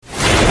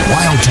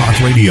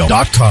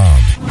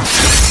WildTalkRadio.com.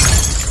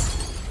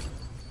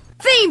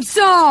 Theme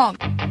song!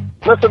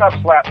 Listen up,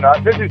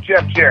 Slapnut. This is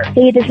Jeff Jarrett.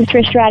 Hey, this is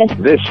Trish Stratus.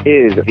 This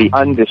is the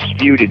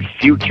undisputed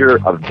future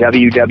of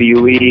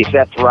WWE,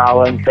 Seth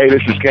Rollins. Hey,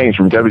 this is Kane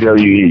from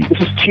WWE.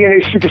 This is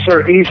TNA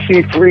Superstar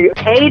EC3.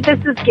 Hey,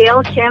 this is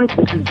Gail Kim.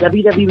 This is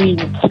WWE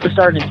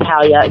Superstar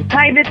Natalia.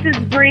 Hi, this is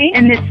Bree,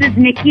 and this is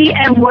Nikki,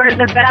 and we're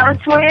the Battle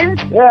Twins.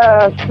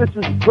 Yes, this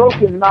is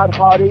Broken, not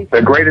Hottie.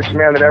 The greatest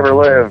man that ever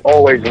lived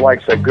always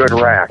likes a good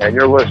rack, and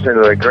you're listening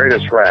to the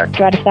greatest rack.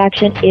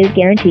 Satisfaction is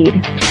guaranteed.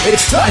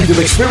 It's time to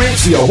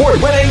experience the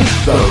award-winning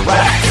The Rack.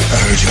 I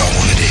heard y'all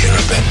wanted to hear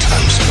a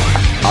bedtime story.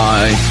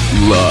 I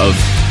love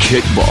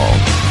kickball.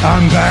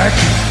 I'm back,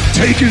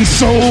 taking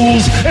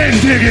souls and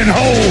digging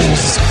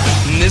holes.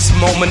 In this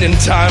moment in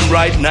time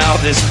right now,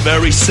 this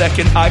very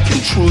second, I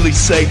can truly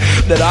say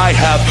that I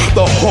have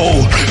the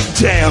whole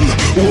damn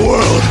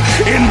world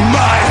in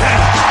my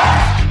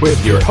hand.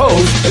 With your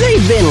host,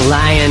 they've been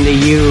lying to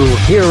you.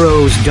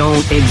 Heroes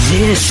don't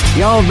exist.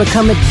 Y'all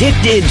become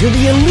addicted to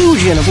the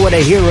illusion of what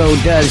a hero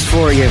does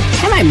for you.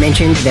 Have I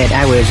mentioned that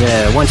I was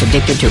once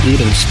addicted to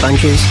eating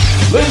sponges?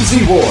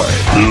 Lindsey Ward.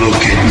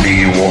 Look at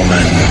me,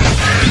 woman.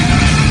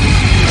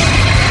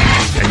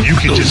 And you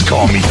can just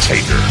call me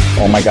Taker.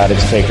 Oh my God,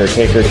 it's Taker.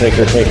 Taker,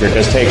 Taker, Taker.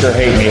 Does Taker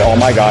hate me? Oh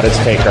my God, it's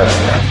Taker.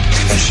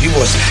 And she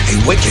was a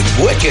wicked,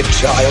 wicked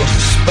child who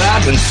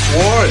spat and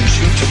swore and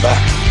chewed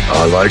tobacco.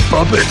 I like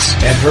puppets.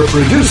 And her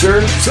producer,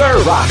 Sir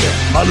Rockin.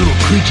 My little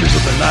creatures of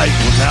the night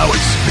will now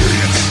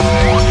experience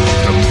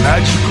the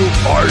magical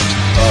art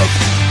of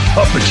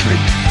puppetry.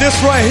 This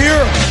right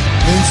here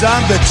means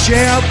I'm the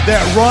champ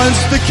that runs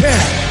the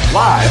camp.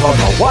 Live on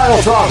the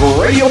Wild Talk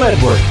Radio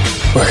Network.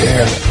 We're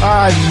here.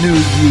 I knew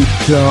you,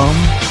 dumb.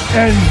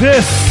 And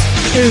this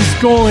is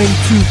going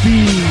to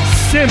be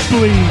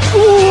simply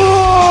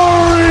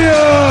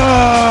glorious!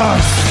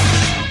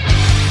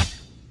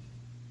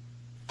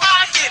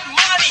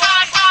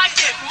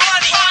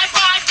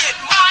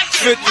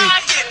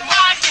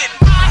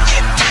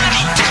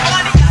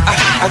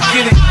 I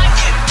get it. I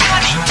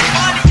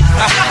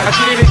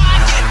get it.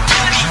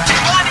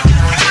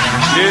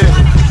 Yeah.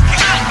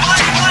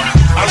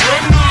 I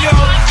run New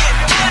York.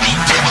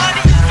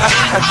 I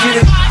get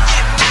it.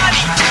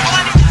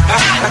 I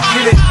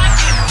get it.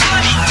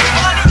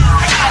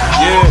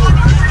 Yeah.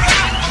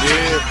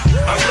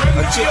 I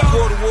took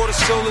water,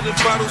 sold it in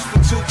bottles for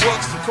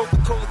 $2. The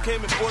Coca-Cola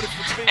came and bought it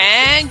for $10.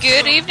 And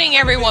good evening,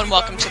 everyone.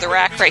 Welcome to The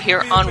Rack right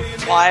here on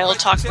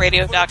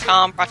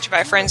WildTalkRadio.com, brought to you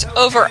by friends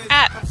over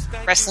at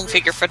Wrestling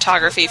Figure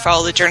Photography.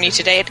 Follow the journey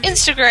today at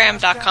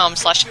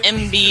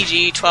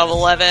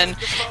Instagram.com/MBG1211.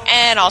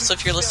 And also,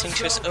 if you're listening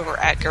to us over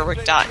at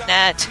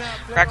Gerwick.net,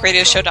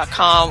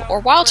 RackRadioshow.com,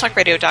 or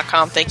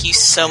WildTalkRadio.com, thank you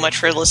so much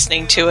for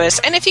listening to us.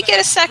 And if you get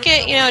a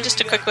second,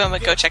 just a quick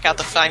moment, go check out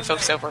the fine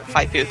folks over at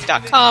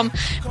FightBooth.com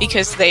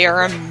because they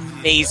are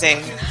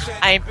amazing.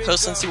 I'm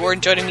host Lindsey Ward,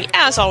 and joining me,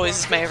 as always,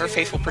 is my ever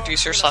faithful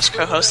producer /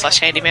 co-host /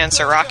 handyman,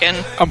 Sir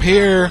Rockin. I'm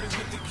here.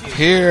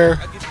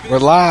 We're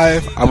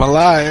live. I'm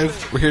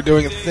alive. We're here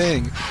doing a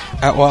thing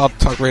at Wild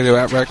Talk Radio,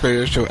 at Rack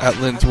Radio Show, at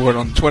Lindsey Ward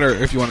on Twitter.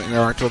 If you want to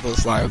interact with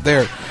us live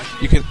there,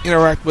 you can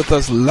interact with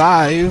us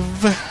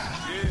live at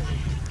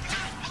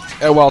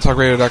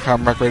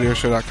WildTalkRadio.com,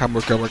 RackRadioshow.com,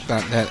 or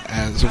GoWork.net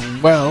as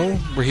well.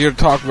 We're here to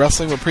talk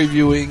wrestling. We're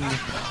previewing a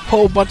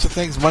whole bunch of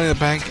things, Money in the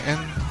Bank, and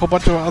a whole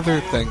bunch of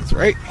other things,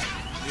 right?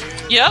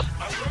 Yep.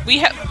 We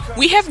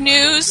have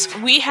news,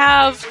 we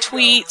have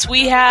tweets,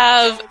 we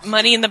have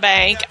Money in the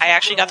Bank. I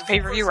actually got the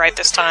pay-per-view right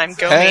this time.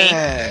 Go me.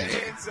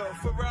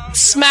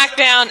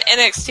 SmackDown,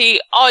 NXT,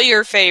 all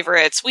your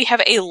favorites. We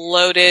have a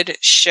loaded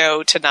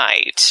show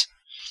tonight.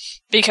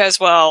 Because,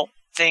 well,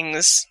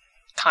 things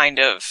kind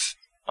of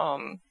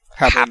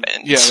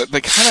happened. Yeah,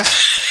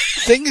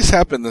 things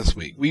happened this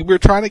week. We were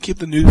trying to keep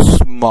the news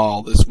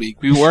small this week.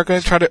 We weren't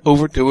going to try to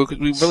overdo it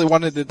because we really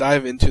wanted to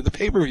dive into the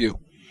pay-per-view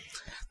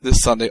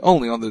this Sunday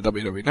only on the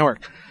WWE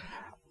Network.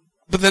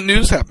 But the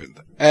news happened,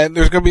 and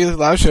there's going to be a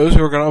lot of shows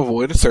who are going to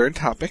avoid a certain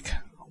topic.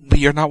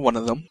 We are not one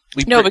of them.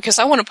 Because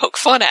I want to poke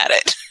fun at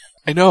it.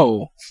 I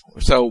know.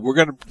 So we're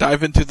going to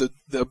dive into the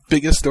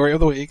biggest story of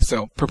the week,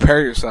 so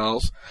prepare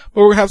yourselves. But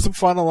we're going to have some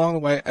fun along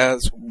the way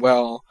as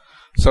well.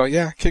 So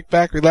yeah, kick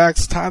back,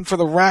 relax. Time for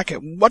the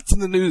racket. What's in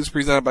the news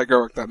presented by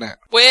Gerwick.net?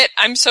 Whit,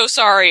 I'm so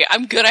sorry.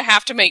 I'm gonna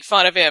have to make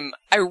fun of him.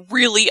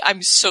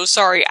 I'm so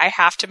sorry. I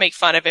have to make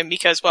fun of him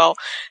because, well,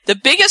 the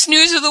biggest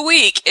news of the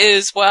week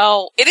is,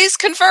 well, it is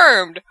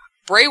confirmed.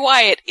 Bray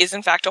Wyatt is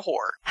in fact a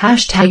whore.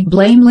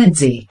 #blame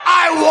Lindsey.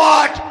 I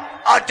want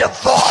a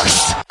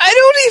divorce. I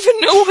don't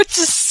even know what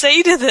to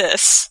say to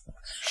this.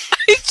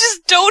 I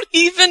just don't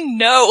even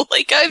know.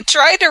 I've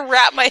tried to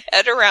wrap my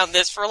head around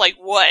this for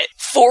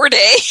 4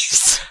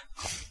 days?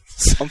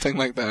 Something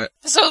like that.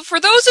 So for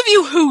those of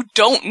you who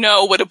don't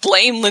know what a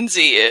Blame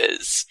Lindsey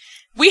is,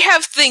 we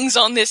have things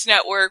on this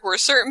network where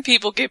certain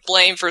people get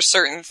blamed for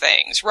certain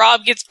things.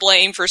 Rob gets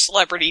blamed for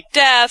celebrity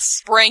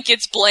deaths. Brent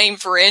gets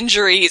blamed for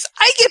injuries.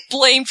 I get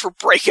blamed for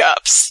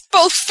breakups,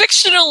 both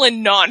fictional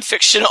and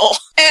non-fictional.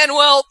 And,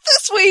 well,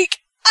 this week,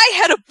 I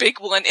had a big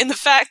one in the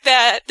fact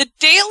that the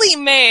Daily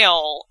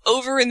Mail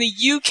over in the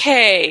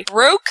UK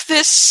broke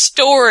this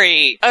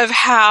story of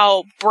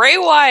how Bray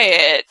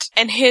Wyatt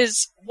and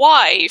his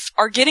wife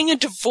are getting a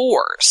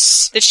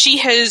divorce, that she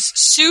has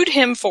sued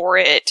him for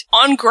it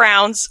on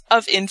grounds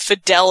of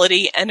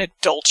infidelity and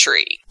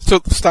adultery.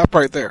 So stop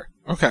right there.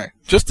 Okay.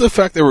 Just the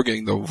fact that we're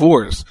getting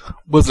divorced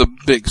was a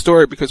big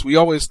story because we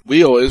always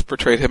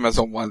portrayed him as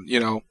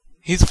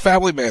he's a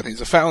family man. He's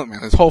a family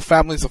man. His whole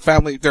family's a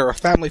family. They're a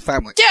family.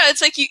 Yeah,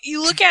 it's like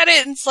you look at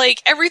it and it's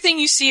like everything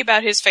you see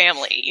about his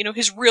family,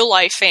 his real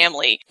life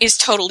family is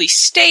totally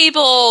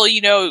stable.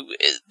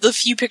 The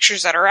few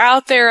pictures that are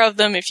out there of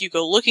them, if you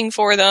go looking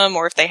for them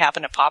or if they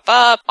happen to pop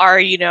up,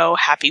 are,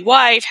 happy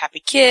wife,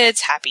 happy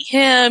kids, happy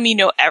him.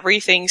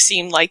 Everything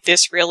seemed like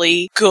this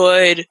really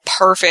good,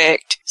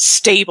 perfect,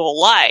 stable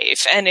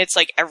life. And it's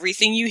like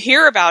everything you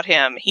hear about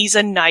him, he's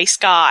a nice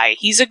guy.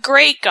 He's a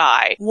great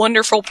guy.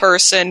 Wonderful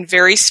person.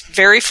 Very,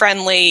 very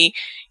friendly.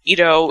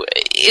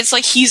 It's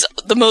like he's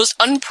the most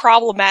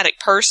unproblematic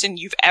person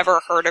you've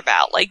ever heard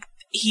about. Like,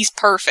 he's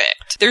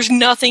perfect. There's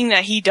nothing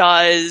that he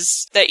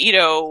does that,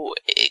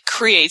 it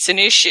creates an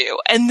issue.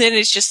 And then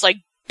it's just like,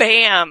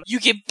 bam, you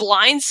get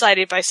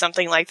blindsided by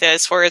something like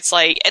this where it's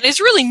like, and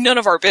it's really none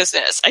of our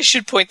business. I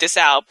should point this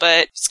out,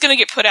 but it's going to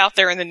get put out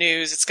there in the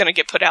news.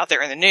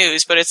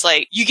 But it's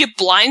like, you get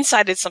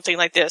blindsided something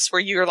like this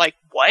where you're like,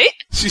 what?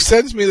 She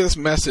sends me this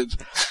message.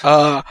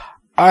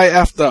 I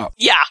effed up.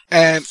 Yeah.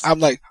 And I'm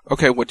like,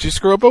 okay, what'd you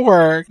screw up at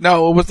work?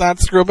 No, it was not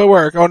screw up at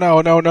work. Oh,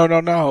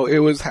 no. It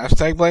was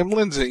 #blame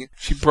Lindsay.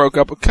 She broke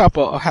up a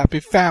couple, a happy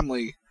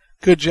family.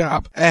 Good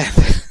job. And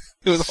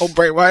it was a whole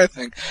Bray Wyatt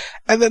thing.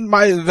 And then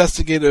my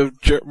investigative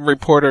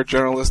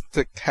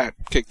journalistic hat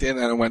kicked in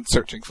and I went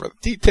searching for the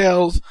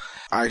details.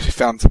 I actually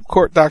found some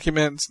court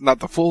documents,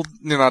 not the full,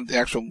 not the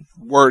actual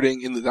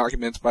wording in the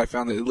documents, but I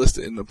found it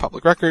listed in the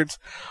public records.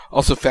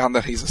 Also found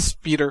that he's a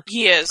speeder.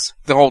 He is.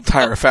 The whole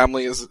entire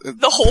family is.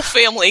 The whole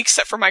family,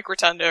 except for Mike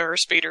Rotunda, are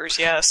speeders,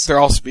 yes. They're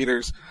all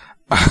speeders.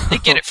 They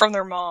get it from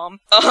their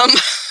mom.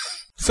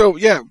 So,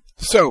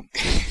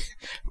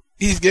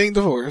 he's getting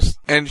divorced,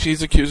 and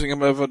she's accusing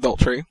him of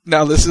adultery.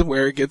 Now, this is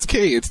where it gets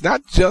key. It's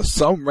not just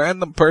some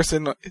random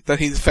person that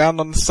he's found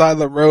on the side of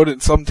the road in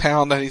some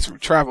town that he's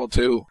traveled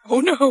to.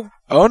 Oh, no.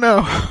 Oh,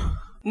 no.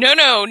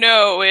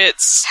 No.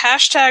 It's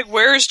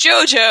 #Where's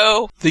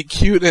JoJo? The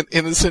cute and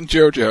innocent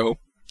JoJo.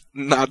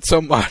 Not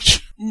so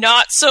much.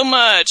 Not so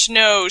much.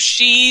 No,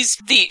 she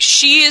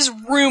is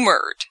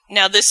rumored.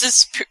 Now,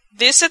 this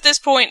at this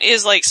point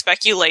is like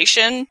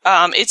speculation.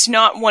 It's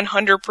not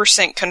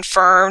 100%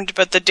 confirmed,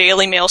 but the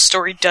Daily Mail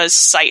story does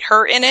cite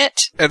her in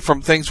it. And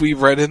from things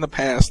we've read in the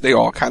past, they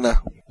all kind of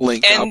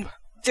link up.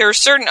 There are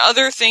certain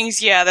other things,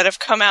 that have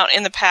come out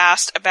in the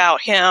past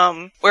about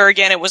him, where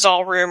again, it was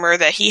all rumor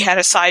that he had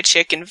a side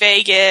chick in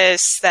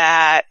Vegas,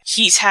 that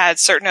he's had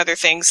certain other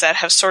things that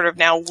have sort of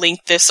now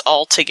linked this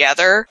all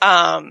together,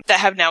 that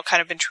have now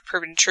kind of been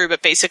proven true,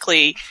 but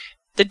basically,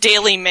 the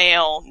Daily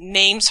Mail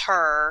names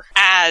her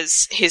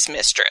as his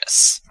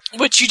mistress.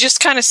 Which you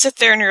just kind of sit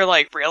there and you're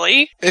like,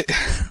 really?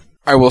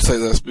 I will say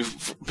this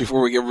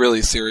before we get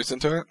really serious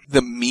into it.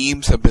 The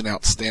memes have been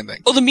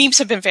outstanding. Oh, the memes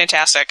have been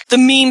fantastic. The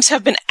memes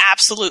have been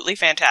absolutely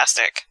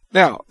fantastic.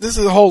 Now, this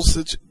is a whole,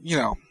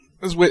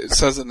 as what it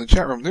says in the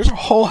chat room, there's a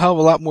whole hell of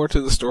a lot more to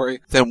the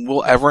story than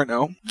we'll ever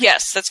know.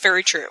 Yes, that's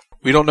very true.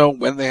 We don't know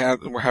when they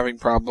were having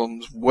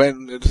problems,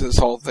 when this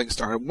whole thing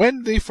started,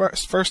 when they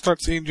first start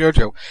seeing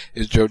JoJo.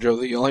 Is JoJo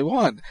the only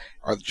one?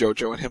 Are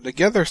JoJo and him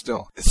together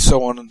still?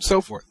 So on and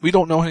so forth. We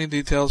don't know any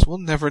details. We'll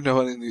never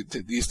know any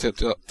of these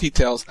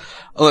details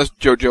unless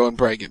JoJo and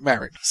Bray get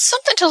married.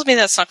 Something tells me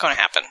that's not going to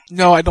happen.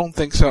 No, I don't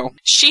think so.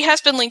 She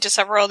has been linked to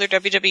several other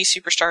WWE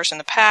superstars in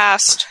the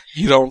past.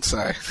 You don't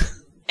say.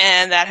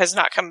 And that has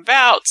not come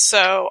about,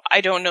 so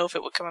I don't know if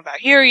it would come about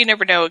here. You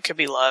never know. It could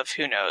be love.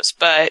 Who knows?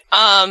 But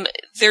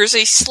there's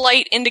a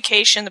slight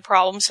indication the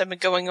problems have been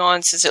going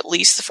on since at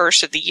least the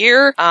first of the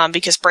year,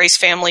 because Bray's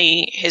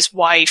family, his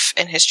wife,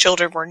 and his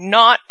children were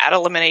not at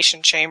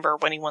Elimination Chamber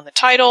when he won the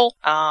title.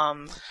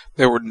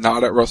 They were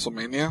not at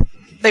WrestleMania?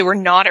 They were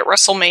not at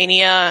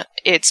WrestleMania.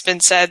 It's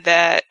been said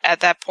that at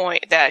that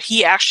point that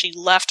he actually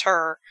left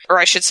her, or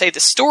I should say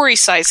the story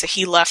cites that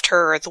he left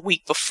her the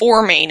week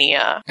before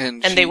Mania,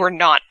 and they were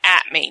not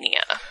at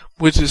Mania.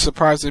 Which is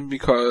surprising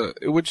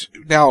which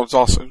now it's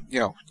also,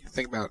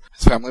 think about it.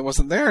 His family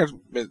wasn't there.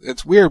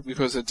 It's weird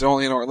because it's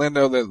only in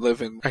Orlando. They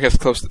live in, I guess,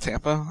 close to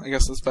Tampa. I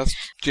guess that's best.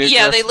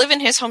 Yeah, they live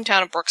in his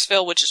hometown of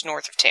Brooksville, which is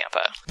north of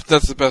Tampa.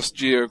 That's the best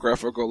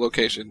geographical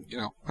location,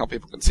 how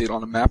people can see it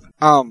on a map.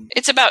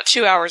 It's about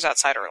 2 hours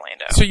outside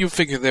Orlando. So you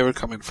figure they would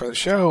come in for the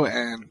show,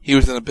 and he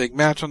was in a big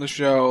match on the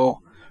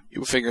show. You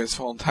would figure his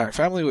whole entire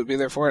family would be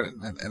there for it,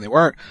 and they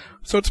weren't.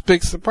 So it's a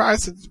big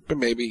surprise, but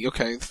maybe,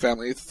 the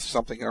family,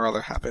 something or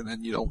other happened,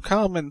 and you don't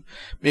come, and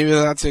maybe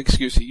that's the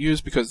excuse he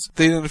used, because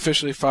they didn't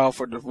officially file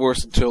for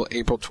divorce until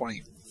April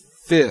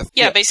 25th.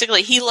 Yeah,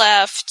 basically, he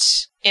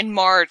left in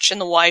March, and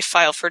the wife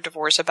filed for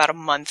divorce about a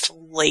month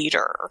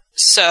later.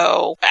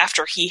 So,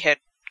 after he had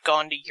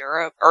gone to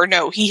Europe. Or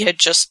no, he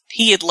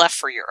had left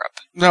for Europe.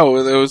 No,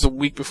 it was a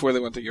week before they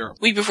went to Europe.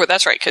 Week before,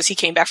 that's right, because he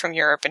came back from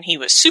Europe, and he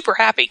was super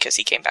happy because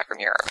he came back from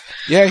Europe.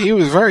 Yeah, he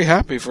was very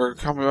happy for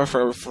coming back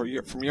from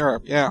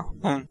Europe, yeah.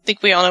 I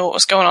think we all know what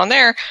was going on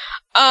there.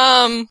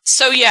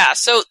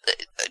 So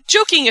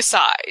joking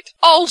aside,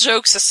 all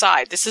jokes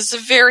aside, this is a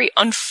very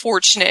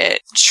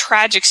unfortunate,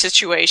 tragic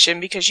situation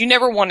because you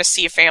never want to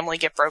see a family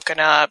get broken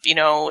up,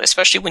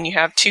 especially when you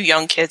have 2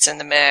 young kids in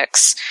the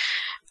mix.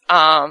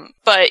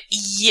 But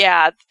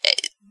yeah,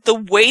 the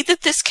way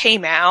that this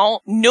came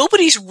out,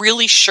 nobody's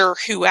really sure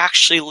who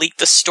actually leaked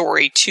the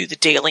story to the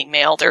Daily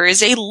Mail. There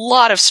is a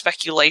lot of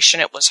speculation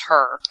it was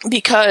her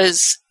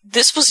because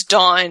this was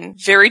done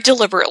very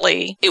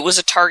deliberately. It was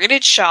a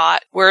targeted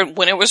shot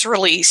when it was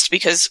released,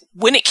 because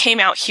when it came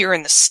out here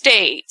in the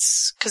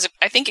States, because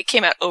I think it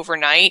came out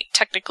overnight,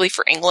 technically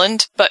for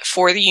England, but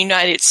for the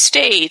United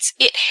States,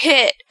 it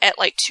hit at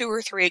like 2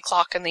 or 3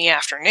 o'clock in the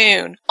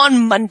afternoon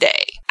on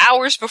Monday,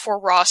 hours before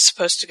Raw's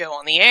supposed to go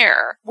on the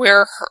air,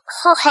 where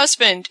her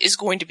husband is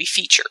going to be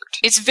featured.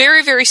 It's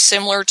very, very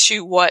similar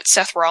to what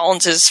Seth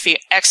Rollins'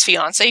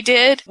 ex-fiancé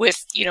did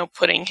with,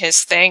 putting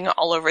his thing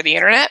all over the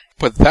internet.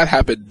 But that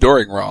happened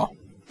during Raw.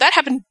 That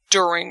happened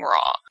during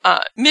Raw.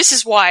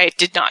 Mrs. Wyatt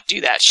did not do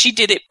that. She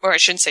did it, or I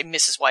shouldn't say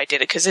Mrs. Wyatt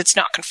did it, because it's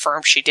not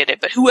confirmed she did it,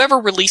 but whoever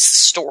released the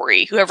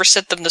story, whoever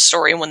sent them the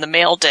story, and when the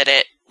Mail did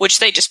it, which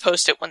they just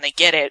post it when they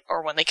get it,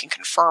 or when they can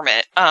confirm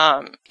it,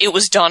 it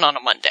was done on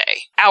a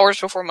Monday,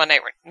 hours before Monday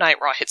Night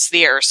Raw hits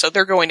the air, so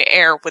they're going to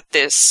air with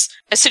this,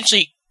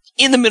 essentially,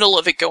 in the middle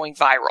of it going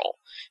viral,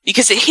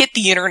 because it hit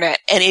the internet,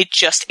 and it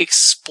just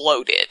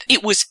exploded.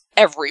 It was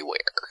everywhere.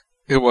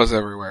 It was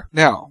everywhere.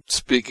 Now,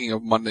 speaking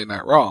of Monday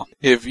Night Raw,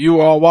 if you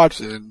all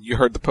watched it and you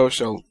heard the post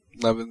show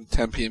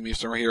 11-10 p.m.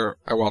 Eastern right here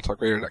at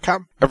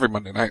wildtalkradio.com every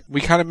Monday night, we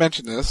kind of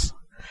mentioned this,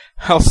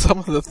 how some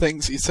of the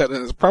things he said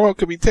in his promo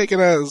could be taken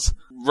as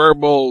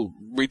verbal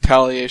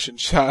retaliation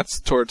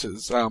shots towards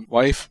his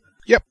wife.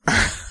 Yep.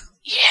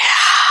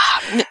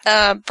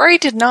 Yeah. Bray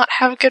did not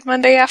have a good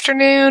Monday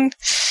afternoon.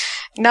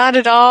 Not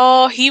at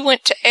all. He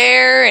went to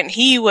air and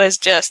he was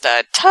just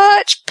a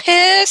touch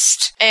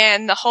pissed.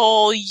 And the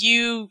whole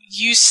you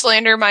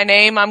slander my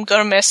name, I'm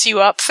gonna mess you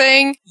up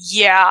thing.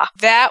 Yeah,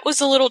 that was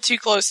a little too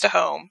close to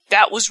home.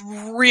 That was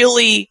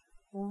really,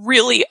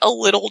 really a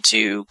little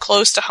too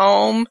close to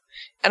home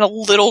and a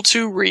little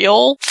too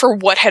real for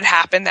what had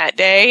happened that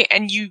day.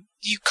 And you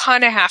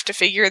kind of have to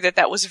figure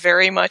that was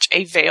very much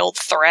a veiled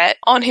threat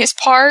on his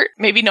part.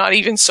 Maybe not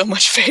even so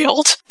much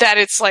veiled. That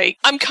it's like,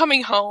 I'm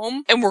coming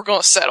home and we're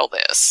going to settle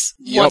this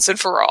once and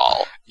for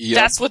all. Yep.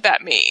 That's what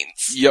that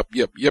means. Yep.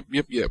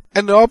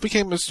 And it all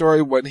became a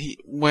story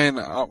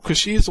cause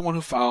she's the one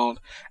who filed,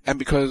 and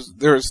because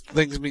there's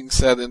things being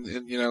said in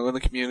the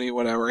community,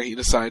 whatever, he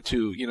decided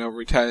to,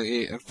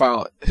 retaliate and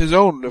file his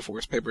own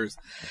divorce papers.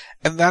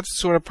 And that's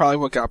sort of probably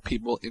what got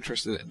people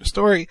interested in the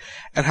story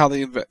and how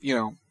they,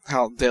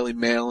 how Daily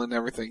Mail and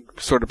everything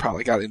sort of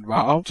probably got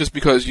involved, just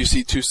because you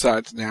see 2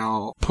 sides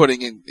now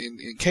putting in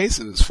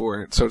cases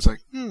for it. So it's like,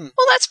 Well,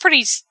 that's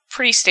pretty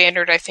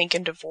standard, I think,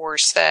 in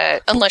divorce,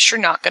 that unless you're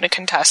not going to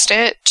contest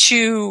it,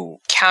 to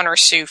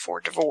countersue for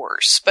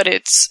divorce. But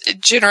it's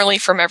generally,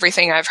 from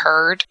everything I've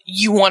heard,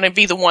 you want to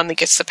be the one that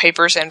gets the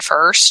papers in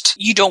first.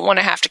 You don't want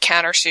to have to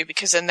countersue,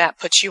 because then that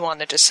puts you on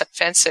the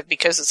defensive,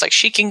 because it's like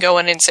she can go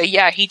in and say,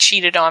 yeah, he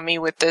cheated on me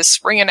with this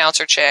ring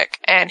announcer chick,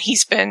 and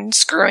he's been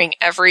screwing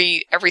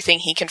everything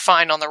he can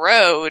find on the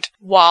road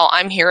while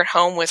I'm here at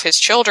home with his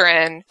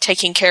children,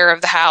 taking care of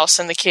the house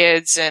and the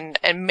kids and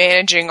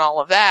managing all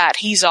of that.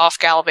 He's off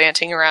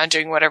gallivanting around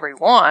doing whatever he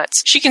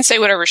wants. She can say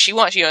whatever she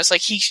wants. It's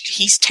like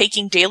he's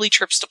taking daily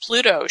trips to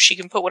Pluto. She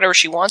can put whatever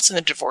she wants in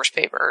the divorce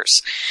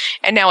papers.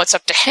 And now it's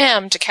up to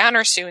him to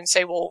countersue and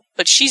say, well,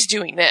 but she's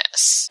doing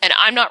this, and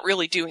I'm not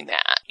really doing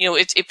that.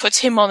 It puts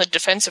him on the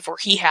defensive where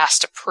he has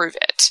to prove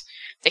it,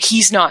 that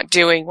he's not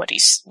doing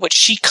what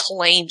she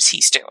claims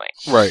he's doing.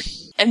 Right.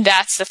 And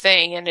that's the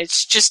thing. And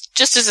it's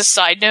just as a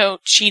side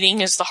note,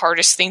 cheating is the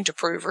hardest thing to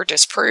prove or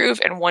disprove.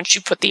 And once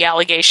you put the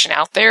allegation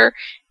out there,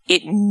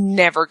 it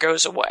never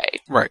goes away.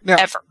 Right. Now,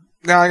 ever.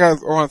 Now I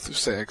want to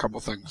say a couple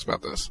things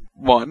about this.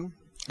 One,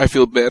 I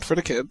feel bad for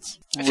the kids.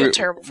 I feel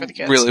terrible for the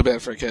kids. Really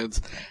bad for the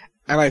kids.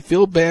 And I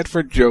feel bad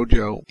for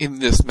JoJo in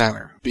this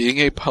manner. Being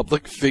a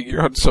public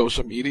figure on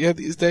social media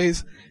these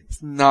days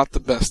is not the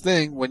best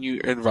thing when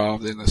you're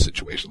involved in a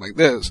situation like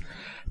this.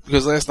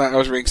 Because last night I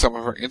was reading some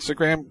of her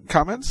Instagram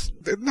comments.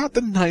 They're not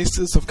the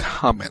nicest of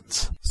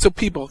comments. So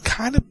people,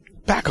 kind of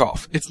back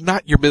off. It's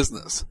not your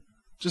business.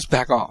 Just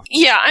back off.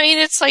 Yeah, I mean,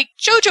 it's like,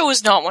 JoJo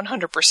is not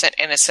 100%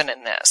 innocent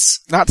in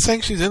this. Not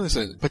saying she's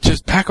innocent, but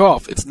just back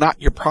off. It's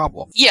not your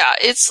problem. Yeah,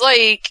 it's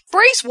like,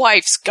 Bray's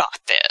wife's got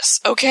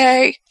this,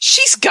 okay?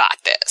 She's got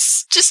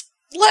this. Just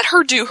let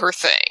her do her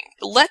thing.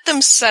 Let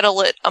them settle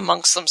it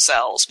amongst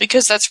themselves,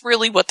 because that's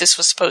really what this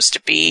was supposed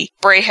to be.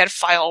 Bray had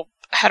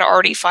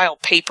already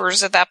filed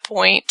papers at that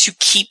point to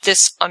keep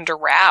this under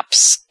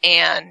wraps,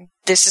 and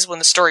this is when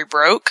the story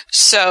broke.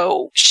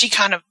 So she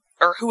kind of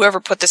or whoever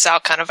put this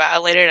out kind of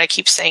violated. I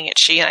keep saying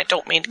it's she, and I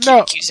don't mean to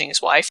keep accusing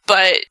his wife,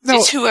 but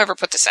it's whoever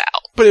put this out.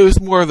 But it was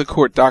more of the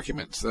court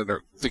documents that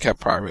are kept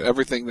private.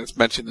 Everything that's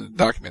mentioned in the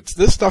documents.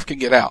 This stuff can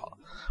get out,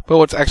 but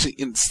what's actually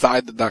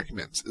inside the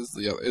documents is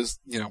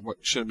what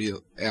shouldn't be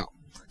out.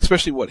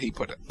 Especially what he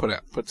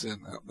puts in.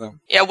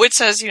 Yeah, Whit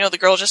says, the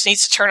girl just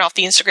needs to turn off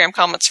the Instagram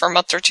comments for a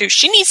month or two.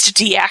 She needs to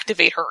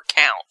deactivate her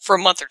account for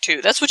a month or two.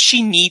 That's what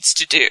she needs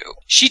to do.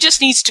 She just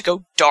needs to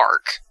go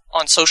dark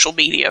on social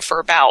media for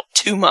about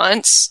 2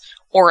 months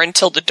or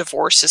until the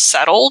divorce is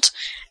settled,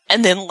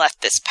 and then let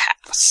this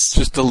pass.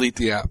 Just delete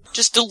the app.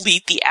 Just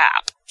delete the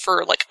app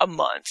for like a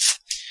month.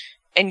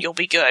 And you'll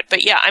be good.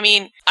 But yeah, I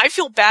mean, I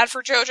feel bad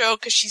for JoJo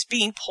because she's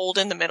being pulled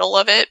in the middle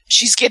of it.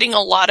 She's getting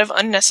a lot of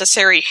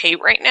unnecessary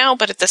hate right now,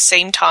 but at the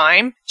same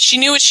time, she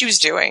knew what she was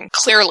doing.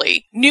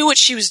 Clearly. Knew what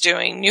she was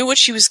doing. Knew what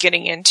she was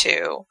getting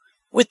into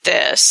with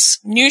this.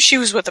 Knew she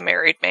was with a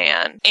married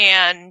man.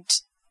 And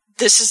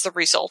this is the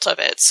result of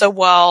it. So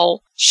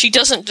while she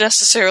doesn't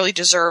necessarily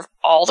deserve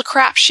all the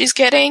crap she's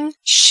getting,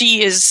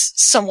 she is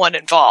somewhat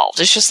involved.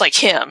 It's just like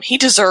him. He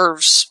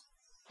deserves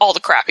all the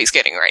crap he's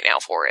getting right now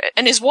for it.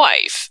 And his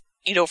wife,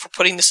 for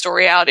putting the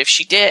story out, if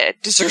she did,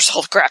 deserves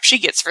all the crap she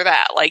gets for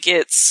that. Like,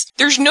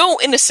 there's no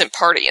innocent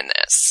party in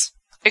this,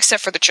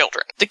 except for the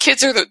children. The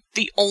kids are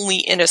the only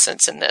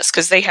innocents in this,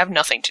 because they have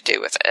nothing to do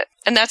with it.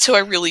 And that's who I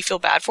really feel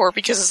bad for,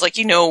 because it's like,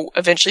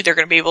 eventually they're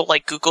going to be able to,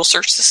 like, Google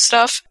search this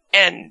stuff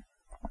and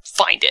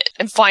find it,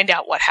 and find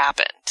out what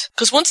happened.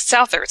 Because once it's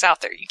out there, it's out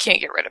there. You can't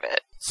get rid of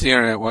it. It's the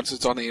internet. Once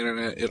it's on the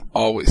internet, it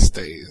always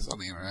stays on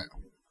the internet.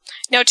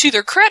 Now, to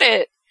their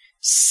credit,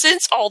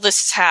 since all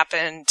this has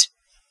happened,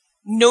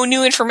 no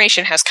new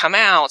information has come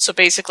out. So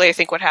basically, I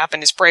think what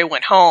happened is Bray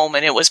went home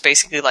and it was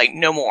basically like,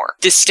 no more.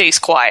 This stays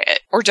quiet.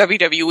 Or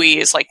WWE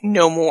is like,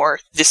 no more.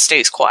 This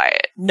stays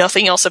quiet.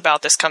 Nothing else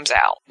about this comes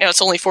out. Now,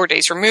 it's only 4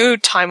 days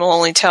removed. Time will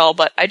only tell,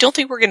 but I don't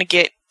think we're going to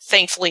get,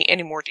 thankfully,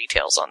 any more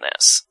details on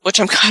this, which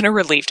I'm kind of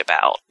relieved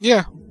about.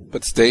 Yeah,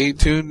 but stay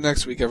tuned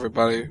next week,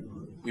 everybody.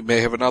 We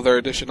may have another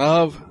edition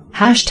of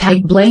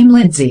 #Blame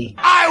Lindsey.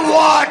 I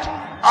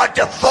want a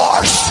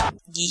divorce.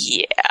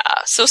 Yeah.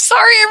 So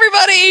sorry,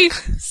 everybody.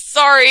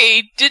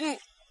 Sorry. Didn't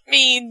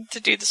mean to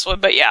do this one,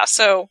 but yeah.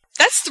 So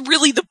that's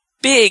really the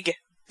big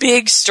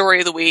story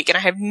of the week, and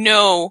I have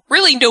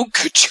really no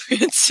good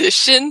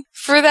transition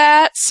for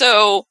that.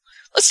 So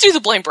let's do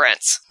the Blame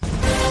Brents.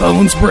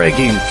 Bones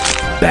breaking,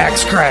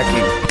 backs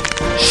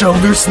cracking,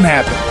 shoulders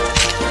snapping.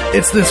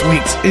 It's this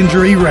week's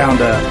injury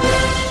roundup.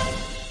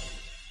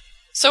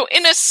 So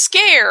in a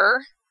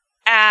scare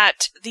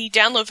at the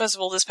Download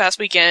Festival this past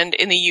weekend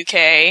in the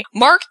UK,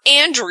 Mark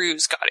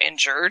Andrews got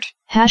injured.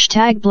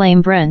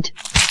 #Blame Brent.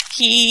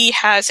 He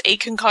has a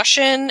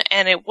concussion,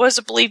 and it was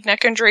a believed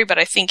neck injury, but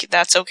I think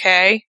that's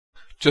okay.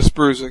 Just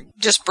bruising.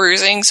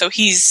 So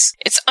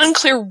it's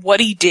unclear what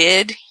he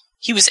did.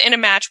 He was in a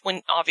match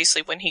when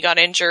he got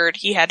injured.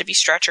 He had to be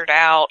stretchered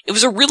out. It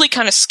was a really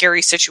kind of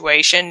scary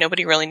situation.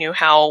 Nobody really knew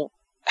how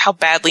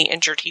badly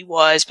injured he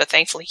was, but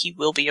thankfully he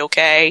will be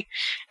okay,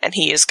 and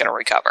he is going to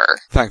recover.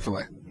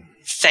 Thankfully.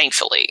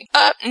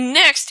 Up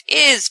next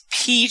is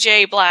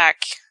PJ Black.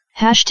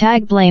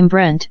 #Blame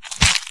Brent.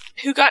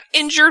 Who got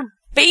injured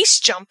base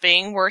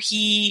jumping, where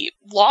he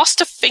lost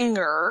a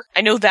finger.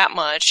 I know that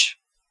much.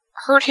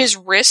 Hurt his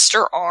wrist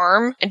or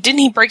arm, and didn't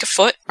he break a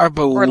foot or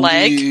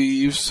leg? I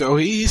believe so.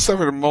 He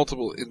suffered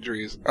multiple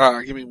injuries.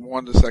 Give me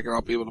 1 second.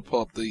 I'll be able to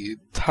pull up the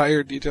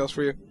entire details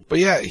for you. But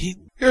yeah,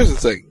 here's the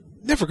thing.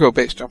 Never go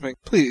base jumping.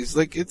 Please.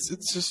 Like, it's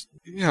just,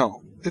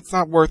 it's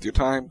not worth your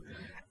time.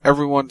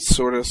 Everyone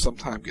sort of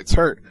sometimes gets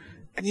hurt.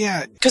 And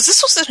yeah. Because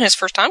this wasn't his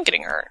first time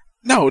getting hurt.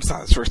 No, it's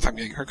not his first time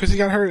getting hurt, because he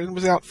got hurt and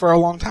was out for a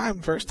long time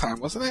the first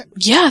time, wasn't it?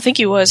 Yeah, I think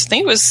he was.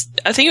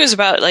 I think it was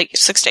about like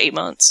 6 to 8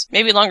 months.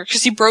 Maybe longer,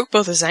 because he broke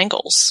both his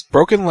ankles.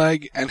 Broken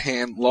leg and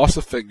hand, lost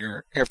a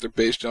finger after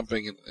base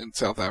jumping in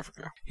South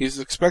Africa. He's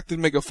expected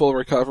to make a full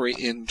recovery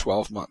in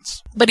 12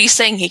 months. But he's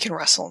saying he can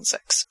wrestle in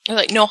 6. You're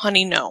like, no,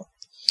 honey, no.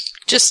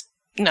 Just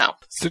no.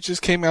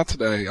 Stitches came out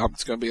today.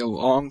 It's going to be a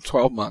long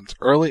 12 months.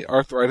 Early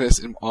arthritis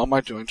in all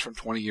my joints from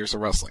 20 years of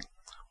wrestling.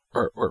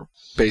 Or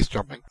base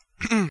jumping.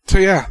 So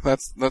yeah,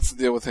 that's the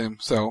deal with him.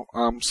 So,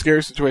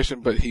 scary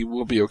situation, but he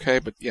will be okay.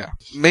 But yeah,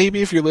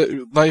 maybe if your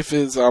life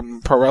is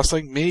pro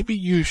wrestling, maybe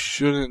you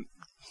shouldn't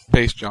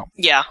base jump.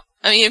 Yeah,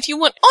 I mean, if you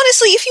want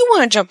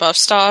to jump off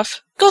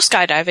stuff, go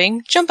skydiving,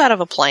 jump out of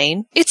a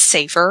plane. It's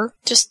safer.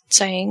 Just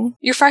saying,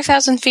 you're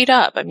 5,000 feet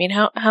up. I mean,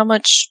 how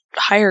much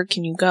higher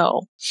can you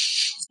go?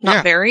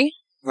 Not very.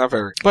 Not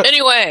very. But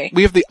anyway,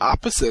 we have the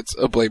opposites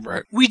of Blame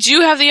Brent. We do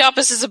have the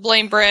opposites of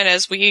Blame Brent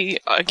as we,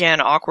 again,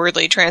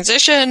 awkwardly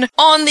transition.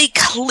 On the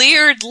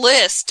cleared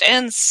list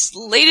and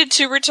slated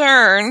to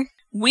return,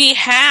 we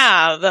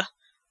have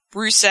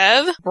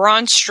Rusev,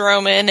 Braun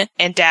Strowman,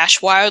 and Dash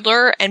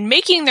Wilder. And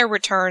making their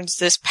returns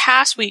this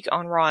past week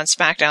on Raw and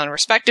SmackDown,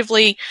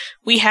 respectively,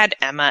 we had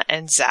Emma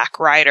and Zack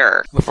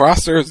Ryder. The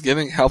roster is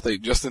getting healthy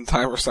just in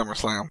time for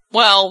SummerSlam.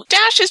 Well,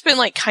 Dash has been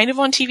kind of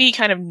on TV,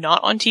 kind of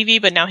not on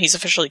TV, but now he's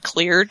officially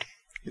cleared.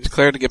 He's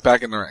cleared to get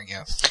back in the ring,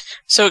 yes.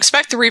 So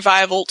expect the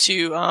Revival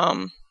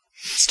to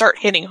start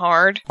hitting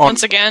hard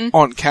once again.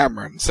 On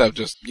camera, instead of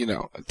just,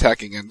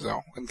 attacking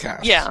Enzo and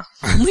Cass. Yeah,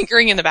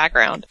 lingering in the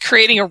background,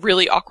 creating a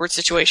really awkward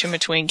situation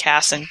between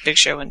Cass and Big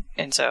Show and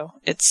Enzo.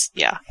 It's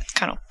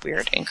kind of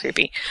weird and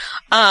creepy.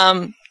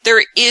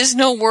 There is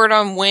no word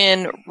on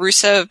when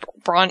Rusev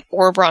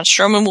or Braun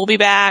Strowman will be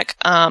back.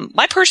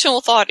 My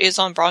personal thought is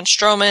on Braun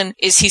Strowman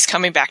is he's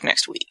coming back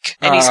next week,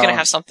 and he's going to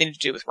have something to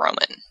do with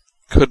Roman.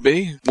 Could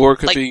be. Or it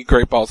could be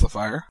Great Balls of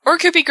Fire. Or it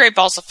could be Great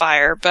Balls of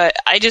Fire, but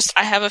I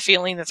have a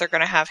feeling that they're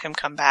going to have him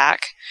come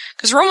back.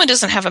 Because Roman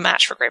doesn't have a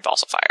match for Great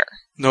Balls of Fire.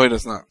 No, he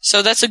does not.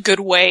 So that's a good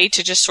way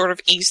to just sort of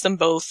ease them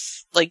both,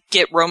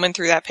 get Roman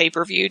through that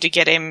pay-per-view to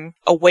get him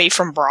away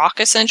from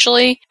Brock,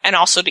 essentially. And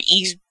also to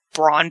ease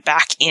Braun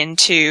back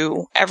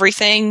into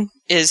everything,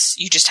 is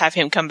you just have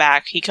him come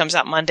back. He comes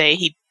out Monday,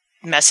 he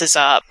messes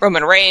up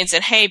Roman Reigns,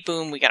 and hey,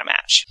 boom, we got a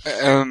match.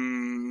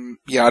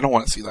 Yeah, I don't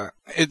want to see that.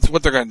 It's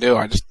what they're going to do.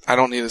 I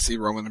don't need to see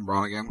Roman and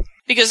Braun again.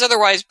 Because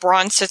otherwise,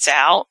 Braun sits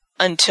out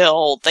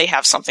until they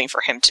have something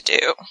for him to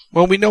do.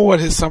 Well, we know what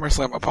his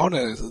SummerSlam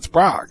opponent is. It's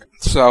Brock.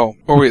 So,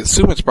 or we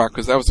assume it's Brock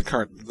because that was the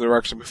current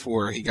direction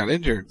before he got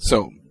injured.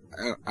 So,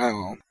 I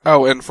don't know.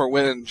 Oh, and for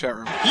Win in the chat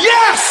room.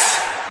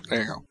 Yes!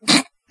 There you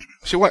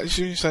go.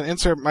 She said,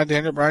 insert my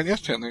Daniel Bryan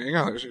yes chant. There you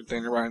go. There's your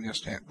Daniel Bryan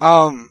yes chant.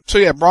 So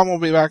yeah, Braun will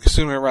be back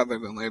sooner rather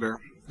than later.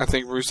 I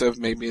think Rusev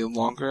may be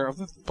longer of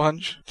the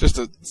bunch, just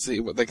to see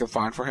what they can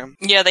find for him.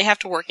 Yeah, they have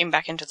to work him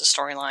back into the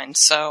storyline,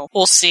 so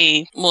we'll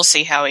see. We'll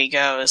see how he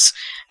goes.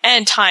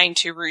 And tying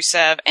to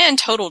Rusev and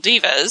Total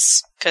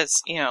Divas, because,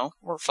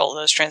 we're full of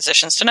those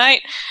transitions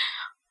tonight.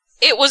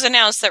 It was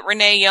announced that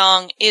Renee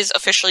Young is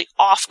officially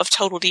off of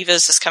Total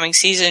Divas this coming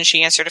season.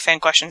 She answered a fan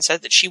question and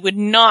said that she would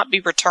not be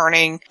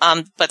returning,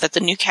 but that the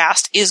new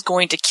cast is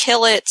going to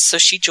kill it. So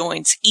she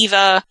joins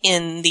Eva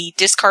in the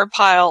discard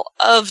pile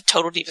of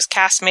Total Divas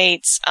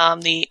castmates.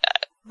 The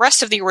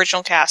rest of the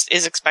original cast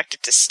is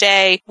expected to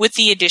stay with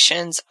the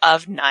additions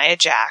of Nia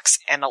Jax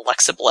and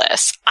Alexa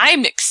Bliss.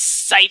 I'm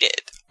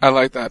excited. I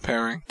like that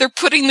pairing. They're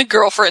putting the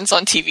girlfriends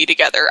on TV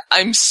together.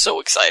 I'm so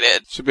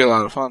excited. Should be a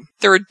lot of fun.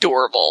 They're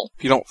adorable.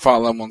 If you don't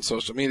follow them on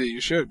social media, you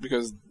should,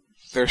 because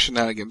their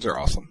shenanigans are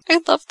awesome. I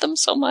love them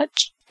so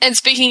much. And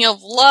speaking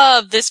of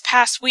love, this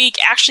past week,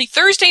 actually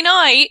Thursday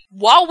night,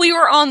 while we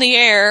were on the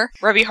air,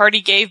 Rebby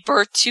Hardy gave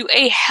birth to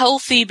a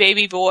healthy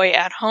baby boy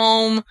at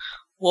home,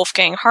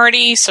 Wolfgang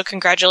Hardy. So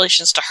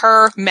congratulations to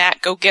her.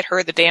 Matt, go get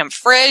her the damn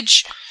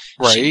fridge.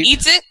 Right. She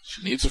needs it.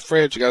 She needs a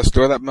fridge. You gotta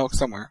store that milk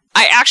somewhere.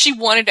 I actually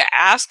wanted to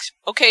ask,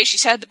 okay,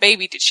 she's had the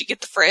baby. Did she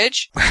get the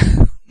fridge?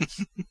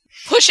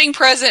 Pushing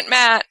present,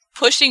 Matt.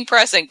 Pushing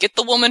present. Get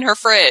the woman her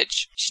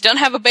fridge. She doesn't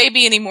have a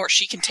baby anymore.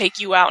 She can take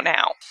you out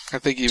now. I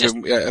think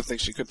I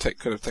think she could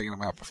have taken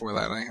him out before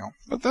that anyhow.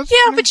 But that's but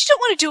you don't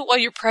want to do it while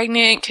you're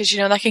pregnant because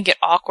that can get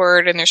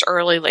awkward and there's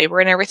early labor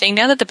and everything.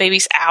 Now that the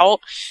baby's out,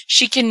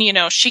 she can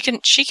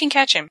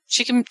catch him.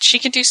 She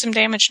can do some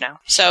damage now.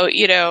 So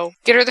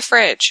get her the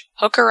fridge.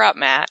 Hook her up,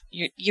 Matt.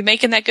 You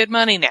making that good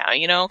money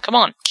now. Come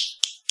on.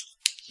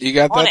 You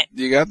got that.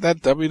 You got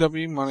that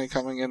WWE money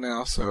coming in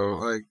now.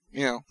 So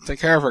take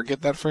care of her.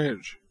 Get that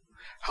fridge.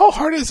 How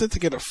hard is it to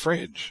get a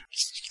fridge?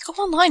 You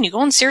go online. You go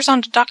on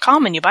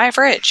Searson.com and you buy a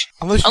fridge.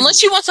 Unless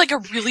she wants a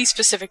really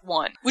specific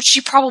one, which she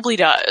probably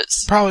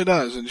does. Probably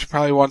does, and she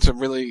probably wants a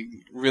really,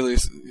 really,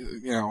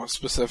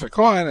 specific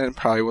one, and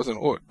probably wasn't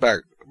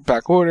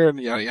back ordered.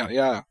 Yada yada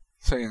yada.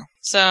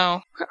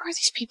 So where are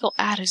these people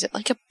at? Is it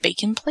like a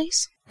bacon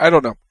place? I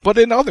don't know. But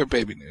in other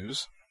baby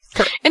news,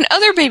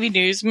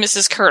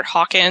 Mrs. Kurt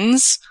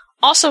Hawkins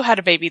also had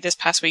a baby this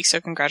past week,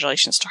 so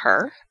congratulations to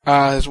her.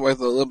 His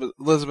wife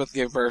Elizabeth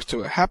gave birth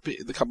to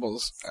the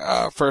couple's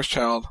first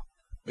child,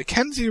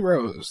 Mackenzie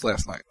Rose,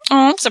 last night.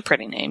 Oh, that's a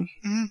pretty name.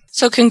 Mm-hmm.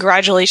 So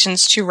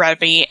congratulations to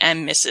Rebby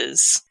and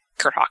Mrs.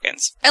 Kurt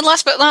Hawkins. And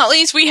last but not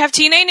least, we have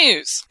TNA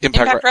news.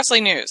 Impact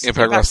Wrestling news.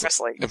 Impact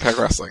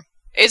Wrestling.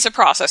 It's a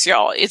process,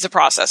 y'all. It's a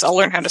process. I'll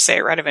learn how to say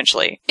it right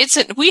eventually.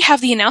 We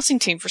have the announcing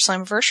team for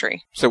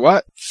Slammiversary. So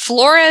what?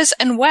 Flores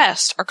and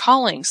West are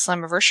calling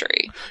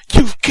Slammiversary.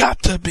 You've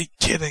got to be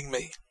kidding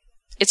me.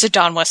 It's a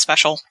Don West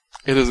special.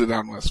 It is a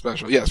Don West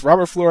special. Yes,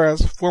 Robert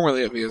Flores,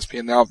 formerly of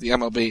ESPN, now of the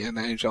MLB and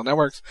the NHL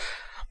networks.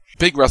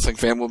 Big wrestling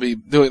fan, will be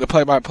doing the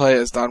play-by-play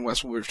as Don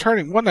West will be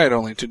returning one night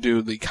only to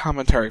do the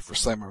commentary for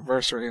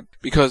Slammiversary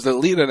because the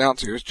lead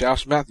announcers,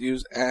 Josh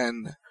Matthews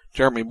and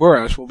Jeremy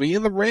Borash, will be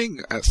in the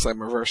ring at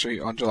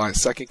Slammiversary on July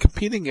 2nd,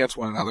 competing against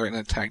one another in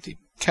a tag team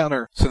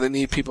counter, so they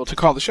need people to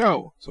call the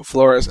show. So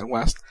Flores and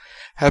West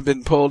have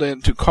been pulled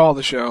in to call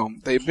the show.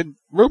 They've been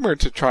rumored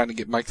to try to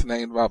get Mike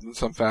Tenay involved in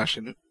some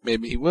fashion.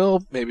 Maybe he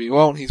will, maybe he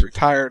won't. He's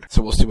retired,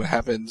 so we'll see what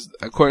happens.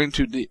 According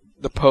to the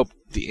Pope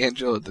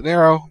D'Angelo De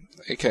Niro,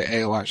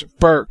 a.k.a. Elijah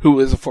Burke, who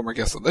is a former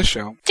guest on this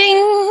show,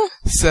 Ding!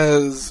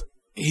 Says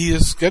he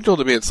is scheduled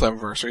to be at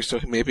Slammiversary, so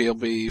maybe it'll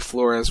be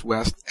Flores,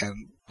 West,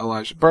 and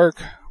Elijah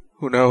Burke.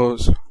 Who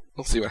knows?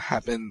 We'll see what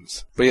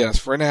happens. But yes,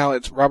 for now,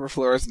 it's Robert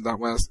Flores and Don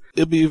West.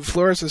 It'll be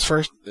Flores'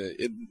 first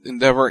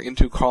endeavor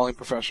into calling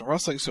professional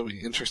wrestling, so it'll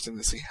be interesting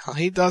to see how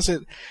he does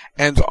it.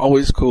 And it's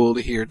always cool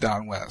to hear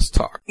Don West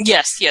talk.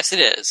 Yes, it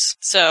is.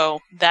 So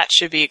that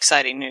should be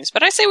exciting news.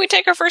 But I say we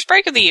take our first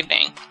break of the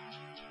evening.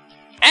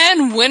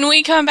 And when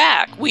we come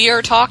back, we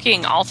are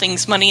talking all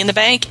things Money in the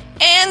Bank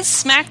and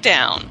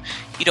SmackDown.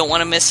 You don't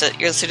want to miss it.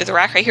 You're listening to The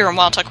Rack right here on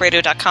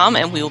WildTalkRadio.com,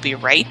 and we will be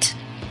right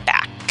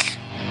back.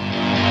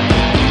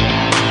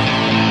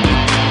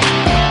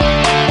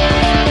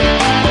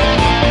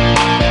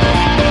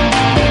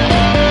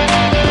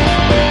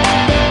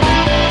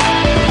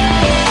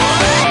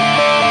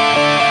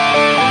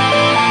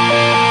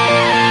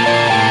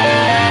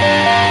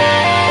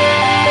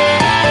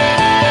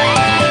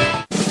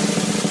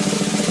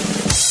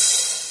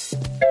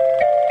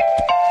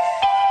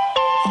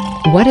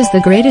 What is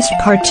the greatest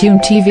cartoon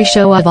TV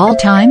show of all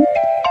time?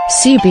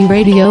 CB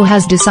Radio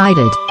has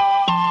decided.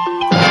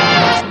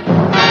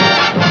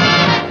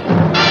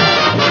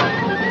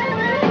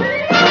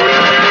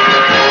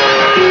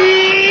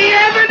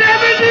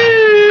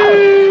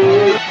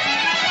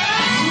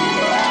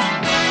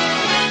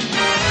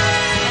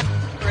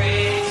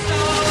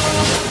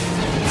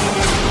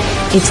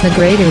 It's the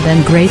Greater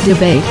Than Great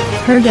debate,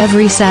 heard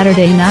every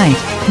Saturday night,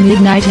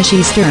 midnight-ish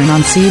Eastern on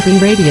CB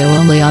Radio,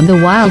 only on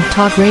the Wild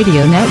Talk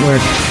Radio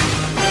Network.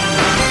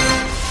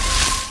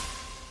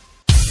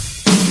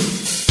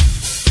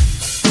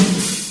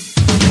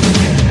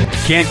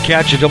 Can't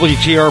catch a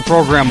WTR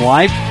program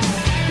live?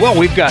 Well,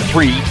 we've got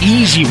 3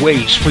 easy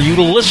ways for you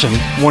to listen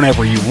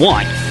whenever you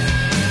want.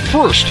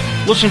 First,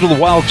 listen to the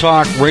Wild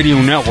Talk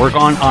Radio Network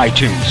on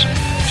iTunes.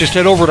 Just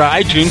head over to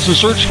iTunes and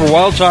search for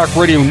Wild Talk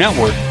Radio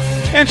Network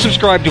and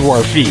subscribe to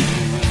our feed.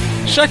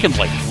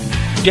 Secondly,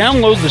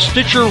 download the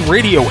Stitcher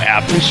Radio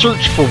app and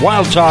search for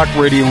Wild Talk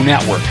Radio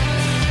Network.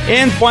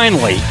 And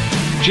finally,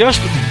 just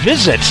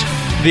visit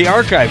the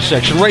archive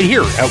section right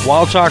here at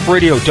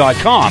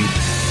wildtalkradio.com,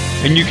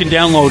 and you can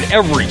download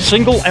every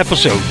single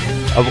episode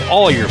of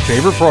all your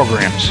favorite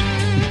programs.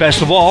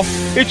 Best of all,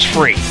 it's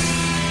free.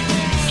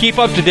 Keep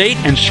up to date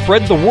and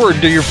spread the word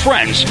to your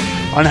friends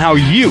on how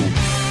you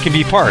can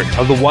be part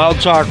of the Wild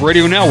Talk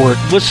Radio Network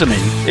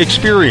listening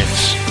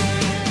experience.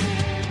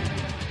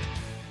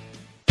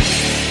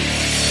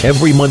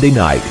 Every Monday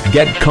night,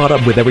 get caught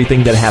up with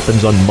everything that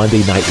happens on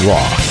Monday Night Raw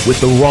with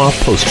the Raw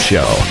Post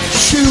Show.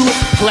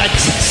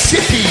 Suplex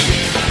City,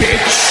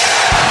 bitch!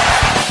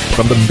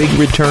 From the big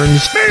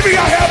returns... Maybe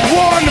I have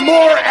one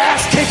more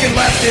ass-kicking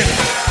left in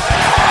me.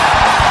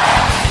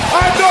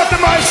 I thought to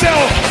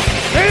myself,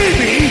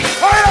 maybe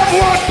I have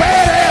one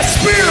badass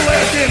spear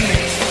left in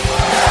me.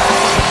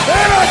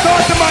 Then I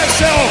thought to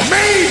myself,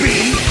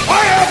 maybe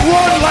I have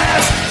one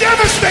last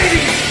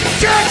devastating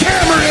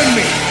jackhammer in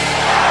me.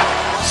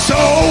 So,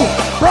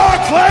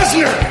 Brock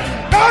Lesnar,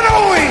 not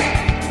only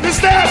does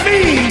that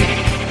mean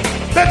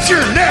that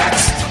you're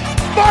next,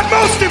 but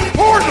most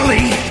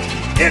importantly,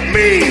 it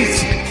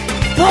means,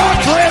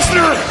 Brock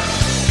Lesnar,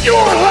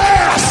 you're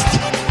last!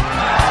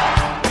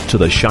 To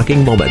the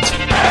shocking moments.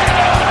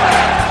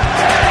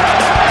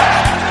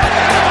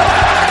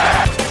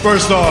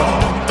 First off,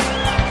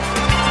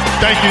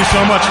 thank you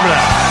so much for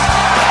that.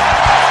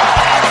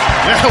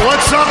 Yeah,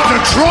 what's up,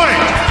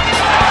 Detroit?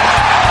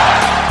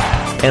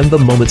 And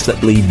the moments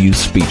that leave you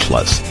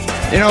speechless.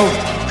 You know,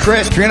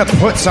 Chris, if you're going to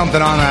put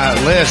something on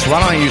that list, why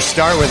don't you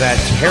start with that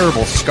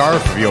terrible scarf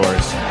of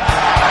yours?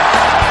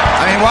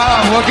 I mean, while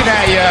I'm looking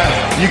at you,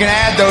 you can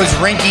add those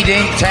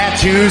rinky-dink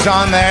tattoos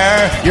on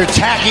there, your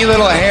tacky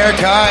little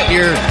haircut,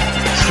 your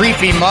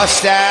creepy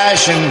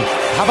mustache, and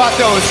how about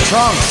those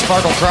trunks,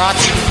 Sparkle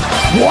Crotch?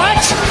 What?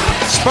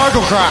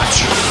 Sparkle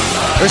Crotch.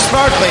 They're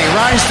sparkly,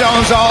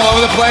 rhinestones all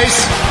over the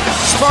place.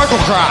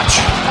 Sparkle Crotch.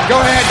 Go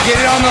ahead, get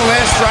it on the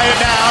list, write it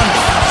down.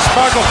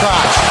 Sparkle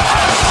Crotch.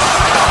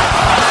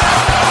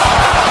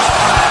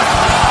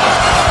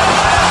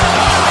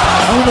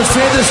 I'm going to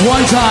say this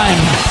one time.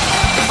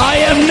 I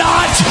am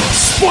not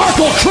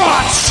Sparkle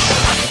Crotch!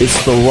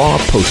 It's the Raw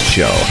Post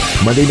Show,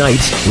 Monday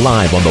nights,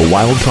 live on the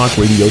Wild Talk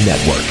Radio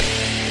Network.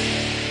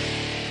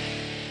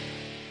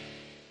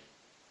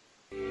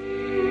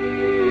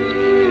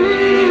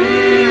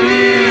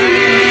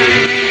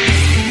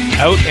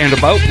 Out and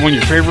about when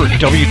your favorite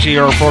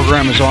WTR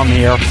program is on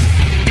the air?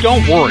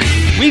 Don't worry,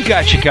 we've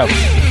got you covered.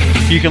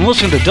 You can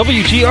listen to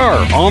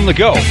WTR on the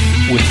go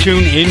with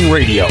TuneIn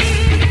Radio.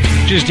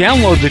 Just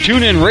download the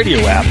TuneIn Radio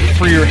app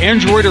for your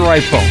Android or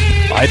iPhone,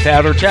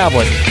 iPad or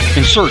tablet,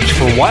 and search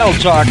for Wild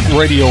Talk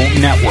Radio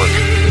Network.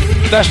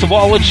 Best of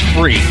all, it's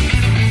free.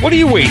 What are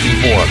you waiting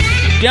for?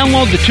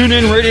 Download the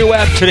TuneIn Radio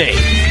app today.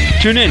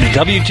 Tune in to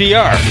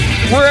WTR,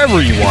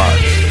 wherever you are.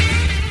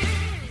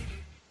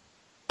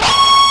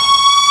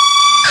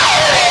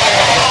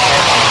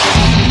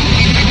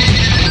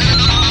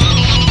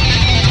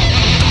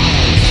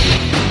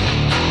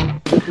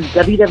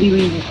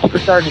 WWE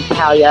Superstar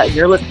Natalia, and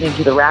you're listening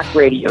to The Rack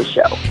Radio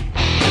Show.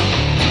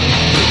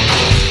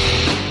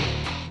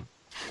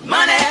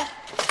 Money,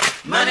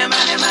 money,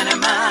 money, money,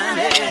 money. Money,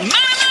 money,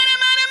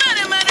 money,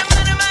 money, money,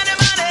 money, money,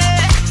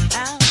 money.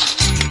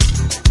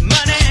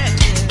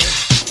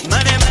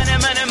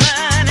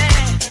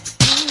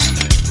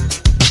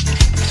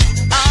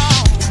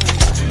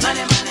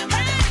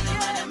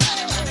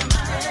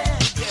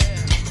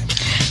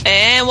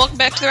 And welcome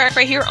back to the rack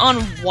right here on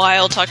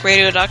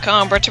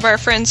WildTalkRadio.com, brought to you by our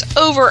friends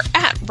over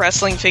at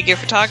Wrestling Figure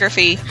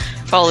Photography.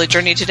 Follow the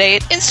journey today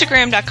at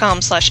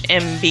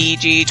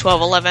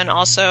Instagram.com/MBG1211.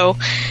 Also,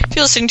 if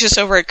you're listening to us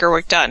over at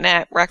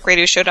Gerwick.net,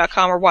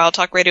 RackRadioshow.com, or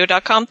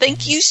WildTalkRadio.com,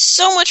 thank you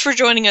so much for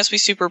joining us. We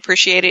super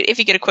appreciate it. If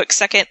you get a quick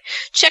second,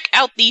 check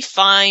out the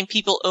fine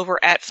people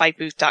over at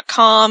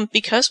FightBooth.com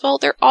because, well,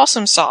 they're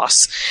awesome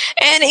sauce.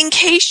 And in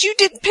case you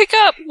didn't pick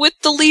up with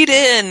the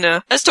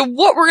lead-in as to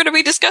what we're going to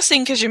be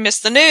discussing because you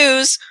missed the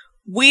news,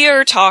 we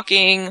are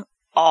talking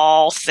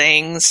all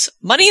things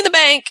Money in the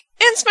Bank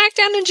and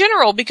SmackDown in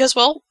general, because,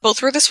 well,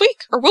 both were this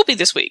week, or will be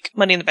this week.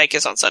 Money in the Bank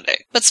is on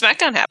Sunday, but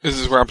SmackDown happened. Is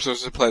this where I'm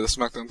supposed to play the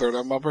SmackDown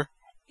Throwdown bumper?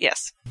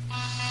 Yes.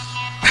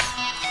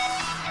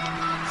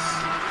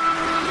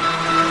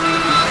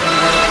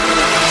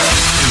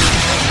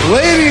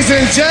 Ladies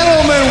and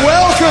gentlemen,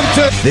 welcome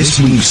to This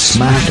week's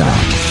SmackDown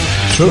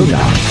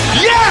Throwdown.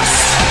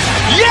 Yes!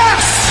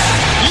 Yes!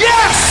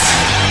 Yes!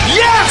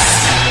 Yes!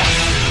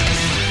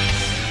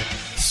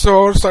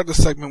 So I'll start the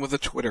segment with a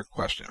Twitter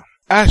question.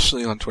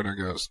 Ashley on Twitter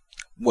goes,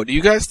 what do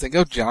you guys think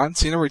of John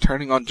Cena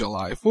returning on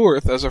July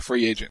 4th as a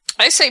free agent?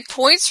 I say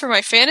points for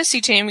my fantasy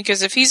team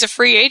because if he's a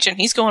free agent,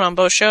 he's going on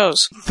both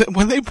shows.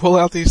 When they pull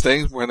out these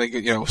things where they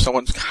get,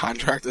 someone's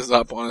contract is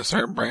up on a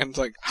certain brand, it's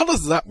like, how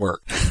does that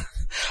work?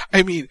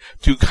 I mean,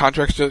 do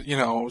contracts just,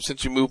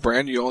 since you move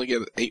brand, you only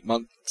get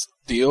 8-month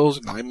deals,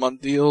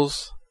 9-month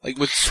deals? Like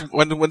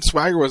when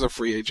Swagger was a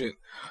free agent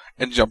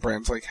and jump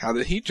brands, like how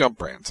did he jump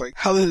brands? Like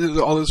how did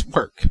all this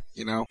work,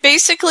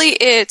 Basically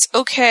it's,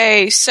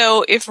 okay,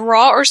 so if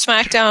Raw or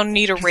SmackDown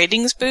need a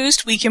ratings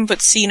boost, we can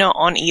put Cena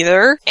on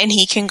either and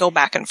he can go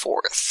back and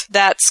forth.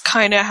 That's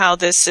kind of how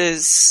this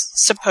is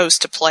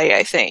supposed to play,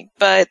 I think.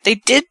 But they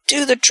did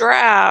do the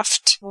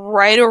draft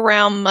right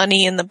around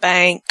Money in the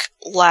Bank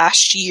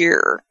last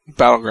year.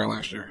 Battleground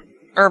last year.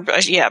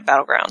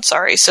 Battleground,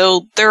 sorry.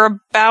 So they're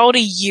about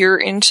a year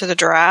into the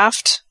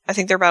draft. I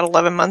think they're about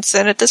 11 months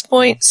in at this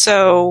point.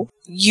 So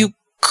you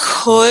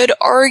could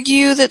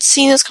argue that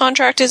Cena's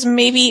contract is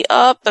maybe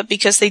up, but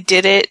because they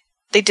did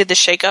the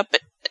shakeup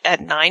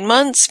at 9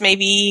 months,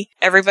 maybe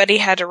everybody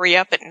had to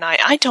re-up at 9.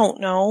 I don't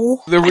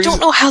know. I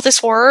don't know how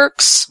this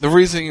works. The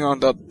reasoning on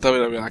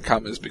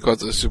WWE.com is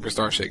because of the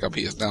Superstar shakeup,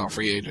 he is now a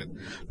free agent.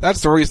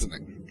 That's the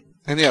reasoning.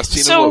 And yes,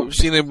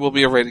 Cena will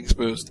be a ratings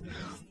boost.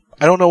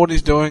 I don't know what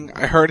he's doing.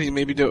 I heard he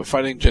may be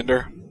fighting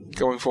Jinder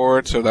going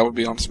forward, so that would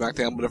be on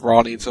SmackDown, but if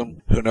Raw needs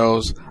him, who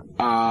knows?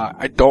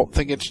 I don't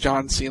think it's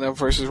John Cena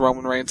versus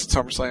Roman Reigns at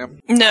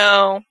SummerSlam.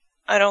 No,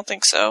 I don't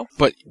think so.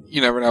 But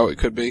you never know, it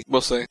could be.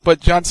 We'll see.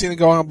 But John Cena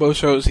going on both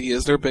shows, he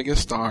is their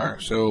biggest star,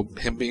 so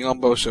him being on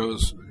both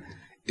shows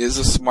is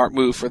a smart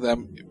move for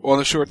them on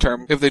the short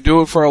term. If they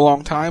do it for a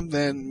long time,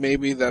 then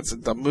maybe that's a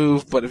dumb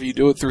move, but if you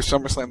do it through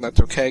SummerSlam,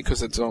 that's okay,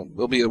 because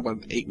it'll be an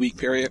 8-week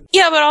period.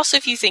 Yeah, but also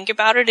if you think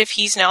about it, if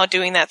he's now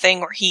doing that thing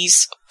where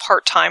he's a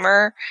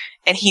part-timer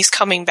and he's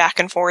coming back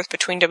and forth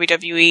between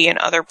WWE and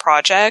other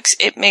projects,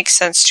 it makes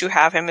sense to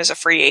have him as a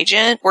free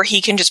agent where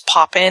he can just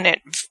pop in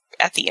at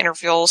the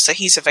intervals that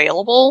he's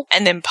available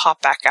and then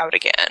pop back out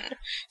again.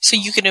 So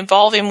you can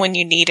involve him when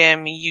you need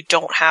him, you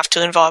don't have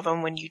to involve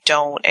him when you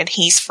don't, and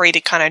he's free to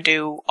kind of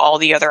do all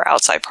the other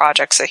outside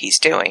projects that he's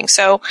doing.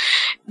 So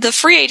the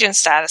free agent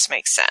status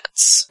makes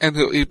sense. And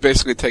he's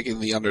basically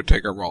taking the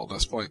Undertaker role at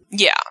this point.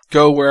 Yeah.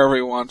 Go wherever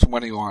he wants,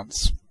 when he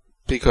wants.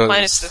 Because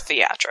minus the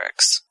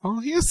theatrics. Well,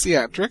 he has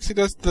theatrics. He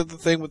does the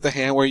thing with the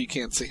hand where you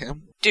can't see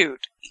him.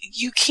 Dude,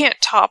 you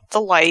can't top the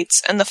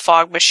lights and the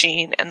fog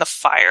machine and the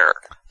fire.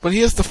 But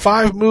he has the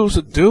 5 moves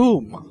of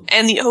doom.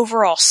 And the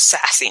overall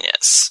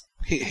sassiness.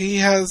 He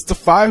has the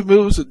 5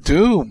 moves of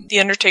doom. The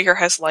Undertaker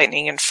has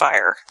lightning and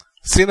fire.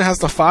 Cena has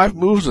the 5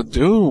 moves of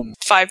doom.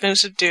 5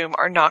 moves of doom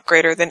are not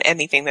greater than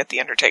anything that the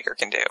Undertaker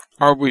can do.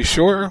 Are we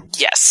sure?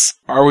 Yes.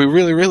 Are we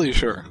really, really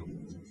sure?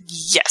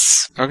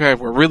 Yes. Okay, if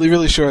we're really,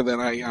 really sure, then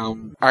I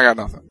got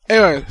nothing.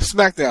 Anyway,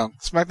 SmackDown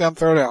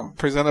Throwdown,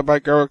 presented by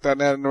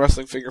Gerwick.net and the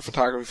Wrestling Figure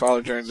Photography. Follow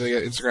the journey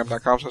at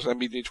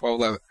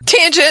Instagram.com/MBG1211.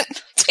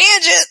 Tangent!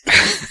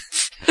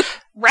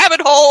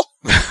 Rabbit hole!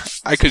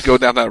 I could go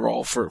down that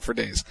roll for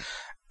days.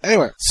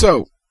 Anyway,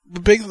 so, the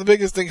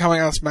biggest thing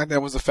coming out of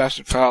SmackDown was the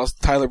Fashion Files.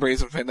 Tyler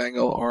Breeze and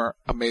Fandango are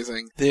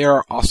amazing. They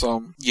are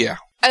awesome. Yeah.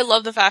 I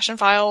love the Fashion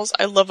Files.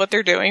 I love what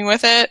they're doing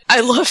with it. I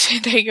love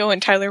Fandango and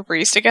Tyler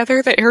Breeze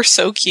together. They are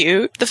so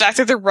cute. The fact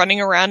that they're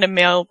running around in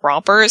male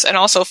rompers, and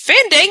also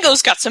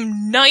Fandango's got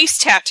some nice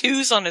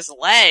tattoos on his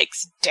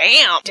legs.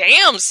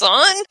 Damn,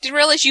 son. Didn't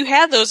realize you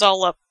had those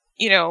all up,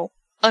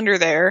 under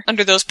there,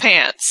 under those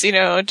pants.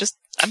 Just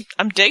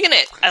I'm digging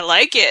it. I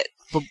like it.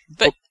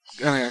 But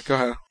yeah, go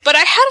ahead. But I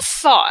had a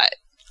thought.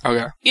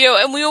 Okay.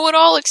 And we would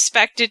all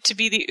expect it to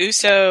be the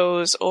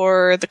Usos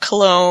or the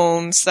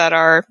Colognes that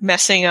are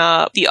messing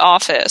up the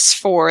office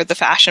for the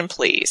Fashion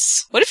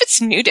Police. What if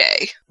it's New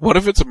Day? What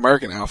if it's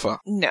American Alpha?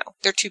 No,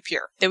 they're too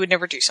pure. They would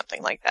never do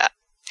something like that.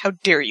 How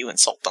dare you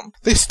insult them?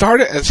 They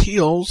started as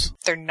heels.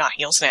 They're not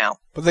heels now.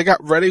 But they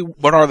got ready.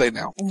 What are they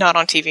now? Not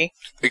on TV.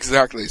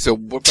 Exactly. So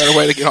what better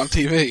way to get on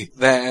TV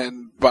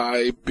than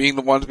by being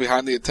the ones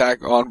behind the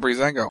attack on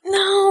Breezango?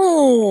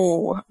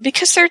 No,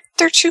 because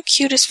they're too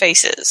cute as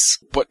faces.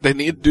 But they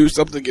need to do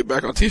something to get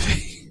back on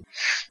TV.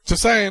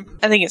 Just saying.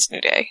 I think it's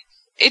New Day.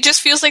 It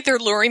just feels like they're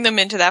luring them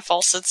into that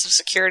false sense of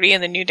security,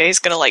 and the New Day's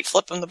gonna, like,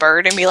 flip them the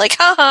bird and be like,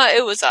 haha,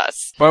 it was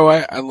us. By the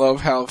way, I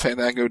love how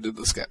Fandango did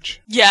the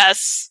sketch.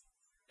 Yes.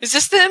 Is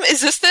this them?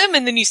 Is this them?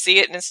 And then you see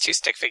it, and it's two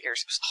stick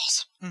figures. It was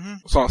awesome. Mm-hmm.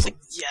 It's awesome.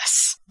 Like,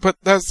 yes. But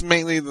that's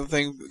mainly the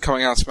thing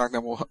coming out of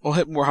SmackDown. We'll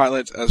hit more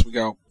highlights as we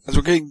go. As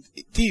we're getting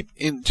deep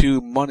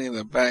into Money in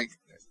the Bank,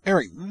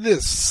 airing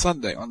this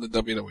Sunday on the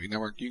WWE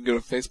Network. You can go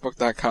to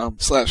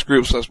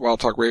facebook.com/group/Wild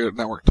Talk Radio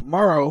Network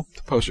tomorrow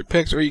to post your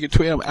picks, or you can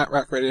tweet them at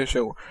Rack Radio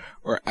Show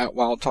or at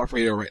Wild Talk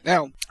Radio right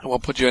now, and we'll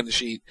put you in the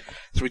sheet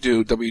as we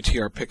do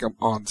WTR Pick'em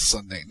on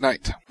Sunday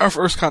night. Our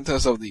first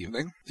contest of the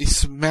evening, the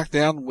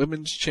SmackDown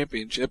Women's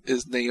Championship,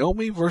 is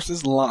Naomi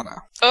versus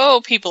Lana.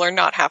 Oh, people are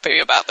not happy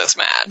about this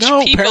match.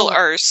 No, people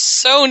are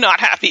so not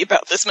happy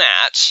about this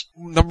match.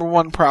 Number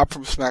one prop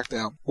from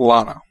SmackDown,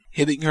 Lana,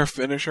 hitting her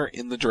finisher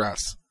in the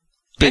dress.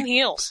 And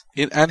heels.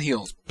 And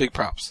heels. Big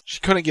props.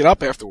 She couldn't get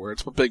up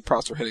afterwards, but big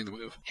props for hitting the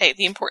move. Hey,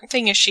 the important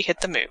thing is she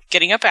hit the move.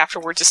 Getting up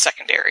afterwards is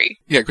secondary.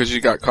 Yeah, because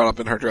she got caught up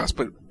in her dress.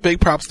 But big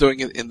props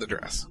doing it in the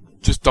dress.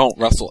 Just don't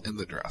wrestle in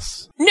the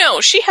dress. No,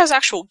 she has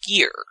actual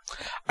gear.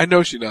 I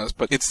know she does,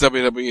 but it's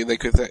WWE. They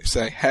could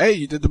say, hey,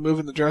 you did the move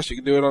in the dress. You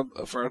can do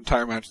it for an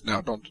entire match.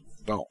 No, don't.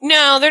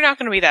 No, they're not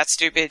going to be that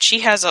stupid. She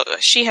has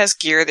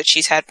gear that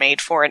she's had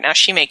made for it. Now,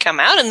 she may come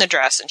out in the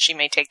dress and she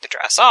may take the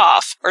dress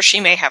off, or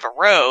she may have a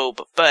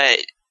robe, but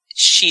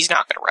she's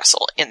not going to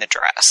wrestle in the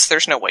dress.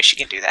 There's no way she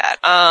can do that.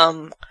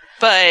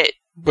 But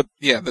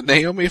yeah, the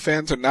Naomi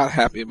fans are not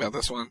happy about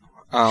this one.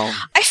 I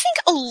think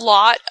a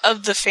lot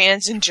of the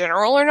fans in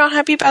general are not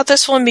happy about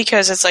this one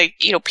because it's like,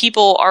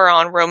 people are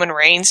on Roman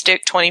Reigns'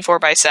 dick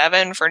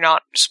 24/7 for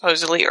not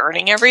supposedly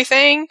earning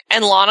everything.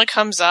 And Lana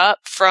comes up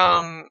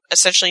from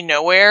essentially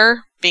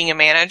nowhere, being a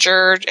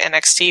manager,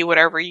 NXT,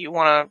 whatever you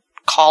want to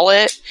call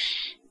it,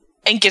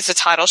 and gets a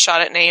title shot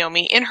at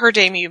Naomi in her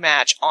debut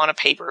match on a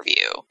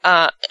pay-per-view.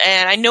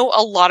 And I know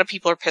a lot of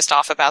people are pissed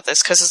off about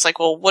this because it's like,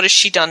 well, what has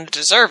she done to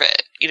deserve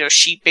it?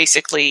 She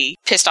basically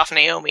pissed off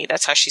Naomi.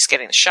 That's how she's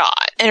getting the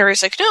shot. And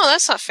everybody's like, no,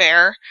 that's not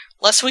fair.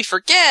 Lest we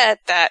forget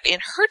that in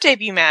her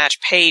debut match,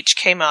 Paige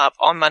came up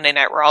on Monday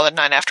Night Raw the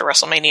night after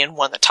WrestleMania and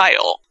won the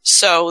title.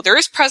 So there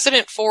is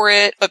precedent for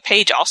it, but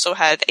Paige also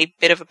had a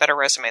bit of a better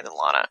resume than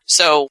Lana.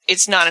 So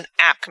it's not an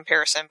apt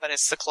comparison, but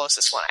it's the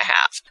closest one I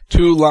have.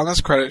 To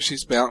Lana's credit,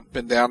 she's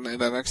been down in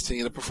NXT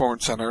in the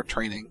Performance Center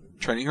training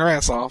her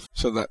ass off,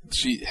 so that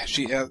she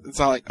has, it's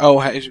not like, oh,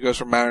 hey, she goes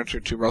from manager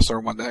to wrestler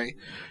in one day.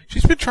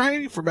 She's been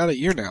training for about a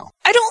year now.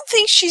 I don't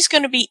think she's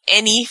going to be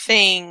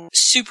anything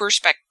super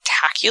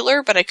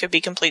spectacular, but I could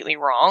be completely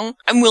wrong.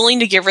 I'm willing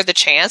to give her the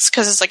chance,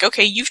 because it's like,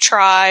 okay, you've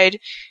tried,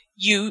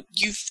 you've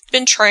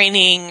been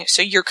training,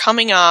 so you're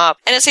coming up,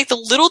 and it's like the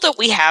little that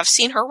we have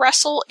seen her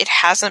wrestle, it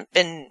hasn't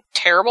been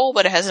terrible,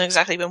 but it hasn't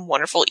exactly been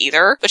wonderful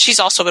either. But she's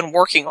also been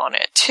working on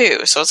it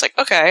too, so it's like,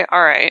 okay,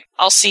 alright,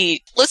 let's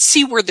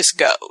see where this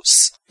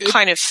goes,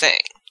 kind of thing.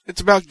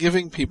 It's about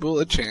giving people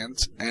a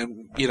chance,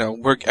 and,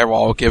 we're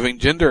all giving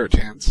Jinder a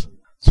chance.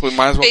 So we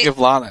might as well give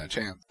Lana a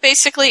chance.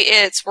 Basically,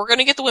 we're going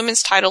to get the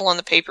women's title on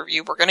the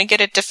pay-per-view. We're going to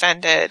get it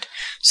defended.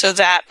 So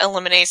that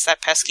eliminates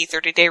that pesky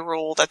 30-day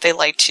rule that they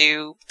like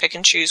to pick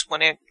and choose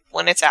when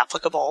it's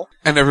applicable.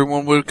 And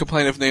everyone would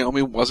complain if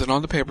Naomi wasn't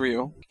on the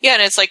pay-per-view. Yeah,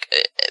 and it's like,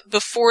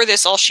 before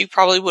this, all she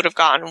probably would have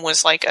gotten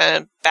was like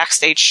a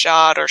backstage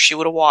shot, or she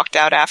would have walked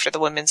out after the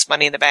women's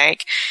Money in the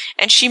Bank.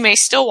 And she may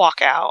still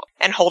walk out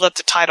and hold up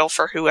the title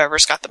for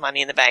whoever's got the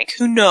Money in the Bank.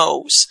 Who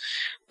knows?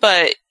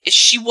 But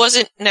she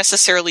wasn't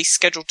necessarily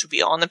scheduled to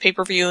be on the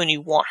pay-per-view, and you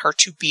want her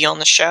to be on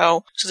the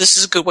show. So this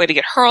is a good way to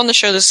get her on the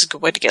show. This is a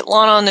good way to get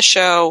Lana on the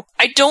show.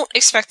 I don't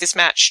expect this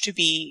match to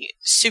be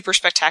super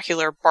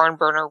spectacular, barn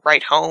burner,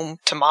 right home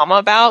to mama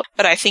about,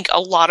 but I think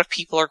a lot of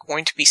people are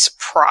going to be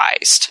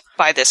surprised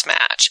by this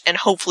match, and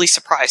hopefully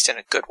surprised in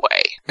a good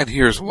way. And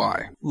here's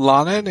why.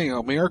 Lana and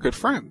Naomi are good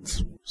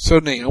friends. So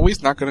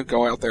Naomi's not going to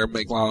go out there and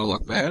make Lana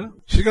look bad.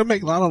 She's going to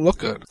make Lana look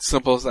good.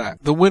 Simple as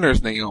that. The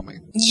winner's Naomi.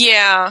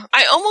 Yeah.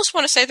 I almost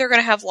want to say they're going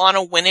to have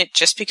Lana win it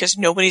just because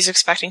nobody's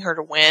expecting her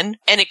to win.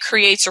 And it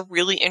creates a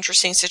really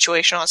interesting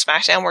situation on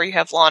SmackDown where you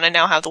have Lana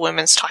now have the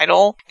women's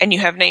title, and you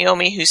have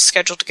Naomi who's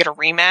scheduled to get a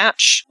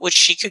rematch, which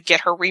she could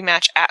get her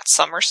rematch at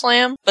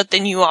SummerSlam. But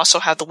then you also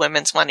have the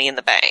women's Money in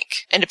the Bank.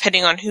 And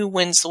depending on who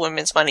wins the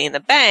women's Money in the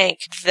Bank,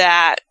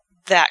 that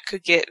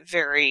could get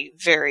very,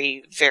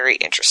 very, very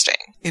interesting.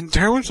 In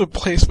terms of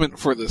placement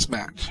for this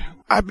match,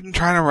 I've been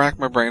trying to rack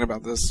my brain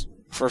about this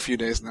for a few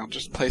days now,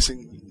 just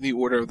placing the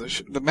order of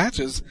the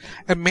matches,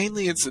 and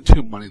mainly it's the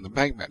two Money in the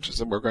Bank matches,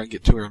 and we're going to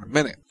get to it in a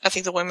minute. I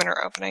think the women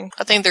are opening.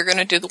 I think they're going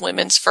to do the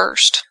women's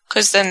first,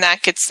 because then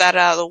that gets that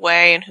out of the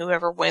way, and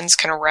whoever wins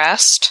can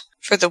rest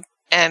for the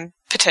and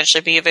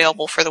potentially be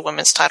available for the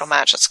women's title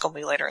match that's going to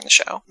be later in the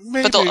show.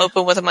 Maybe. But they'll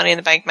open with a Money in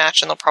the Bank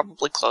match, and they'll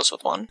probably close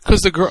with one.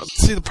 Because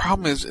the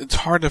problem is, it's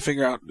hard to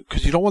figure out,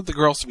 because you don't want the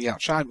girls to be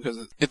outshined,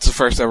 because it's the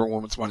first ever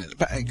women's Money in the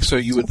Bank, so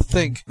you would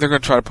think they're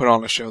going to try to put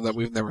on a show that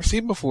we've never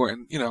seen before,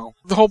 and,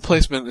 the whole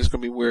placement is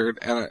going to be weird,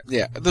 and,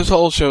 this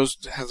whole show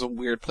has a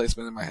weird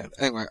placement in my head.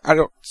 Anyway,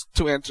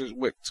 to answer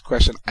Wick's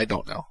question, I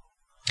don't know.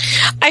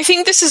 I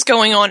think this is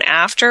going on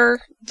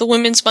after the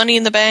women's Money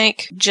in the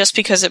Bank, just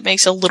because it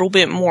makes a little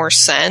bit more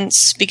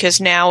sense,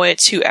 because now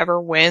it's whoever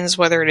wins,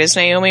 whether it is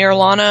Naomi or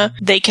Lana,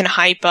 they can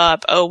hype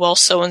up,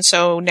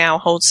 so-and-so now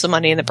holds the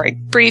Money in the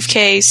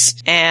briefcase,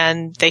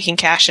 and they can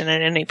cash in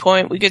at any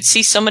point. We could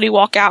see somebody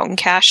walk out and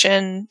cash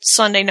in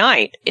Sunday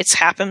night. It's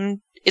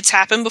happened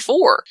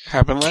before.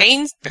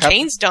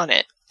 Kane's done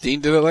it. Dean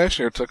did it last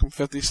year. It took him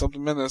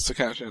 50-something minutes to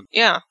cash in.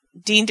 Yeah.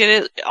 Dean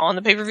did it on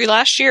the pay-per-view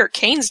last year.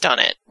 Kane's done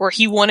it, where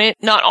he won it,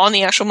 not on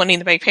the actual Money in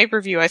the Bank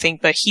pay-per-view, I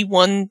think, but he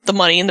won the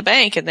Money in the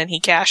Bank, and then he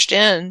cashed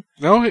in.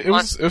 No, it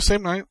was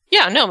same night.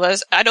 Yeah, no, but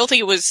I don't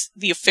think it was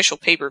the official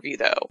pay-per-view,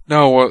 though.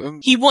 No.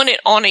 He won it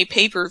on a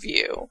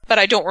pay-per-view, but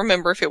I don't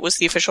remember if it was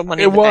the official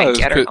Money in the Bank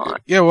yet or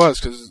not. Yeah, it was,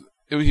 because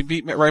he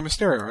beat Rey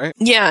Mysterio, right?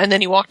 Yeah, and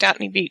then he walked out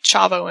and he beat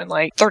Chavo in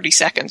like 30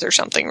 seconds or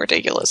something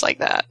ridiculous like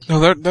that.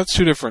 No, that's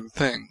two different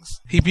things.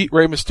 He beat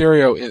Rey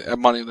Mysterio at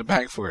Money in the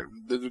Bank for it.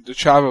 The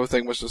Chavo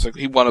thing was just like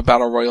he won a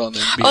Battle Royal and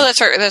then beat Oh, that's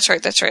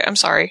right. I'm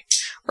sorry.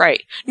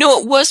 Right. No,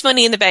 it was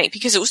Money in the Bank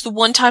because it was the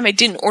one time I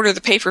didn't order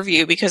the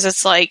pay-per-view because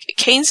it's like,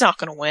 Kane's not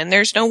going to win.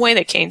 There's no way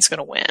that Kane's going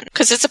to win.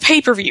 Because it's a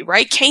pay-per-view,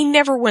 right? Kane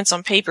never wins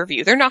on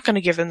pay-per-view. They're not going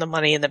to give him the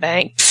Money in the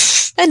Bank.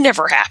 That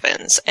never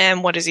happens.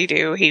 And what does he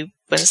do? He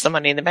wins the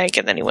Money in the Bank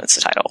and then he wins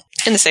the title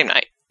in the same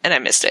night. And I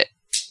missed it.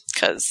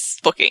 Because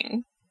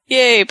booking.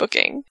 Yay,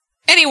 booking.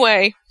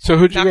 Anyway. So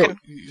who'd you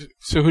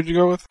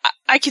go with?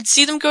 I could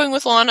see them going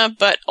with Lana,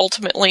 but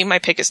ultimately my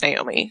pick is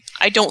Naomi.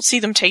 I don't see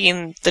them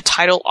taking the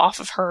title off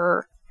of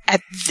her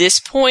at this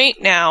point.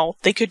 Now,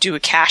 they could do a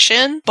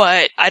cash-in,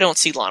 but I don't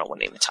see Lana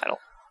winning the title.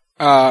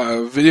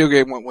 Video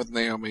game went with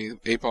Naomi,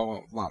 8-Ball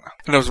went with Lana.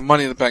 And it was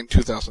Money in the Bank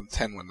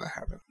 2010 when that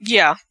happened.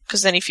 Yeah,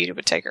 because then he feuded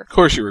with Taker. Of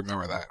course you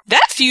remember that.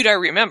 That feud I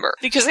remember,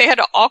 because they had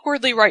to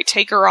awkwardly write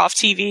Taker off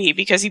TV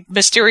because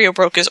Mysterio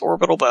broke his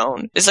orbital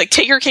bone. It's like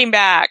Taker came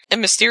back,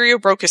 and Mysterio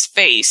broke his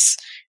face,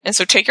 and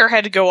so Taker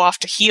had to go off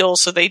to heal,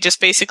 so they just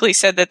basically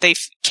said that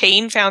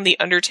Kane found the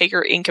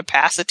Undertaker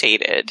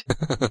incapacitated.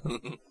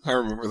 I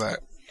remember that.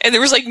 And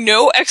there was like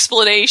no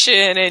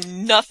explanation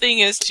and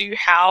nothing as to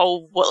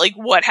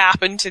what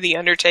happened to the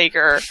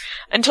Undertaker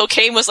until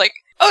Kane was like,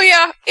 "Oh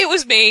yeah, it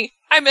was me.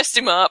 I messed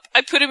him up. I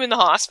put him in the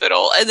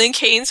hospital." And then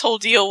Kane's whole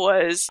deal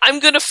was,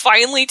 "I'm gonna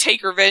finally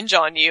take revenge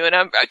on you."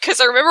 And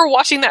because I remember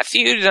watching that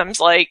feud and I'm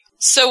like,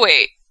 so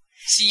wait,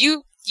 so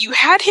you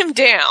had him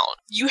down.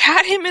 You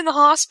had him in the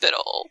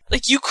hospital.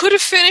 Like, you could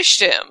have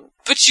finished him,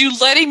 but you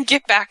let him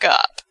get back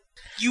up.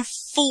 You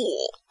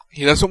fool.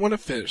 He doesn't want to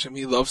finish him.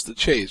 He loves the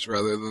chase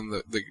rather than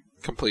the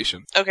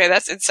completion. Okay,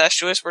 that's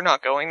incestuous. We're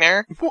not going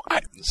there.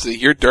 What? See,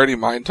 your dirty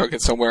mind took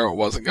it somewhere it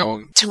wasn't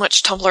going. Too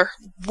much Tumblr.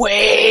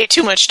 Way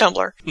too much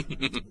Tumblr.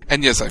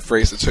 And yes, I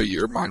phrased it so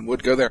your mind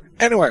would go there.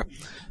 Anyway,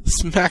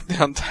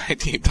 SmackDown Tag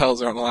Team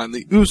titles are on the line.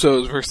 The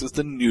Usos versus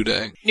the New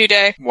Day. New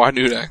Day. Why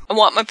New Day? I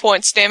want my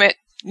points, damn it.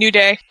 New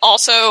Day.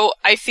 Also,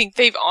 I think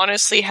they've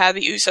honestly had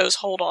the Usos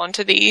hold on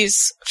to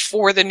these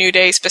for the New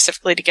Day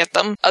specifically to get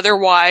them.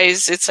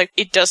 Otherwise, it's like,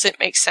 it doesn't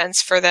make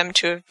sense for them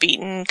to have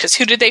beaten, because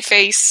who did they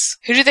face?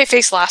 Who did they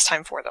face last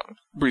time for them?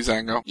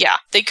 Breezango. Yeah,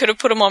 they could have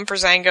put them on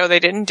Breezango. They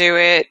didn't do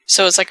it.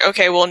 So it's like,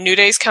 okay, well, New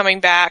Day's coming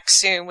back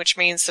soon, which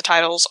means the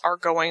titles are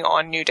going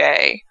on New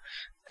Day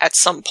at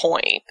some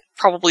point.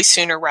 Probably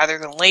sooner rather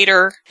than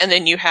later. And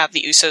then you have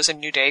the Usos and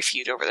New Day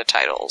feud over the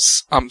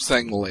titles. I'm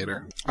saying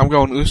later. I'm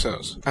going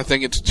Usos. I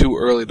think it's too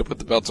early to put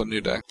the belts on New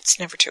Day. It's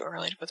never too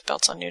early to put the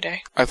belts on New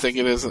Day. I think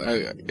it is.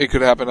 It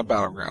could happen at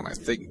Battleground. I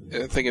think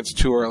it's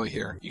too early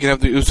here. You can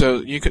have the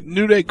Usos.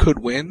 New Day could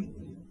win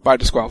by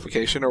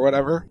disqualification or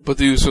whatever, but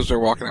the Usos are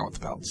walking out with the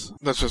belts.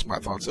 That's just my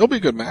thoughts. It'll be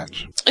a good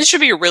match. It should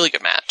be a really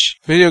good match.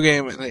 Video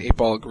game and the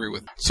 8-Ball agree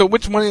with. So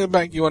which Money in the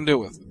Bank you want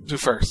to do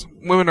first?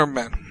 Women or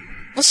men?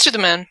 Let's do the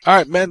men.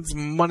 Alright, men's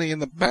Money in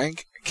the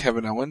Bank.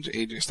 Kevin Owens,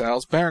 AJ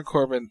Styles, Baron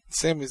Corbin,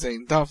 Sami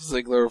Zayn, Dolph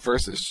Ziggler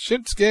versus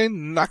Shinsuke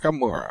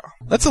Nakamura.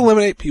 Let's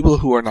eliminate people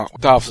who are not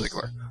Dolph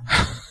Ziggler.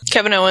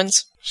 Kevin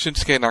Owens.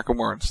 Shinsuke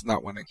Nakamura's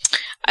not winning.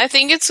 I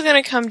think it's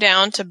going to come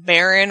down to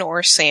Baron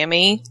or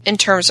Sami in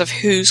terms of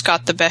who's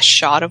got the best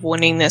shot of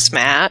winning this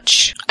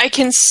match. I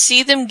can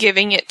see them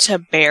giving it to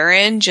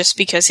Baron just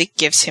because it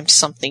gives him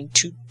something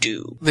to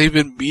do. They've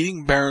been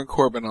beating Baron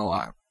Corbin a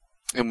lot.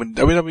 And when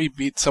WWE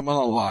beats someone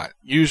a lot,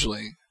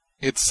 usually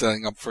it's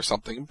setting up for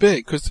something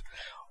big, because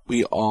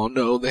we all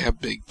know they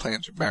have big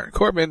plans for Baron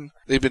Corbin.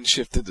 They've been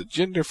shifted to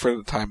Jinder for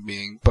the time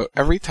being, but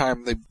every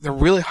time they're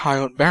really high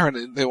on Baron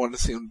and they want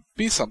to see him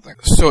be something.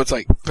 So it's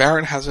like,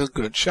 Baron has a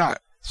good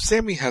shot.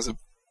 Sami has a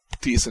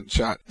decent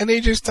shot. And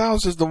AJ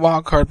Styles is the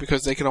wild card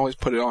because they can always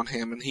put it on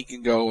him and he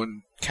can go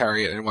and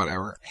carry it and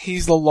whatever.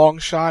 He's the long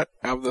shot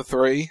out of the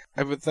three,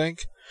 I would think.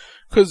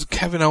 Because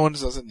Kevin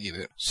Owens doesn't need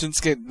it.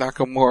 Shinsuke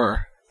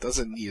Nakamura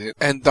doesn't need it.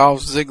 And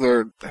Dolph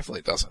Ziggler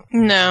definitely doesn't.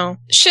 No.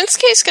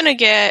 Shinsuke's gonna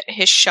get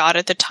his shot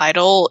at the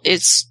title.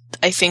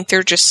 I think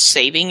they're just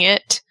saving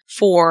it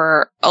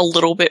for a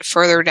little bit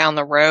further down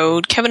the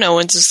road. Kevin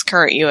Owens is the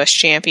current U.S.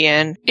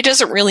 champion. It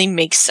doesn't really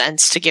make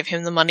sense to give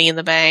him the Money in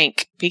the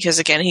Bank because,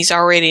 again, he's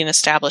already an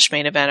established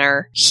main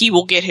eventer. He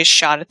will get his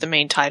shot at the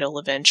main title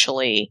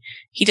eventually.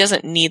 He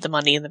doesn't need the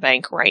Money in the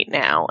Bank right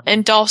now.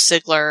 And Dolph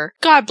Ziggler,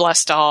 God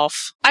bless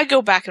Dolph. I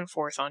go back and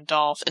forth on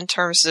Dolph in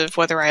terms of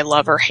whether I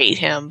love or hate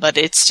him, but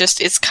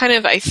it's kind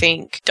of, I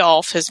think,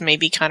 Dolph has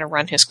maybe kind of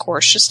run his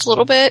course just a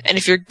little bit. And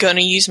if you're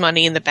gonna use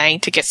Money in the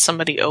Bank to get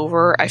somebody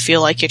over, I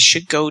feel like it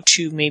should go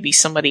to maybe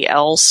somebody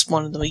else,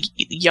 one of the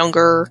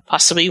younger,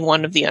 possibly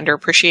one of the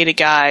underappreciated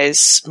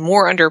guys,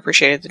 more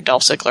underappreciated than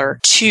Dolph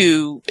Ziggler,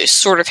 to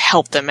sort of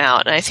help them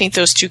out. And I think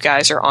those two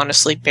guys are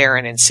honestly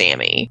Baron and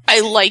Sammy. I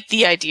like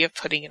the idea of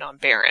putting it on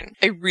Baron.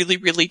 I really,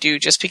 really do,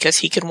 just because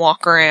he can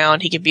walk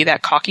around, he can be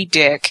that cocky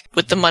dick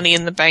with the Money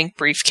in the Bank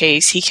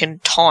briefcase, he can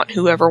taunt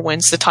whoever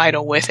wins the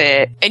title with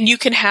it, and you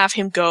can have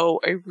him go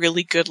a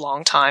really good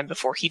long time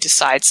before he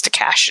decides to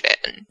cash it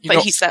in. But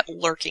he's that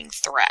lurking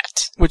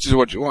threat. Which is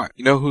what you want.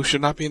 You know who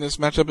should not be in this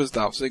matchup is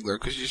Dolph Ziggler,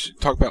 because you should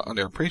talk about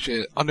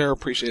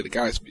underappreciated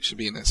guys should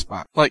be in this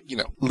spot. Like,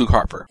 Luke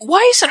Harper.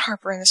 Why isn't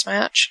Harper in this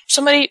match?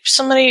 Somebody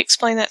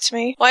explain that to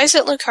me. Why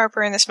isn't Luke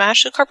Harper in this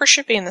match? Luke Harper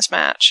should be in this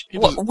match.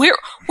 Where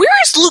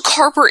is Luke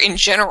Harper in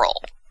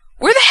general?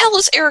 Where the hell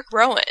is Eric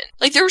Rowan?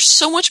 Like, there was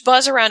so much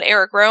buzz around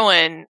Eric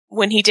Rowan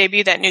when he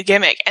debuted that new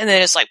gimmick, and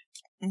then it's like,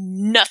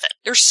 nothing.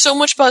 There's so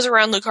much buzz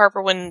around Luke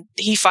Harper when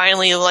he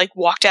finally,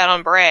 walked out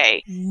on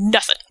Bray.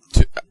 Nothing.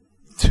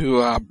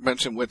 To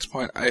mention which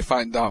point, I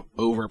find Dolph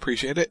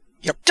overappreciated.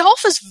 Yep.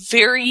 Dolph is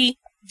very,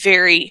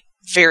 very,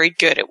 very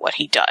good at what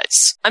he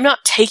does. I'm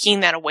not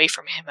taking that away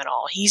from him at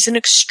all. He's an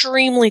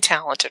extremely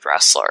talented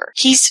wrestler.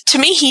 To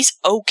me, he's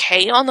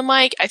okay on the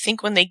mic. I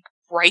think when they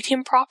write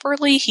him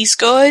properly, he's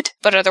good.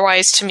 But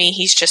otherwise, to me,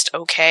 he's just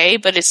okay.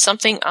 But it's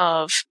something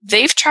of,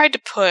 they've tried to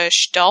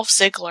push Dolph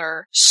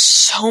Ziggler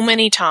so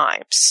many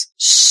times.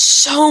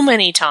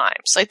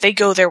 Like, they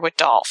go there with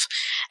Dolph.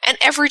 And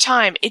every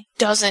time, it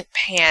doesn't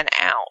pan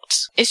out.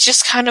 It's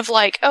just kind of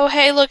like, oh,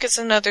 hey, look, it's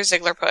another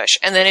Ziggler push.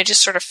 And then it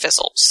just sort of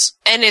fizzles.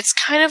 And it's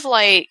kind of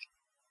like,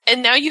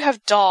 and now you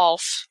have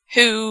Dolph,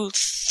 who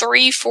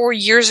 3-4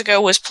 years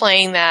ago was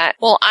playing that,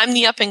 well, I'm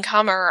the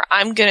up-and-comer,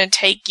 I'm gonna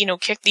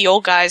kick the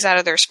old guys out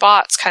of their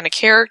spots kind of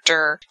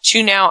character,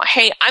 to now,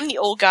 hey, I'm the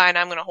old guy and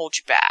I'm gonna hold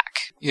you back.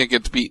 Yeah,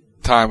 get to beat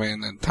time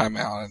in and time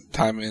out and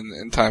time in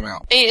and time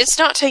out. It's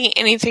not taking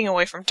anything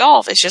away from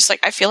Dolph, it's just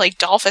like, I feel like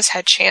Dolph has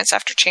had chance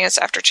after chance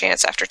after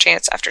chance after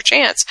chance after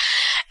chance,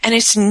 and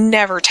it's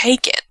never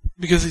taken.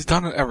 Because he's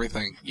done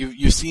everything.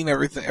 You've seen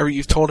everything.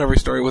 You've told every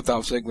story with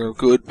Dolph Ziggler,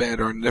 good, bad,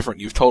 or indifferent.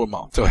 You've told them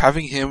all. So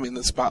having him in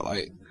the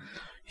spotlight,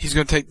 he's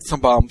going to take some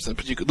bumps.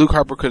 But Luke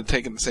Harper could have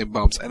taken the same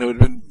bumps, and it would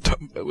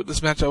have been with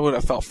this match. I would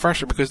have felt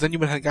fresher because then you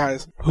would have had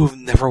guys who've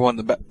never won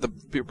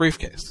the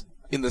briefcase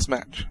in this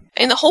match.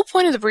 And the whole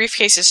point of the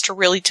briefcase is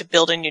to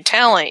build a new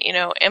talent.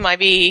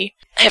 MIB.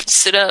 I have to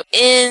sit up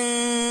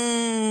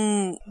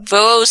in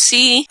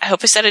VOC. I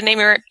hope I said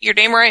your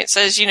name right. It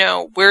says,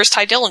 where's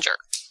Ty Dillinger?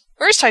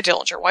 Where's Ty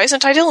Dillinger? Why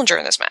isn't Ty Dillinger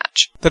in this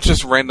match? That's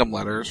just random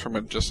letters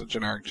from just a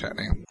generic chat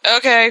name.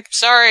 Okay,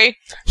 sorry.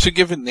 Should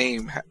give a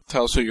name,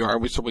 tell us who you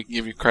are, so we can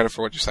give you credit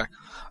for what you say.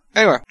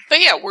 Anyway. But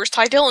yeah, where's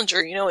Ty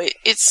Dillinger?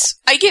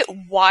 I get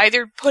why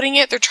they're putting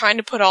it. They're trying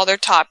to put all their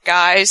top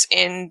guys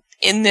in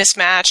this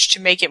match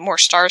to make it more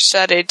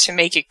star-studded, to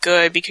make it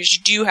good, because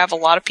you do have a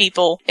lot of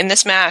people in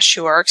this match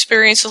who are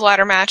experienced with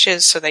ladder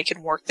matches, so they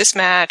can work this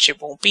match. It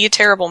won't be a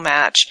terrible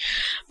match.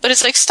 But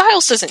it's like,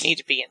 Styles doesn't need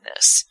to be in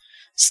this.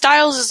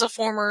 Styles is a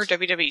former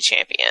WWE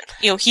champion.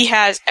 He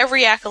has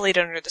every accolade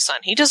under the sun.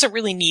 He doesn't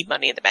really need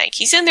Money in the Bank.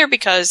 He's in there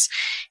because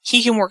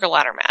he can work a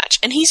ladder match.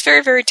 And he's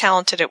very, very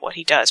talented at what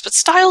he does. But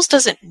Styles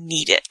doesn't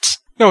need it.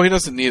 No, he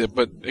doesn't need it,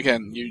 but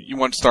again, you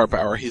want star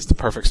power. He's the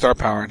perfect star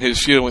power, and he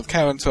was feuding with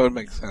Kevin, so it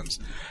makes sense.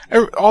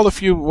 All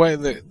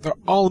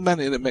the men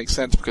in it make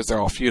sense because they're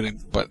all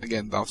feuding, but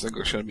again, Dolph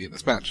Ziggler shouldn't be in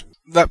this match.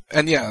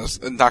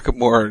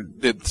 Nakamura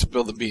did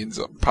spill the beans,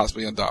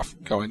 possibly on Dolph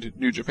going to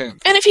New Japan.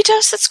 And if he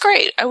does, that's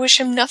great. I wish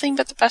him nothing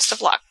but the best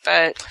of luck,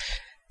 but...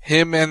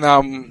 Him and,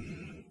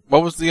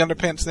 what was the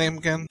Underpants name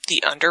again?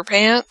 The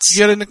Underpants?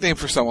 You had a nickname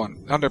for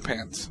someone.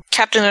 Underpants.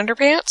 Captain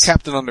Underpants?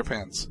 Captain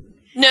Underpants.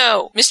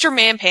 No, Mr.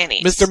 Man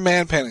Panties. Mr.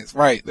 Man Panties.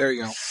 Right, there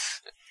you go.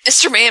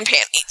 Mr. Man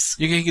Panties.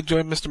 You can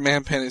join Mr.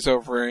 Man Panties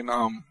over in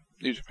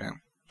New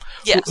Japan.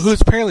 Yes. Who's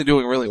apparently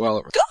doing really well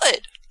over there.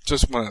 Good.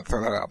 Just want to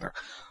throw that out there.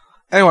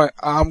 Anyway,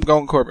 I'm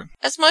going Corbin.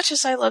 As much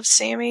as I love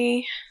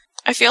Sammy,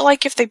 I feel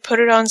like if they put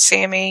it on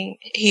Sammy,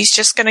 he's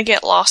just going to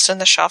get lost in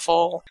the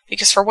shuffle,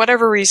 because for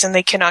whatever reason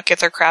they cannot get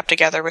their crap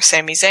together with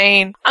Sami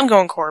Zayn. I'm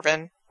going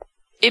Corbin.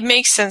 It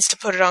makes sense to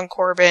put it on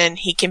Corbin.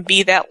 He can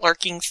be that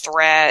lurking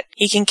threat.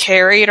 He can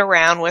carry it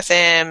around with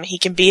him. He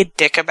can be a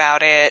dick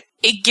about it.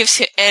 It gives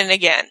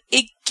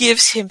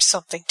him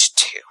something to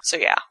do. So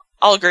yeah,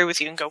 I'll agree with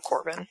you and go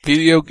Corbin.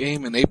 Video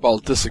Game and 8 Ball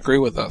disagree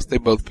with us. They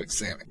both pick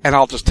Sammy. And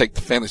I'll just take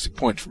the fantasy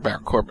points for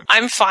Baron Corbin.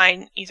 I'm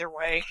fine either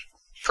way,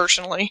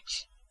 personally.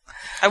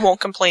 I won't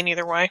complain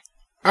either way.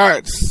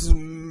 Alright,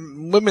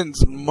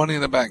 women's Money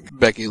in the Bank.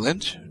 Becky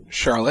Lynch,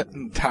 Charlotte,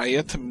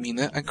 Natalya,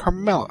 Tamina, and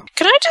Carmella.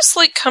 Can I just,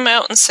 come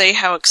out and say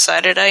how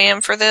excited I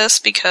am for this?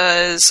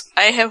 Because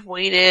I have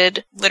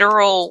waited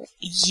literal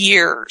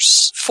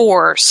years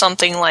for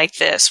something like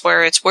this,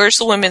 where it's, where's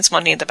the women's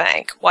Money in the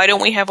Bank? Why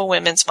don't we have a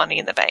women's Money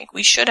in the Bank?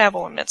 We should have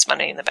a women's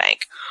Money in the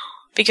Bank.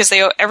 Because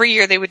every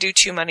year they would do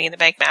 2 Money in the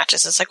Bank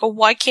matches. It's like, well,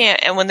 why can't,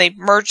 and when they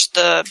merged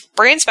the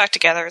brands back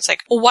together, it's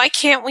like, well, why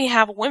can't we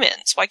have a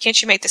women's? Why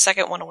can't you make the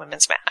second one a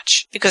women's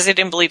match? Because they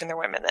didn't believe in their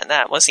women, and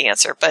that was the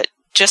answer. But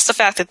just the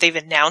fact that they've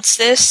announced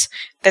this,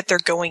 that they're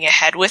going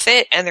ahead with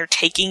it, and they're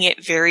taking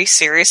it very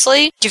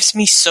seriously, gives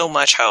me so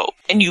much hope.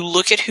 And you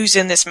look at who's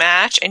in this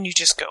match, and you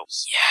just go,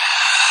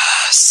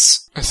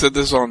 yes! I said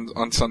this on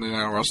Sunday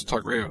night on Wrestle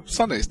Talk Radio.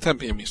 Sundays, 10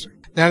 p.m. Eastern.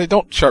 Now,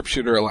 don't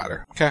sharpshooter a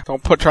ladder, okay?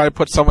 Don't try to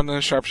put someone in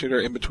a sharpshooter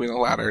in between a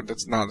ladder.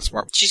 That's not a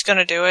smart. She's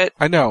gonna do it.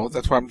 I know.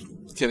 That's why I'm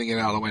getting it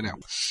out of the way now.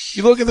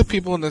 You look at the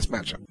people in this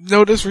matchup.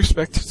 No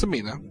disrespect to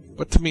Tamina,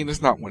 but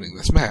Tamina's not winning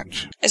this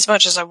match. As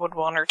much as I would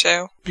want her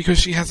to. Because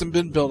she hasn't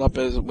been built up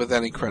with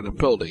any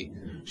credibility.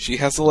 She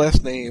has the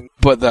last name,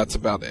 but that's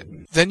about it.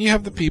 Then you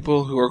have the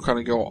people who are going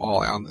to go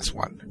all out on this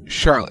one.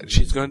 Charlotte,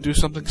 she's going to do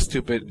something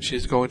stupid.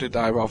 She's going to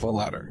dive off a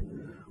ladder.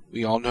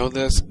 We all know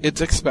this.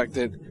 It's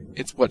expected.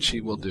 It's what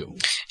she will do.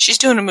 She's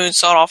doing a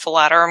moonsault off a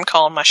ladder. I'm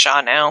calling my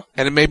shot now.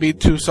 And it may be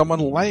to someone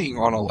laying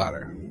on a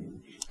ladder.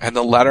 And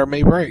the ladder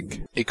may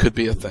break. It could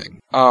be a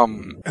thing.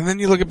 And then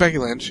you look at Becky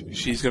Lynch.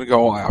 She's going to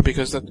go all out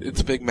because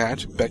it's a big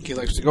match. Becky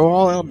likes to go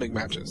all out in big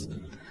matches.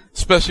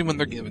 Especially when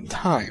they're given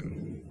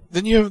time.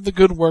 Then you have the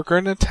good worker,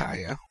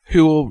 Natalya,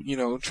 who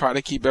will, try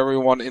to keep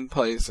everyone in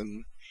place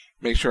and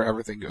make sure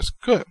everything goes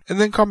good. And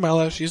then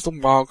Carmella, she's the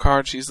wild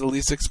card. She's the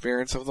least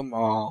experienced of them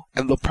all.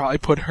 And they'll probably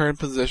put her in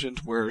positions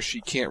where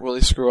she can't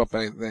really screw up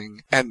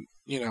anything. And,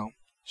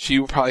 she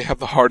will probably have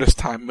the hardest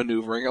time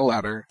maneuvering a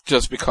ladder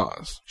just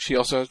because. She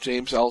also has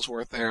James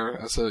Ellsworth there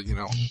as a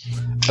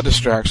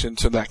distraction,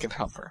 so that can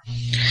help her.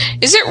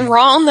 Is it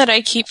wrong that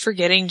I keep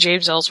forgetting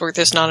James Ellsworth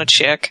is not a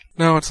chick?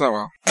 No, it's not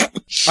wrong.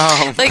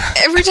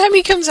 Every time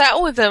he comes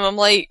out with them, I'm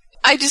like,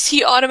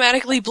 he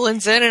automatically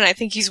blends in and I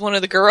think he's one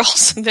of the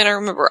girls. And then I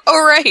remember,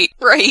 oh,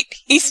 right,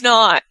 he's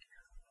not.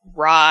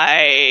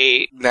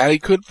 Right. Natty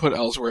could put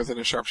Ellsworth in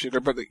a sharpshooter,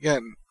 but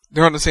again,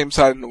 they're on the same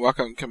side in the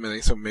welcome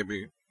committee, so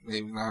maybe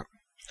not.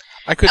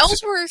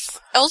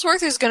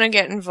 Ellsworth is going to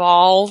get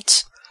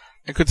involved.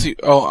 I could see,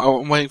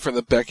 I'm waiting for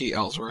the Becky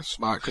Ellsworth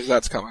spot, because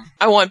that's coming.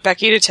 I want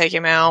Becky to take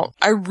him out.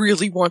 I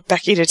really want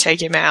Becky to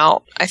take him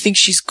out. I think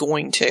she's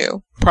going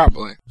to.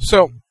 Probably.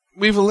 So,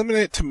 we've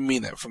eliminated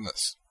Tamina from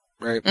this,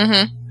 right?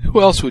 Mm-hmm. Who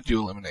else would you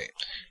eliminate?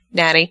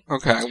 Natty.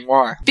 Okay,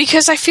 why?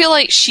 Because I feel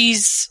like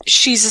she's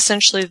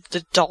essentially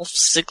the Dolph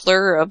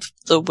Ziggler of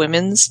the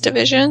women's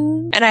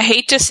division. And I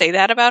hate to say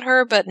that about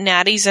her, but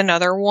Natty's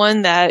another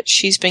one that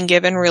she's been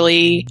given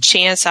really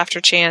chance after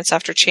chance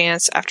after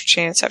chance after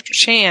chance after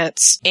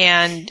chance.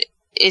 And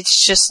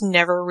it's just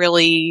never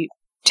really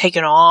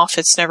taken off.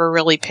 It's never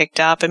really picked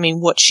up. I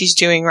mean, what she's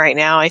doing right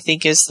now, I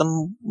think, is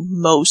the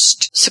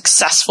most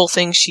successful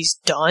thing she's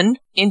done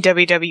in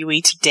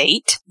WWE to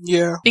date.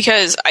 Yeah.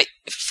 Because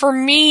for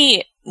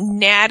me,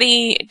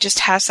 Natty just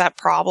has that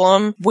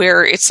problem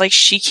where it's like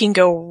she can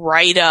go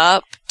right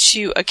up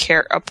to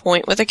a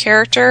point with a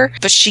character,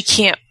 but she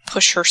can't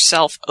push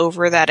herself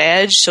over that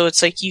edge. So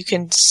it's like you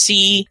can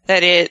see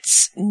that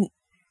it's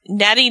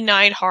Natty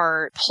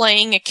Neidhart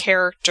playing a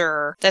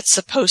character that's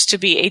supposed to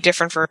be a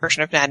different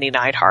version of Natty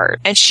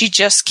Neidhart. And she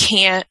just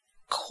can't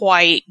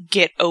quite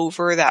get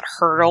over that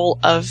hurdle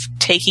of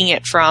taking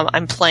it from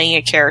I'm playing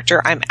a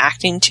character, I'm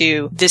acting,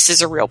 to this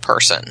is a real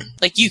person.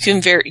 Like you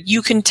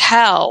can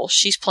tell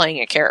she's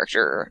playing a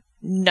character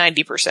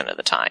 90% of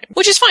the time,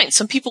 which is fine.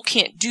 Some people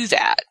can't do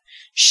that.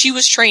 She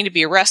was trained to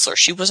be a wrestler.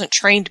 She wasn't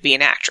trained to be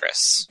an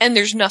actress. And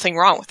there's nothing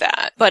wrong with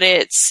that. But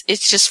it's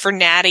just for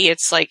Natty,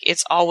 it's like,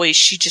 it's always,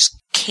 she just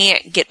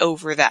can't get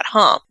over that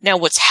hump. Now,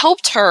 what's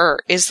helped her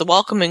is the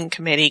welcoming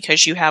committee,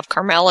 because you have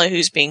Carmella,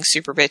 who's being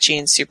super bitchy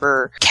and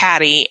super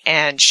catty,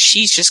 and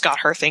she's just got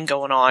her thing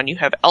going on. You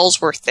have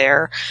Ellsworth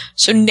there.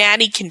 So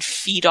Natty can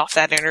feed off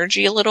that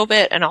energy a little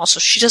bit, and also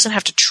she doesn't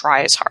have to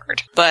try as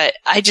hard. But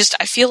I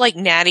feel like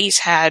Natty's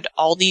had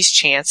all these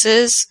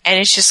chances, and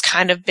it's just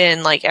kind of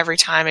been like every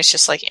time it's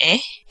just like,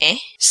 eh.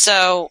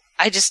 So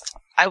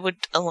I would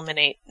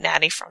eliminate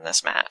Natty from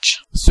this match.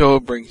 So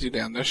it brings you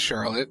down to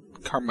Charlotte,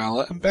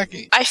 Carmella, and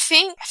Becky. I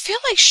feel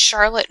like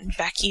Charlotte and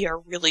Becky are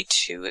really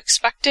too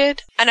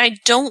expected, and I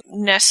don't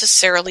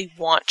necessarily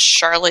want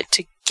Charlotte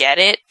to get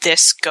it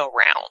this go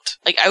round.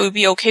 Like, I would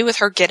be okay with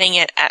her getting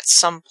it at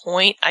some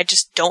point. I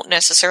just don't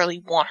necessarily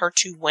want her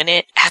to win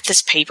it at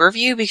this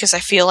pay-per-view, because I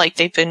feel like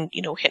they've been,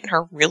 hitting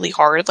her really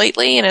hard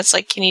lately, and it's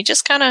like, can you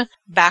just kind of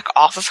back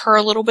off of her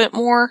a little bit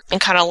more and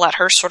kind of let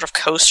her sort of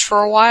coast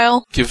for a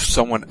while? Give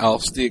someone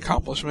else the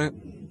accomplishment?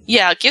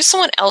 Yeah, give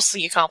someone else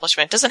the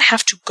accomplishment. It doesn't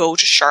have to go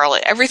to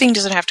Charlotte. Everything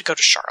doesn't have to go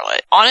to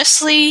Charlotte.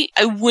 Honestly,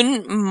 I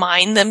wouldn't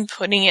mind them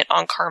putting it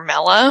on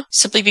Carmella,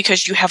 simply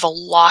because you have a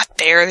lot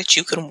there that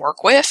you can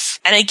work with.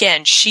 And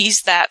again,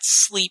 she's that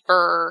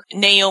sleeper,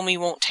 Naomi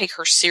won't take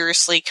her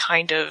seriously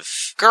kind of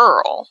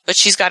girl. But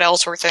she's got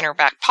Ellsworth in her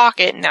back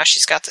pocket, and now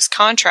she's got this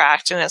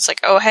contract, and it's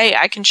like, oh, hey,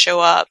 I can show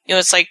up. You know,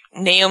 it's like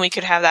Naomi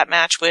could have that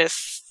match with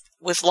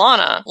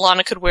Lana.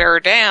 Lana could wear her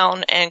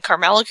down, and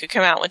Carmella could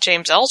come out with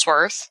James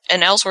Ellsworth,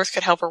 and Ellsworth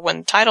could help her win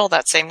the title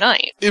that same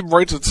night. It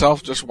writes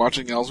itself just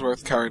watching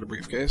Ellsworth carry the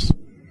briefcase.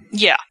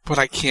 Yeah. But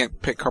I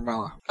can't pick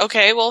Carmella.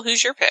 Okay, well,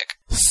 who's your pick?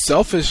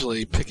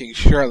 Selfishly, picking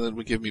Charlotte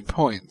would give me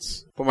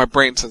points, but my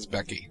brain says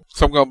Becky.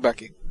 So I'm going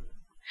Becky.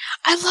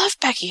 I love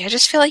Becky. I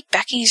just feel like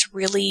Becky's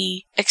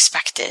really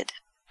expected,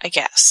 I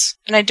guess.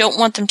 And I don't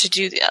want them to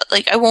do that.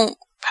 Like, I won't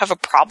have a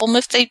problem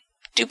if they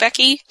do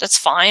Becky. That's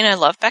fine. I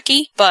love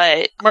Becky.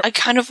 But I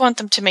kind of want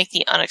them to make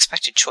the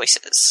unexpected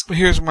choices.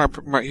 Here's my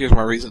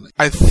reasoning.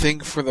 I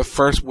think for the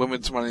first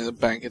women's Money in the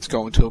Bank, it's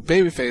going to a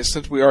babyface,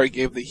 since we already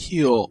gave the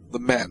heel the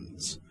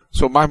men's.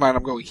 So in my mind,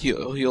 I'm going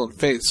heel and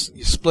face.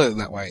 You split it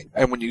that way.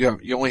 And when you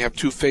only have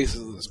two faces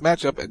in this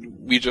matchup, and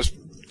we just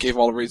gave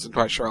all the reasons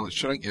why Charlotte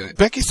shouldn't get it.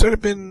 Becky's sort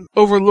of been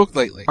overlooked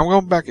lately. I'm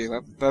going Becky.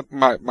 That's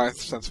my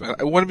sense of it.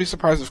 I wouldn't be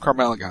surprised if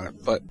Carmella got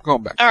it, but I'm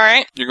going Becky. All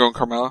right. You're going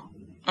Carmella?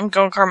 I'm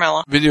going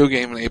Carmella. Video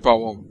game and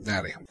 8-ball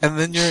natty. And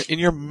then in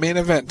your main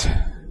event,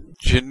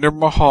 Jinder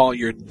Mahal,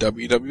 your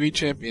WWE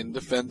champion,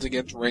 defends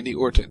against Randy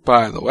Orton.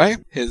 By the way,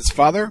 his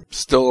father,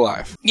 still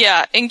alive.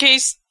 Yeah, in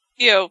case,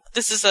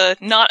 this is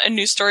not a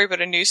news story,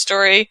 but a news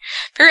story.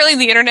 Apparently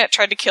the internet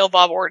tried to kill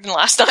Bob Orton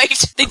last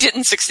night. They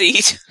didn't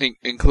succeed.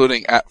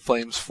 Including at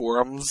Flames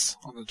forums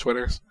on the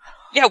Twitters.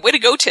 Yeah, way to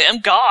go, Tim.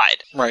 God.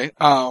 Right.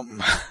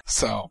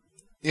 So,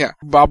 yeah.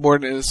 Bob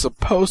Orton is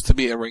supposed to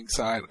be at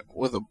ringside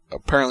with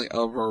apparently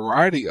a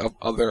variety of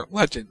other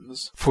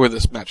legends for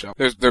this matchup.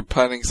 They're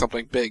planning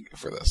something big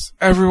for this.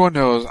 Everyone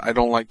knows I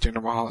don't like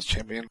Jinder Mahal as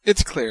champion.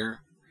 It's clear.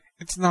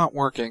 It's not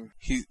working.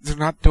 They're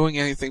not doing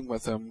anything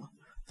with him.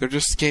 They're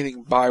just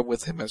skating by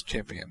with him as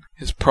champion.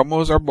 His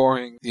promos are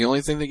boring. The only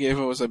thing they gave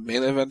him was a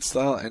main event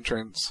style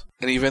entrance.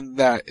 And even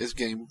that is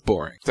getting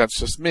boring. That's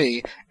just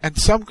me. And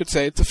some could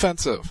say it's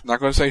offensive. I'm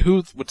not going to say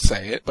who would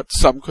say it, but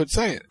some could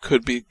say it.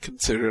 Could be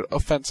considered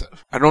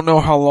offensive. I don't know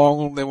how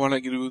long they want to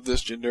do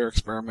this gender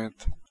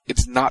experiment.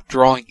 It's not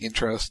drawing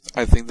interest.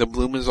 I think the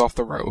bloom is off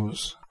the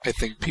rose. I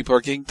think people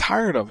are getting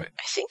tired of it.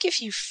 I think if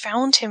you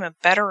found him a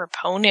better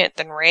opponent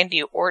than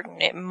Randy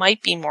Orton, it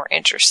might be more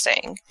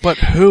interesting. But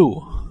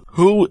who?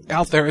 Who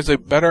out there is a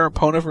better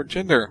opponent for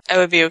Jinder? I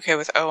would be okay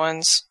with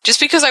Owens. Just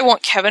because I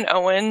want Kevin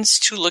Owens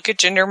to look at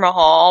Jinder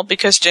Mahal,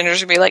 because Jinder's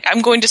going to be like,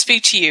 I'm going to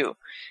speak to you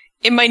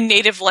in my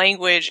native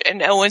language,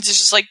 and Owens is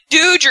just like,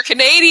 dude, you're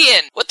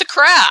Canadian! What the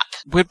crap?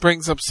 What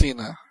brings up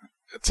Cena?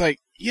 It's like,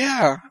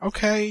 yeah,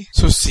 okay.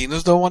 So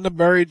Cena's the one to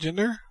bury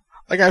Jinder?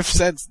 Like I've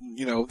said,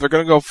 they're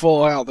going to go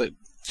full out that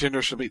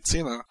Jinder should beat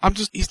Cena.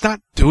 He's not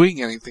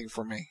doing anything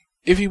for me.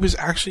 If he was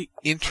actually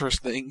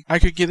interesting, I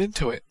could get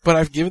into it. But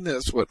I've given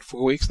this,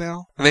 4 weeks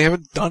now? And they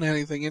haven't done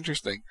anything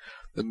interesting.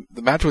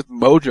 The match with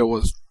Mojo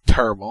was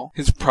terrible.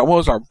 His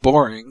promos are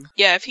boring.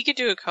 Yeah, if he could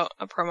do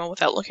a promo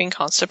without looking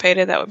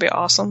constipated, that would be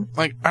awesome.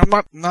 Like, I'm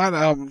not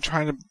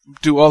trying to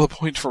do all the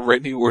points for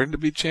Randy Orton to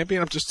be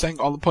champion. I'm just saying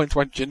all the points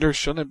why Jinder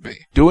shouldn't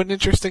be. Do an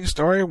interesting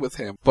story with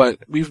him. But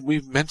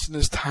we've mentioned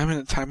this time in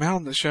and time out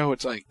on the show.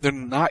 It's like, they're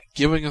not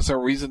giving us a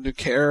reason to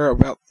care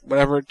about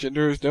whatever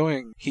Jinder is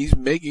doing. He's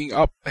making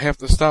up half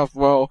the stuff.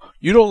 Well,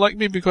 you don't like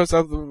me because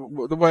of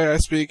the way I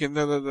speak and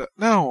da.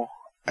 No.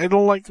 I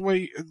don't like the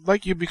way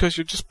like you because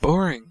you're just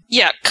boring.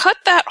 Yeah, cut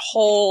that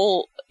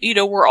whole,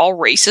 we're all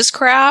racist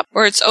crap,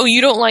 where it's, oh,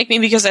 you don't like me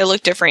because I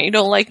look different, you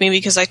don't like me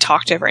because I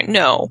talk different.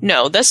 No,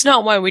 that's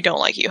not why we don't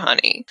like you,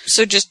 honey.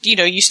 So just,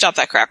 you stop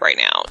that crap right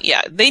now.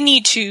 Yeah, they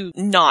need to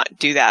not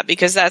do that,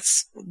 because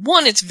that's,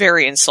 one, it's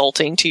very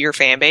insulting to your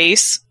fan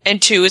base,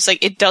 and two, it's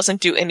like, it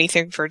doesn't do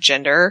anything for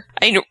Jinder.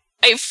 I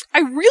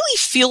really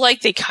feel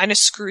like they kind of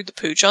screwed the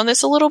pooch on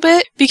this a little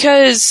bit,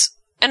 because,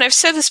 and I've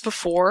said this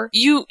before,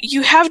 you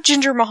have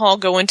Jinder Mahal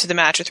go into the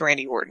match with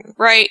Randy Orton,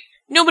 right?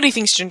 Nobody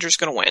thinks Jinder's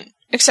gonna win,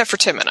 except for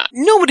Tim and I.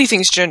 Nobody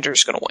thinks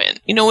Jinder's gonna win.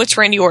 It's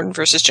Randy Orton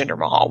versus Jinder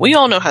Mahal. We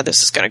all know how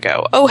this is gonna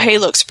go. Oh, hey,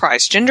 look,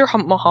 surprise, Jinder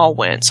Mahal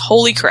wins.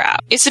 Holy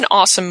crap. It's an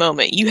awesome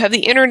moment. You have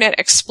the internet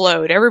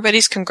explode.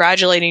 Everybody's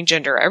congratulating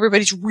Jinder.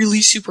 Everybody's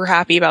really super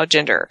happy about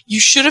Jinder. You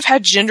should have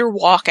had Jinder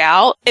walk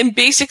out and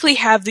basically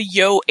have the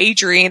yo,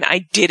 Adrian,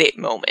 I did it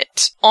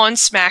moment on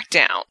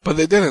SmackDown. But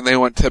they didn't. They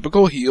went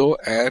typical heel,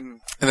 and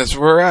that's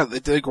where we're at. They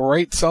did a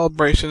great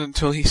celebration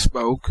until he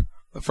spoke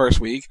the first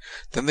week.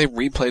 Then they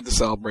replayed the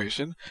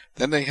celebration.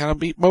 Then they had him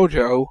beat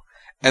Mojo.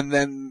 And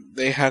then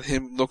they had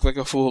him look like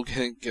a fool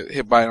get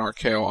hit by an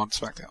RKO on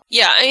SmackDown.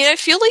 Yeah, I mean, I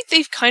feel like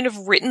they've kind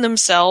of written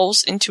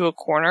themselves into a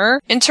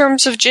corner in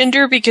terms of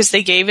Jinder because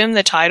they gave him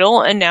the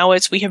title, and now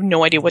we have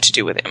no idea what to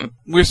do with him.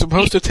 We're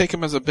supposed to take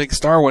him as a big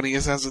star when he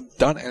hasn't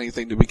done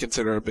anything to be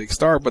considered a big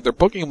star, but they're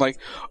booking him like,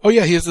 oh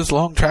yeah, he has this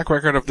long track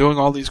record of doing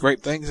all these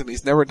great things, and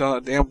he's never done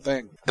a damn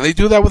thing. And they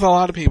do that with a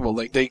lot of people.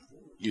 Like,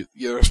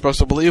 you're supposed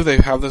to believe they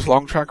have this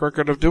long track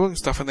record of doing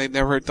stuff and they've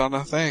never done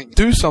a thing.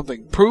 Do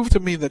something. Prove to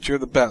me that you're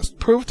the best.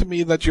 Prove to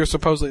me that you're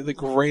supposedly the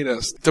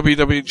greatest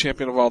WWE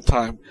champion of all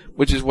time,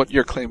 which is what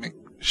you're claiming.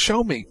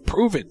 Show me.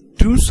 Prove it.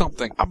 Do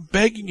something. I'm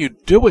begging you,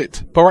 do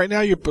it. But right now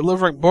you're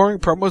delivering boring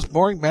promos,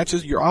 boring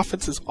matches. Your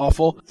offense is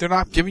awful. They're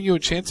not giving you a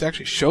chance to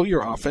actually show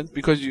your offense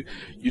because you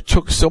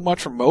took so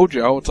much from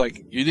Mojo. It's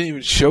like you didn't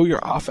even show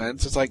your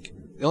offense. It's like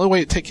the only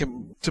way to take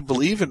him to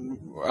believe in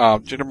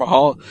Jinder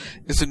Mahal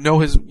is to know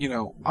his,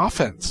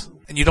 offense.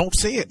 And you don't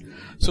see it.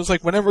 So it's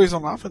like whenever he's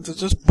on offense, it's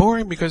just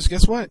boring because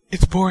guess what?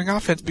 It's boring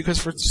offense because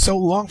for so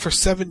long, for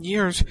 7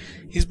 years,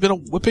 he's been a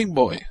whipping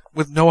boy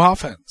with no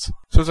offense.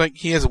 So it's like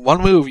he has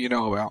one move you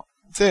know about.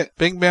 That's it.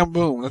 Bing, bam,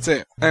 boom. That's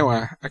it.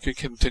 Anyway, I could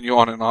continue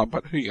on and on,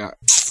 but who you got?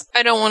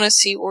 I don't want to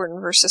see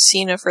Orton versus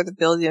Cena for the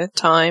billionth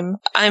time.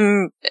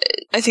 I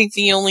think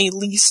the only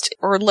least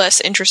or less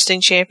interesting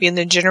champion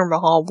than Jinder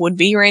Mahal would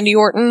be Randy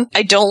Orton.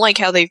 I don't like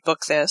how they've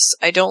booked this.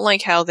 I don't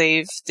like how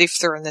they've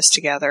thrown this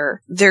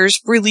together. There's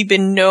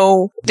been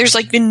no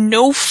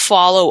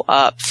follow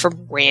up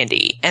from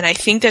Randy, and I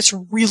think that's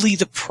really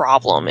the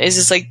problem.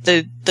 Is like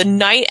the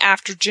night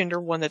after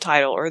Jinder won the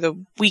title, or the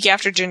week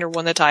after Jinder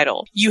won the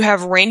title, you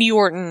have Randy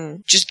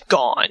Orton just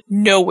gone,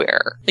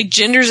 nowhere. Like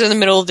Jinder's in the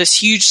middle of this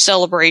huge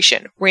celebration.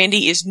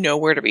 Randy is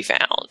nowhere to be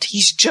found.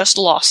 He's just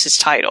lost his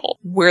title.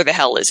 Where the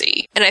hell is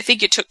he? And I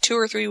think it took 2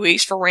 or 3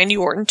 weeks for Randy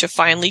Orton to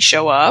finally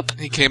show up.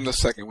 He came the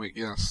second week,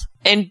 yes.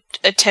 And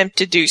attempt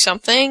to do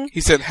something.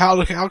 He said,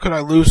 how could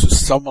I lose to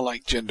someone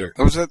like Jinder?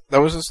 That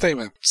was a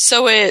statement.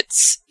 So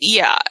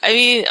yeah, I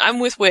mean, I'm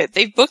with Whit.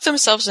 They've booked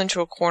themselves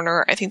into a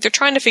corner. I think they're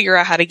trying to figure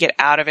out how to get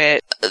out of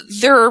it.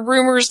 There are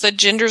rumors that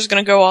Jinder's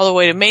going to go all the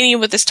way to Mania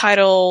with this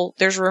title.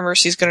 There's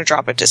rumors he's going to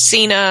drop it to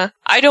Cena.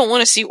 I don't want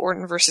to see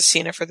Orton versus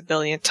Cena for the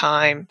billionth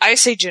time. I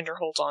say Jinder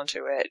holds on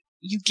to it.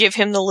 You give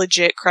him the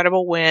legit,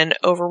 credible win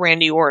over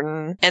Randy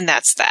Orton, and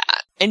that's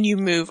that. And you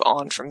move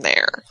on from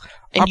there.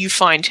 And you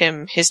find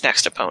him his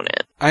next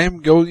opponent. I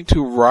am going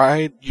to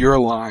ride your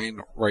line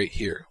right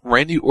here.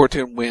 Randy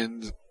Orton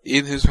wins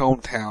in his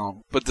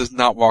hometown, but does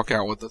not walk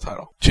out with the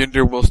title.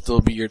 Jinder will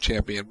still be your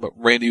champion, but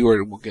Randy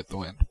Orton will get the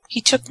win. He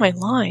took my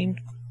line.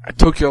 I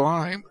took your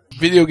line.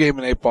 Video game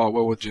and 8-ball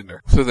will with Jinder.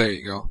 So there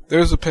you go.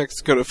 There's the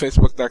picks. Go to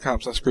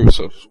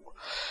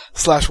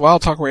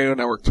facebook.com/Wild Talk Radio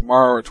Network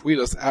tomorrow, or tweet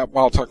us at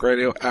Wild Talk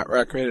Radio, at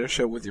Rack Radio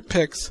Show with your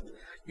picks.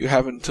 You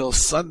have until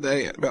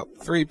Sunday at about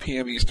 3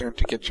 p.m. Eastern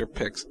to get your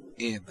picks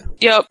in.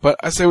 Yep. But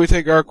I say we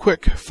take our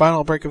quick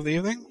final break of the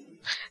evening.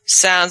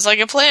 Sounds like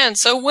a plan.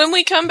 So when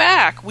we come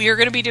back, we are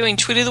going to be doing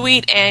Tweet of the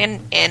Week and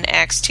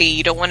NXT.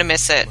 You don't want to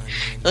miss it.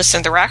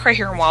 Listen to The Rack right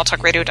here on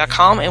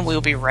WildTalkRadio.com, and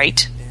we'll be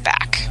right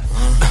back.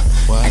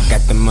 I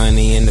got the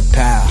money in the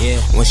pile.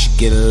 Yeah. Once you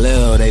get a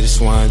little, they just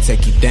want to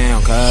take you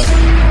down, cuz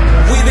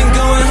we've been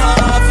going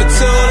hard for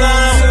too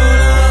long.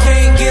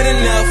 Can't get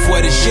enough,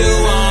 what is you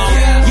on?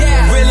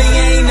 Yeah. Really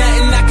ain't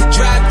nothing, I could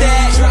drop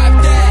that.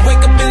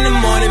 Wake up in the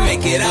morning,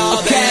 make it all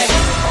okay.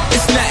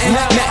 It's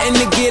nothing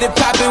to get it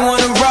poppin',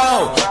 wanna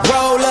roll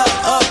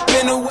up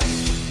in the way.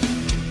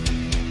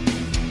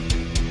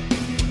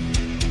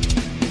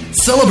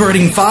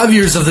 Celebrating 5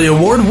 years of the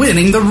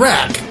award-winning The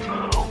Rack.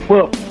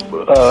 Well,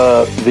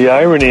 the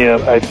irony,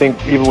 I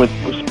think, even with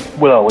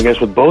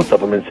both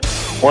of them, is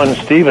one,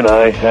 Steve and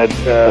I had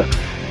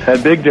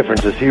big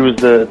differences. He was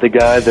the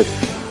guy that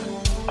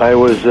I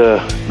was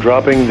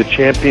dropping the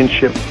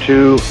championship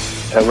to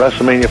at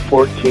WrestleMania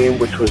 14,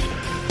 which was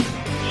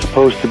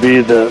supposed to be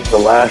the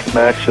last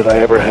match that I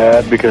ever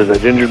had because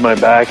I'd injured my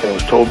back and I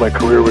was told my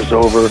career was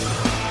over.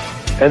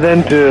 And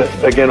then to,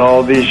 again,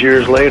 all these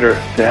years later,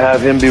 to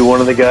have him be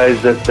one of the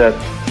guys that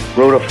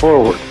wrote a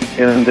foreword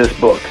in this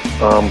book.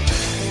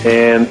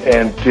 And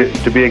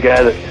to be a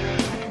guy that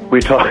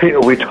we talk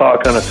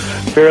on a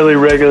fairly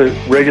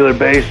regular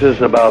basis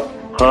about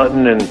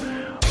hunting and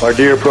our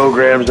deer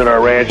programs and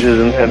our ranches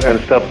and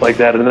stuff like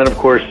that. And then, of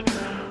course,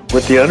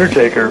 with The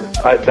Undertaker,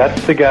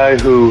 that's the guy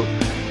who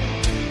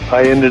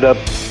I ended up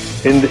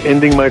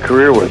ending my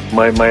career with,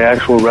 my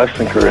actual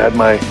wrestling career. I had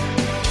my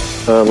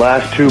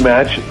last 2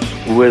 matches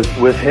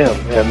with him,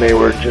 and they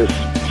were just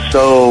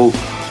so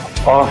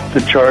off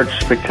the charts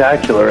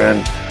spectacular.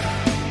 And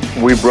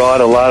we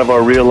brought a lot of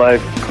our real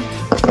life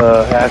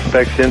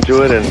aspects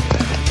into it and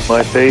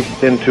my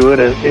faith into it.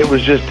 It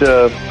was just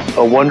a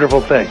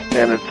wonderful thing,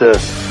 and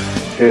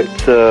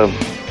it's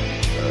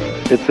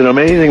an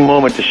amazing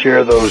moment to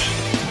share those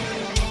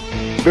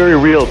very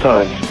real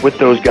times with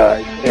those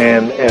guys,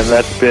 and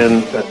that's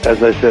been,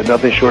 as I said,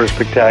 nothing short of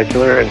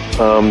spectacular.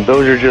 And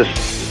those are just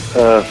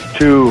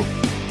two,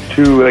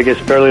 I guess,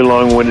 fairly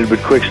long-winded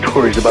but quick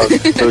stories about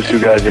those 2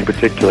 guys in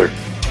particular.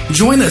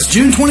 Join us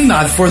June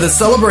 29th for the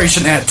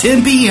celebration at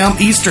 10 p.m.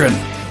 Eastern.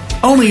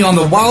 Only on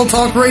the Wild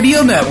Talk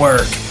Radio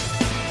Network.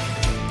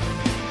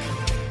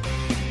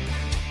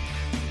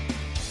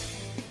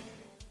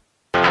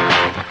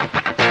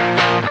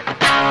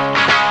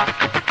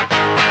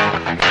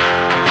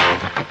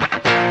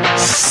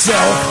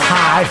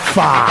 Self-high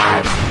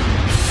five.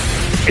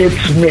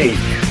 It's me,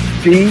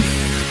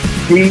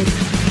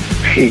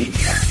 DDP.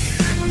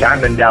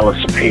 Diamond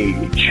Dallas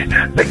Page,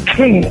 the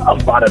king of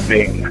Bada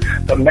Bing,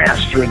 the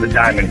master of the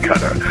diamond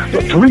cutter,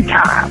 the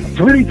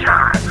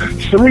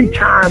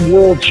three-time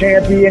world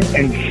champion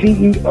and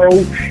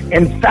CEO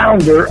and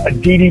founder of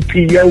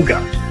DDP Yoga.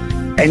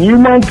 And you,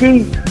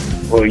 monkey,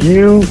 well,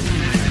 you're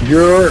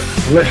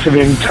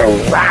listening to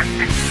Rack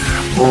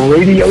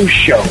Radio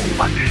Show,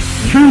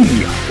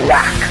 the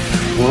Rack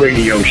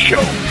Radio Show.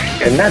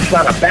 And that's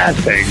not a bad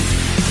thing.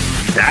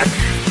 That's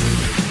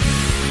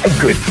a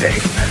good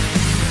thing.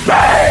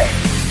 Bang!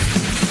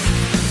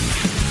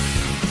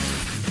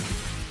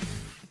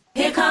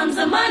 Here comes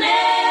the money.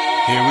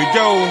 Here we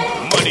go.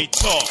 Money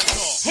talk.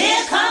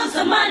 Here comes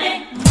the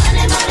money.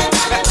 Money, money,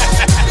 money.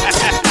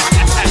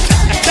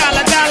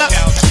 Dollar, dollar.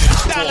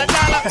 Dollar,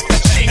 dollar.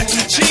 Ching,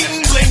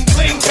 ching, bling,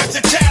 bling. Cut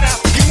the chatter.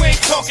 You ain't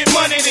talking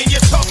money, then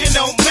your talking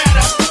don't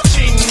matter.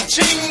 Ching,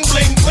 ching,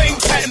 bling, bling.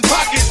 Patent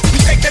pockets.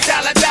 We take the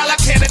dollar, dollar.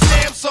 Can a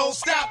damn soul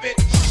stop it?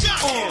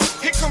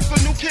 Here comes the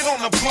new kid on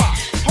the block.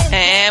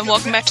 And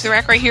welcome back to the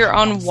Rack right here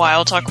on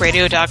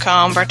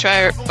WildTalkRadio.com, brought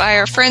to you by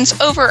our friends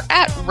over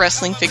at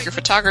Wrestling Figure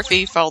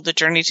Photography. Follow the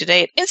journey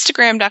today at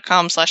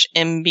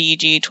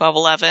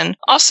Instagram.com/MBG1211.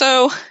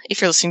 Also,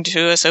 if you're listening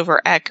to us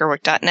over at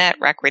Gerwick.net,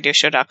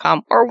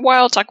 RackRadioshow.com, or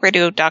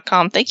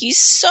WildTalkRadio.com, thank you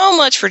so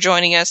much for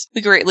joining us. We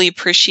greatly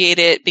appreciate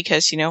it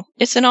because,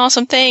 it's an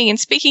awesome thing. And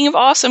speaking of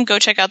awesome, go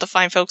check out the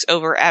fine folks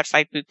over at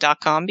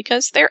FightBooth.com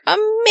because they're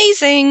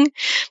amazing.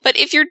 But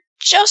if you're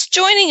just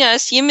joining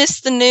us, you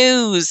missed the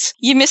news.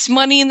 You missed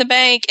Money in the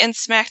Bank and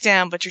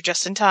SmackDown, but you're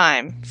just in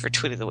time for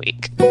Tweet of the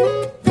Week.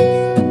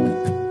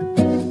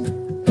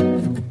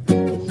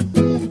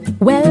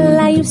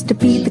 Well, I used to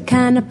be the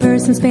kind of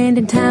person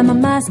spending time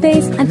on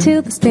MySpace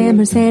until the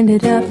spammers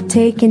ended up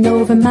taking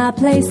over my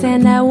place,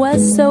 and I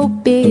was so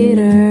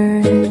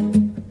bitter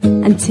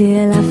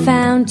until I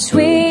found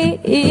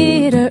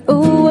Twitter.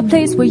 Ooh, a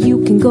place where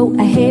you can go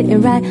ahead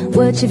and write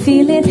what you're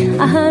feeling.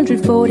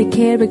 140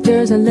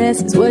 characters or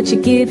less is what you're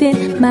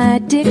giving. My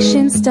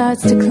addiction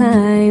starts to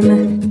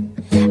climb.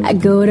 I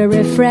go to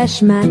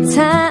refresh my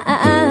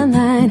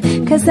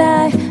timeline, 'cause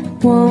I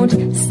won't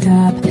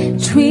stop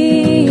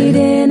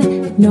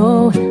tweeting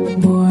no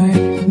more,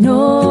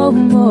 no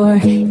more.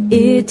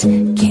 It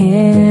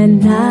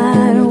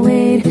cannot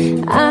wait,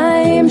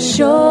 I'm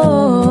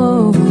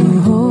sure.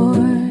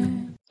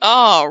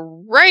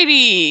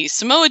 Alrighty,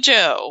 Samoa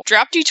Joe,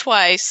 dropped you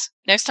twice.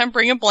 Next time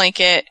bring a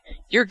blanket.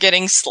 You're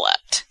getting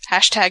slept.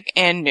 Hashtag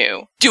and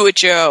new. Do it,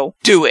 Joe.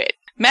 Do it.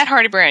 Matt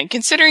Hardybrand,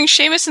 considering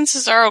Sheamus and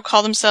Cesaro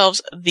call themselves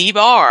The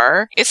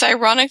Bar, it's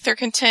ironic they're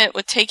content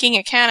with taking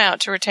a count out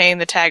to retain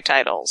the tag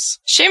titles.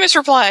 Sheamus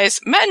replies,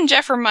 Matt and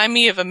Jeff remind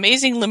me of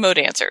amazing limo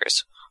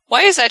dancers.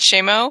 Why is that,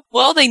 Shamo?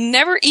 Well, they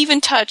never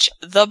even touch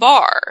The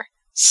Bar.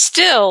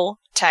 Still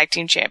tag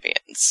team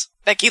champions.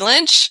 Becky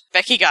Lynch,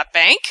 Becky got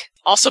bank.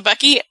 Also,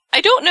 Becky, I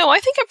don't know,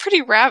 I think I'm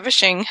pretty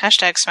ravishing.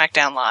 Hashtag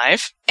SmackDown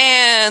Live.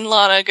 And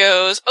Lana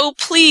goes, oh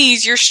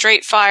please, you're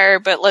straight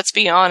fire, but let's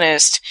be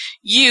honest.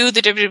 You,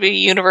 the WWE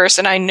Universe,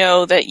 and I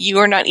know that you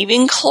are not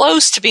even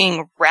close to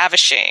being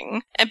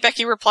ravishing. And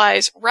Becky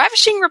replies,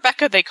 Ravishing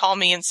Rebecca they call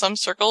me in some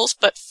circles,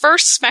 but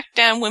first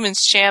SmackDown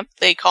Women's Champ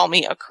they call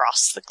me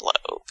across the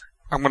globe.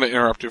 I'm going to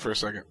interrupt you for a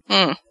second.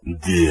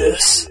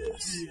 This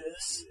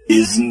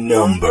is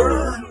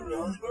number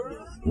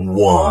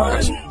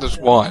 1. There's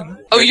 1.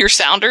 Oh, your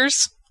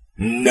Sounders?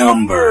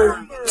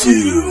 Number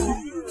 2.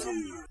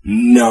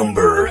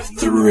 Number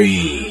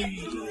 3.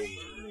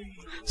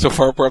 So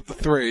far, we're up to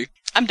 3.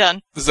 I'm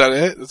done. Is that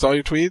it? That's all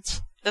your tweets?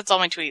 That's all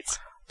my tweets.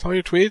 That's all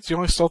your tweets? You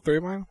only stole 3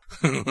 of mine?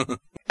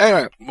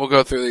 Anyway, we'll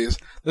go through these.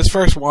 This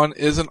first one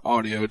is an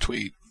audio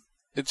tweet.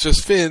 It's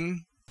just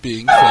Finn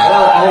being Finn.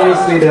 Well,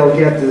 obviously they'll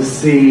get to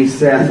see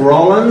Seth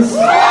Rollins.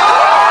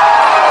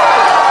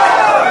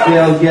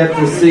 They'll get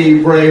to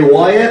see Bray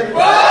Wyatt.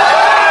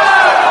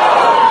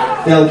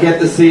 They'll get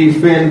to see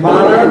Finn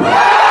Balor.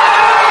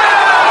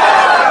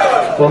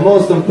 But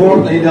most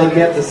importantly, they'll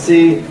get to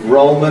see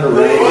Roman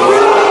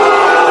Reigns.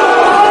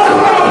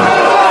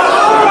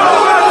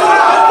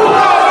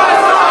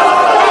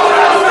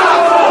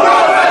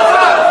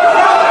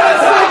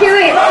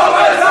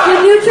 To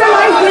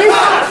neutralize this,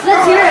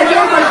 let's hear it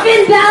again for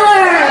Finn Balor.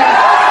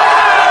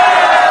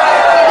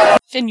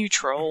 Finn, you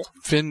troll.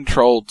 Finn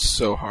trolled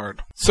so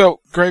hard. So,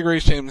 Gregory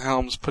James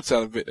Helms puts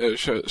out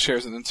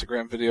shares an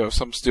Instagram video of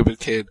some stupid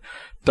kid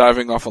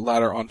diving off a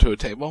ladder onto a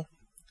table.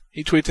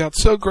 He tweets out,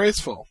 so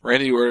graceful.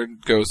 Randy Orton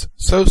goes,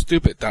 so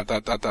stupid, ...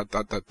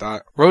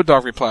 Road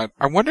Dogg replied,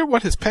 I wonder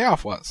what his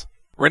payoff was.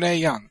 Renee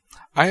Young,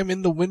 I am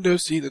in the window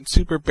seat and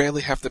super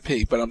barely have to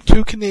pee, but I'm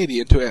too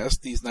Canadian to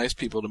ask these nice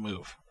people to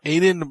move.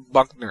 Aiden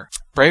Buckner.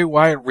 Bray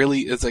Wyatt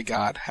really is a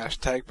god.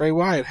 Hashtag Bray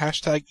Wyatt.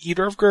 Hashtag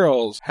eater of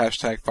girls.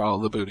 Hashtag follow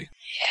the booty.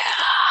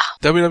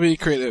 Yeah. WWE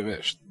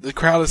Creative-ish. The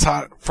crowd is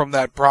hot from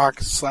that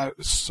Brock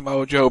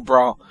Samoa Joe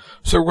brawl,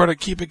 so we're going to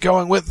keep it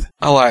going with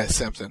Elias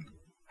Sampson.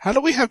 How do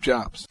we have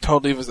jobs?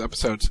 Total Divas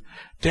episodes.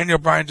 Daniel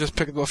Bryan just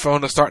picked up the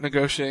phone to start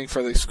negotiating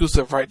for the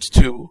exclusive rights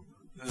to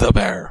The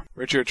Bear.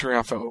 Richard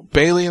Triunfo.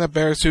 Bailey in a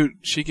bear suit.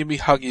 She can be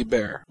Huggy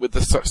Bear with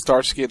the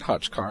Starsky and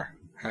Hutch car.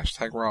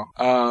 Hashtag Raw.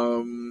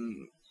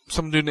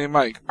 Some dude named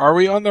Mike. Are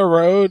we on the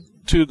road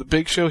to the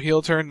Big Show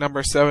heel turn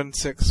number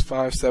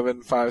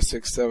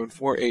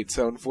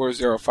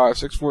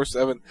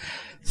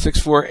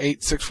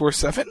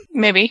 76575674056745647648647?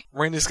 Maybe.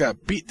 Randy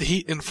Scott. Beat the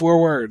Heat in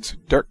 4 words.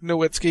 Dirk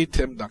Nowitzki,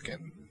 Tim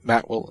Duncan.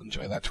 Matt will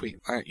enjoy that tweet.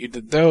 Alright, you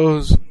did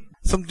those.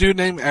 Some dude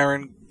named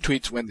Aaron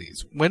tweets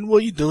Wendy's. When will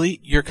you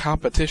delete your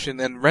competition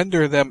and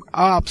render them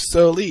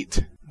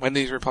obsolete?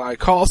 Wendy's replied,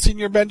 call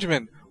Senior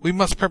Benjamin. We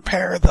must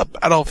prepare the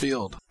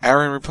battlefield.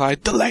 Aaron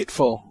replied,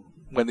 delightful.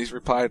 Wendy's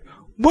replied,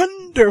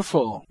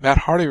 wonderful. Matt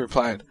Hardy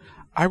replied,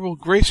 I will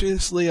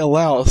graciously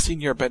allow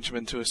Senior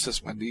Benjamin to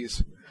assist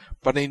Wendy's,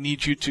 but I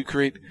need you to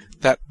create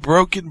that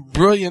broken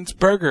brilliance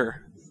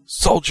burger.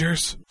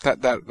 Soldiers.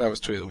 That was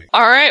tweet of the week.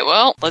 Alright,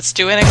 well, let's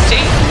do NXT.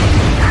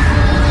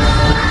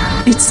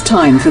 It's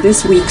time for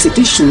this week's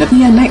edition of the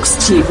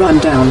NXT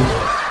Rundown.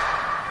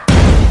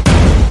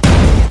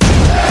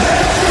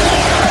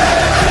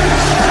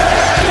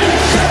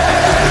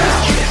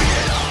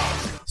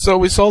 So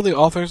we saw the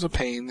Authors of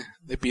Pain.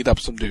 They beat up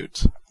some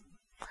dudes.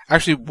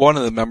 Actually, one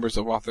of the members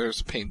of Authors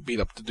of Pain beat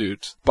up the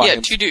dudes.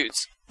 Two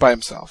dudes. By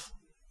himself.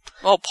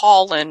 Well,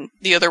 Paul and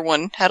the other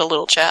one had a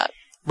little chat.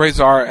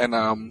 Razor and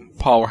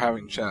Paul were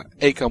having a chat.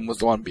 Akam was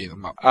the one beating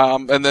them up.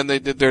 And then they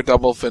did their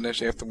double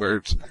finish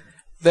afterwards.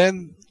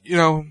 Then,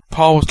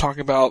 Paul was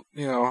talking about,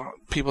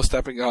 people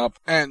stepping up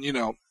and,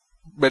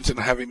 mentioned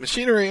Heavy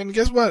Machinery. And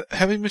guess what?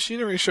 Heavy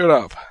Machinery showed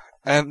up.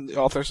 And the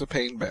Authors of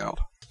Pain bailed.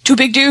 2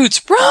 big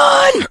dudes,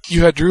 run!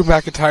 You had Drew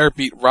McIntyre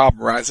beat Rob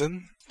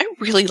Rising. I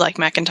really like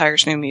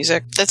McIntyre's new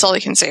music. That's all I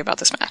can say about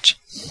this match.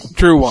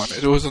 Drew won.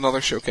 It was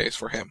another showcase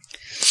for him.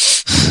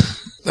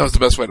 That was the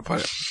best way to put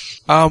it.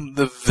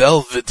 The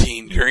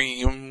Velveteen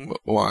Dream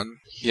won.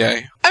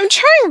 Yay. I'm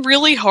trying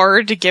really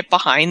hard to get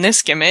behind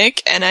this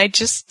gimmick, and I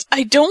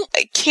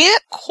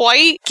can't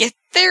quite get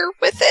there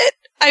with it.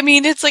 I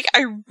mean, it's like,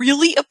 I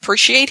really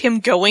appreciate him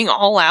going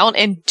all out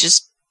and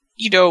just,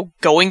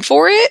 going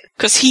for it,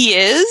 because he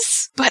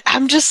is, but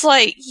I'm just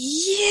like,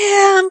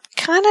 yeah, I'm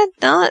kind of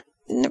not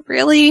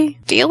really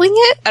feeling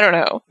it. I don't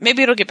know.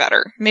 Maybe it'll get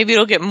better. Maybe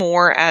it'll get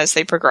more as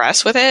they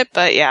progress with it,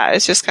 but yeah,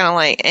 it's just kind of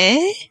like,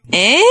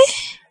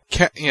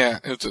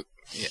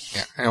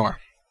 Anyway.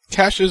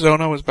 Cassius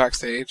Ohno was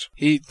backstage.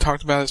 He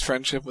talked about his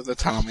friendship with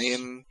Itami,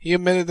 and he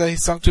admitted that he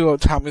sunk to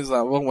Itami's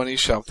level when he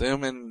shoved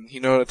him, and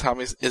he knew that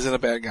Itami isn't a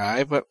bad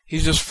guy, but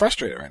he's just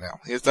frustrated right now.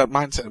 He has that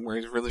mindset where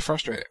he's really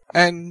frustrated.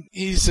 And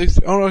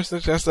Ohno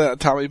suggests that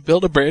Itami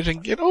build a bridge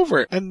and get over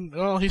it. And,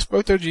 he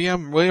spoke to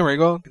GM William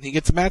Regal, and he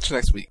gets a match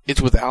next week.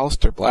 It's with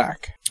Aleister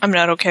Black. I'm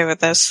not okay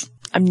with this.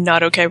 I'm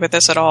not okay with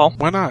this at all.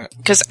 Why not?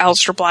 Because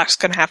Aleister Black's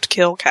gonna have to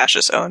kill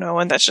Cassius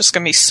Ohno, and that's just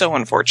gonna be so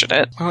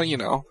unfortunate.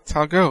 Well, that's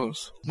how it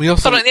goes.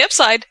 But on the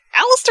upside,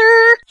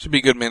 Aleister! Should be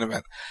a good main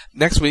event.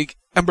 Next week,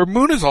 Ember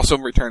Moon is also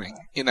returning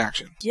in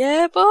action.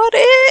 Yeah,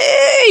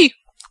 buddy!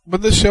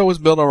 But this show was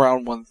built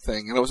around one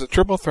thing, and it was a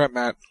triple threat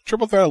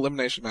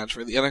elimination match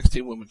for the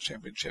NXT Women's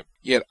Championship.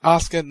 You had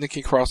Asuka,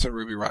 Nikki Cross, and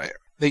Ruby Riott.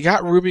 They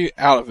got Ruby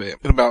out of it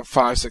in about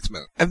 5-6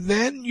 minutes. And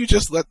then you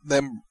just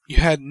you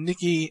had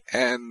Nikki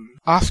and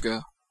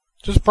Asuka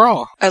just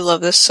brawl. I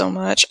love this so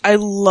much. I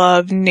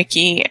love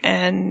Nikki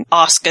and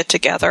Asuka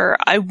together.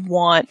 I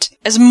want,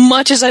 as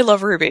much as I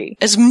love Ruby,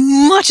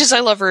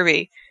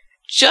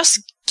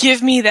 just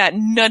give me that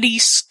nutty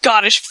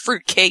Scottish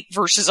fruitcake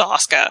versus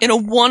Asuka in a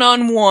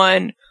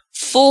one-on-one,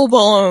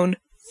 full-blown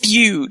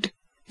feud.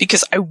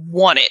 Because I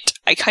want it.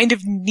 I kind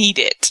of need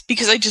it.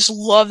 Because I just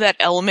love that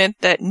element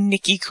that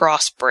Nikki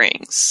Cross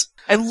brings.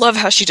 I love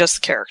how she does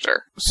the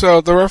character. So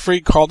the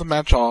referee called the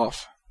match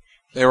off.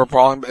 They were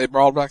brawling. They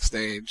brawled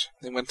backstage.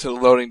 They went to the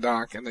loading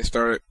dock and they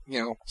started,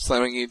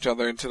 slamming each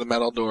other into the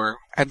metal door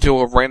and to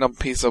a random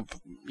piece of,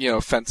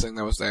 fencing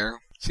that was there.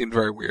 Seemed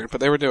very weird, but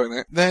they were doing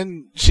it.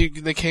 Then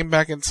they came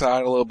back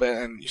inside a little bit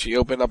and she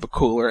opened up a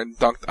cooler and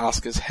dunked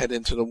Asuka's head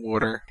into the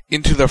water,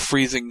 into the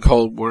freezing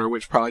cold water,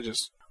 which probably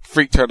just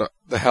freaked her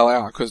the hell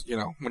out, because,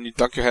 when you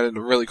dunk your head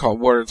into really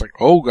cold water, it's like,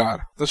 oh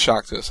god, the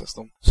shock to the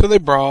system. So they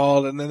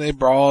brawled, and then they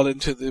brawled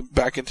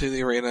back into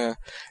the arena,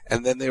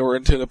 and then they were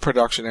into the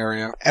production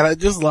area. And I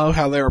just love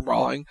how they were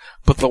brawling,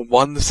 but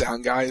the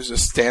sound guy is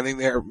just standing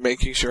there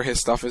making sure his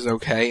stuff is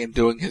okay and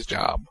doing his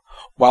job,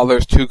 while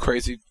there's 2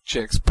 crazy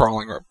chicks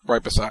brawling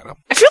right beside him.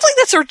 I feel like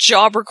that's our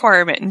job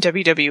requirement in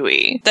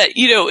WWE. That,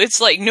 it's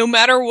like, no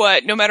matter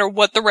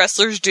what the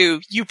wrestlers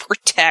do, you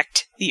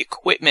protect the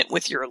equipment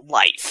with your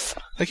life.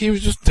 Like, he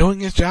was just doing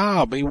his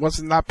job. He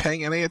wasn't not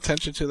paying any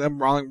attention to them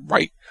brawling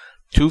right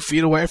 2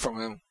 feet away from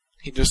him.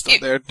 He just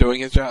stood there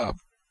doing his job.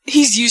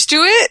 He's used to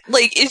it.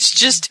 Like,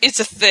 it's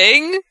a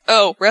thing.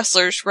 Oh,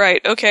 wrestlers,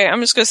 right. Okay,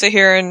 I'm just gonna sit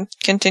here and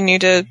continue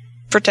to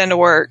pretend to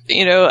work.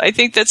 I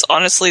think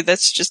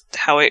that's just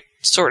how it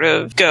sort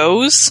of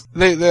goes.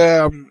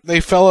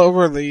 They fell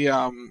over the,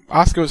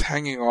 Asuka was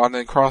hanging on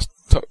and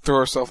threw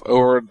herself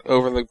over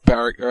the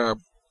barricade.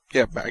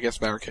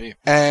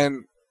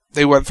 And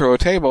they went through a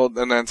table,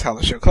 and that's how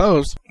the show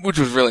closed, which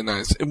was really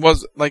nice. It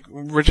was, like,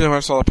 originally when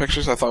I saw the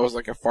pictures, I thought it was,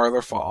 like, a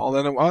farther fall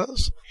than it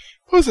was.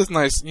 It was this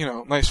nice,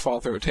 nice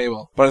fall through a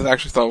table. But I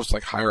actually thought it was,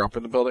 like, higher up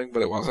in the building,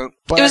 but it wasn't.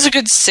 But it was a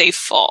good safe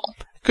fall.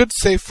 Good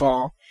safe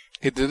fall.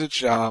 It did its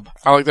job.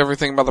 I liked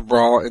everything about the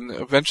brawl, and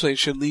eventually it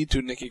should lead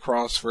to Nikki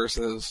Cross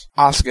versus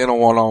Asuka in a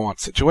one-on-one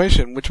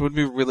situation, which would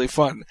be really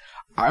fun.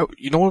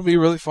 You know what would be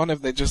really fun?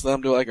 If they just let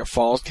them do, like, a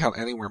Falls Count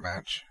Anywhere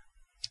match.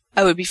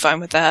 I would be fine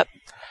with that.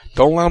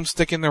 Don't let them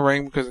stick in the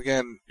ring, because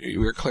again,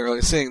 we're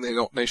clearly seeing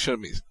they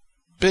shouldn't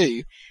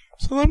be.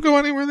 So let them go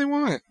anywhere they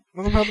want.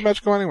 Let them have the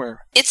match go anywhere.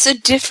 It's a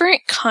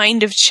different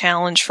kind of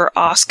challenge for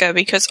Asuka,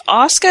 because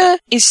Asuka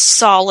is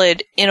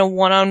solid in a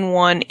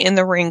one-on-one in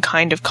the ring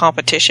kind of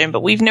competition,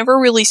 but we've never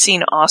really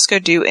seen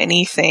Asuka do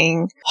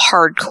anything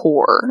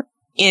hardcore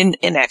in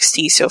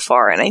NXT so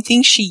far, and I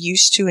think she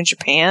used to in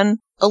Japan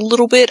a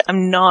little bit.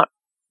 I'm not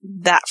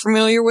that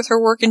familiar with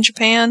her work in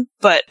Japan,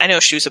 but I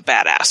know she was a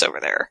badass over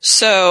there.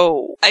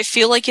 So I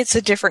feel like it's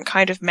a different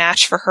kind of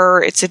match for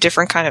her. It's a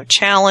different kind of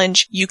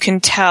challenge. You can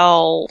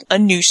tell a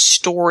new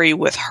story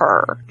with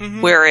her,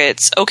 where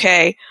it's,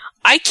 okay,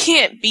 I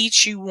can't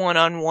beat you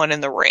one-on-one in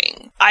the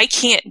ring. I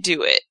can't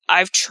do it.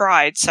 I've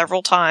tried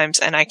several times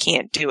and I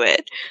can't do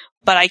it.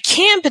 But I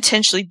can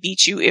potentially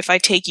beat you if I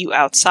take you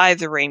outside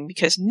the ring,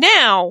 because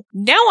now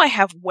I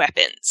have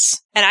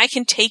weapons and I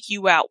can take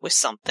you out with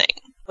something.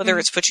 Whether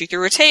it's put you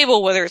through a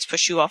table, whether it's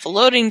push you off a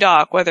loading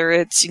dock, whether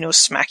it's,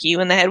 smack you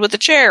in the head with a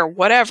chair,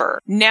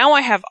 whatever. Now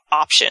I have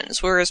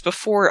options, whereas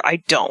before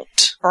I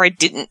don't, or I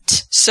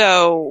didn't.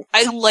 So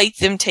I like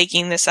them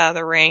taking this out of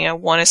the ring. I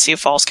want to see a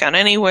Falls Count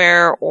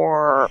Anywhere,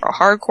 or a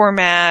hardcore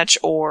match,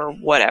 or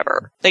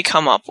whatever they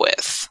come up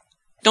with.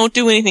 Don't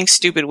do anything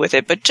stupid with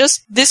it, but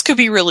this could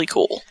be really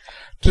cool.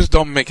 Just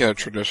don't make it a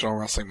traditional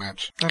wrestling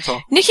match. That's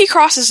all. Nikki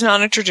Cross is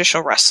not a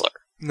traditional wrestler.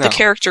 No. The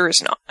character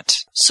is not.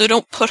 So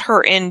don't put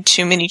her in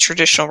too many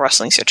traditional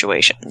wrestling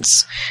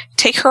situations.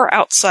 Take her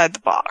outside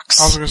the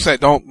box. I was going to say,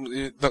 don't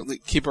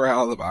keep her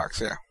out of the box,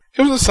 yeah.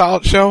 It was a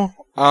solid show.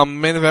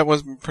 Main event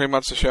was pretty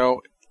much the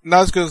show.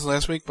 Not as good as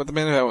last week, but the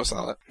main event was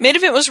solid. Main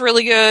event was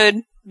really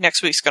good.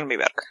 Next week's going to be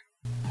better.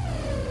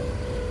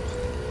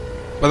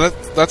 But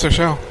that's our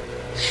show.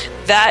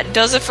 That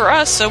does it for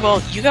us, so,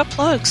 you got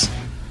plugs.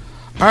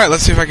 Alright,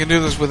 let's see if I can do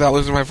this without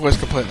losing my voice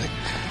completely.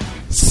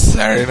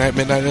 Saturday night,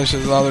 midnight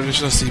edition, the other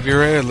edition of CB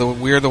Rated, the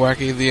weird, the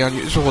wacky, the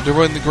unusual,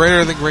 doing the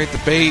greater than great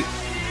debate.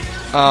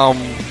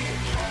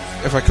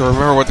 If I could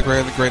remember what the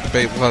greater than great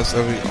debate was,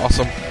 that would be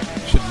awesome.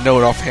 Should know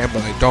it offhand,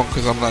 but I don't,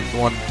 because I'm not the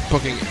one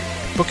booking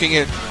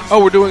it. Oh,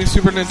 we're doing a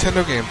Super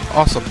Nintendo game.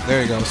 Awesome.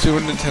 There you go.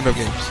 Super Nintendo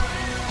games.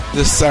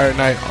 This Saturday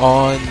night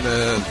on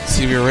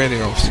CB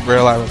Radio, CB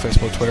Radio Live on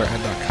Facebook, Twitter,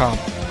 and .com.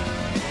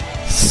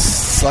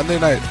 Sunday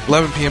night,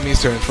 11 p.m.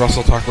 Eastern, it's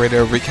Russell Talk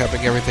Radio,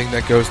 recapping everything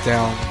that goes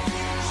down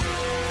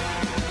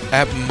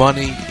at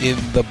Money in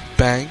the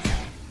Bank,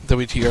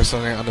 WTR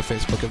Sunday on the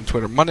Facebook and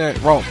Twitter. Monday Night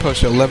Raw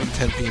push at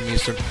 11:10 p.m.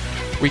 Eastern,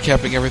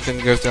 recapping everything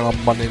that goes down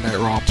on Monday Night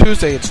Raw.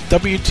 Tuesday, it's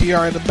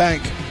WTR in the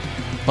Bank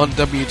on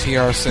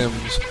WTR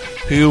Sims,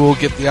 who will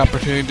get the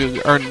opportunity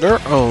to earn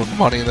their own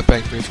Money in the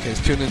Bank briefcase.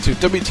 Tune into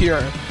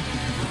WTR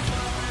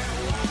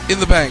in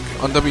the Bank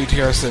on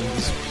WTR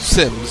Sims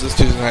this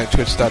Tuesday night,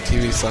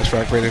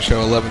 twitch.tv/Rack Radio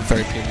Show,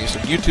 11:30 p.m.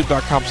 Eastern,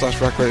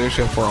 youtube.com/Rack Radio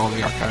Show for all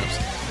the archives.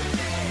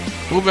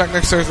 We'll be back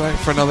next Thursday night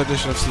for another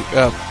edition of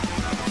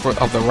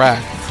the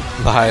Rack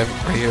live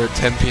right here at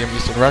 10 p.m.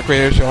 Eastern. Rack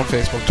Radio Show on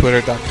Facebook,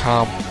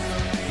 twitter.com,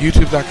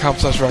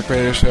 youtube.com/Rack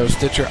Radio Show,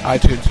 Stitcher,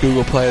 iTunes,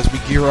 Google Play as we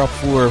gear up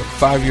for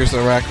 5 years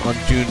of the Rack on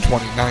June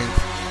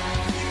 29th.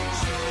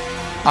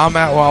 I'm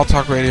at Wild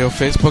Talk Radio,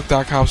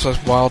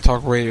 facebook.com/Wild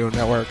Talk Radio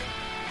Network,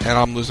 and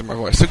I'm losing my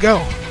voice. So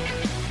go!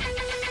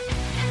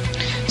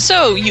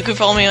 So, you can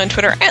follow me on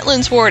Twitter at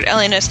LindsWard,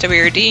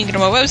 LNSWRD, and go to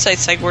my website,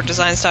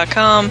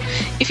 psychwarddesigns.com.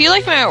 If you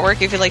like my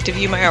artwork, if you'd like to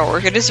view my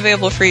artwork, it is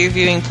available for your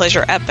viewing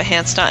pleasure at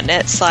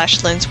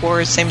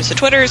behance.net/LindsWard, same as the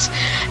Twitters.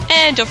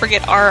 And don't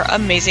forget our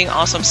amazing,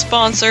 awesome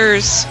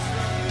sponsors,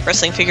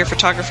 Wrestling Figure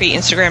Photography,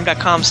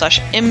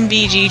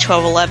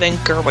 Instagram.com/MVG1211,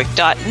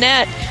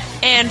 Gerwig.net,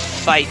 and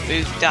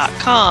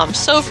FightBooth.com.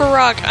 So for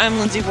Rock, I'm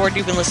Lindsey Ward.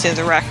 You've been listening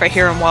to The Rack right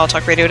here on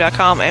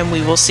WildTalkRadio.com, and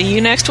we will see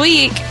you next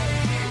week.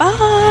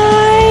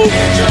 Bye!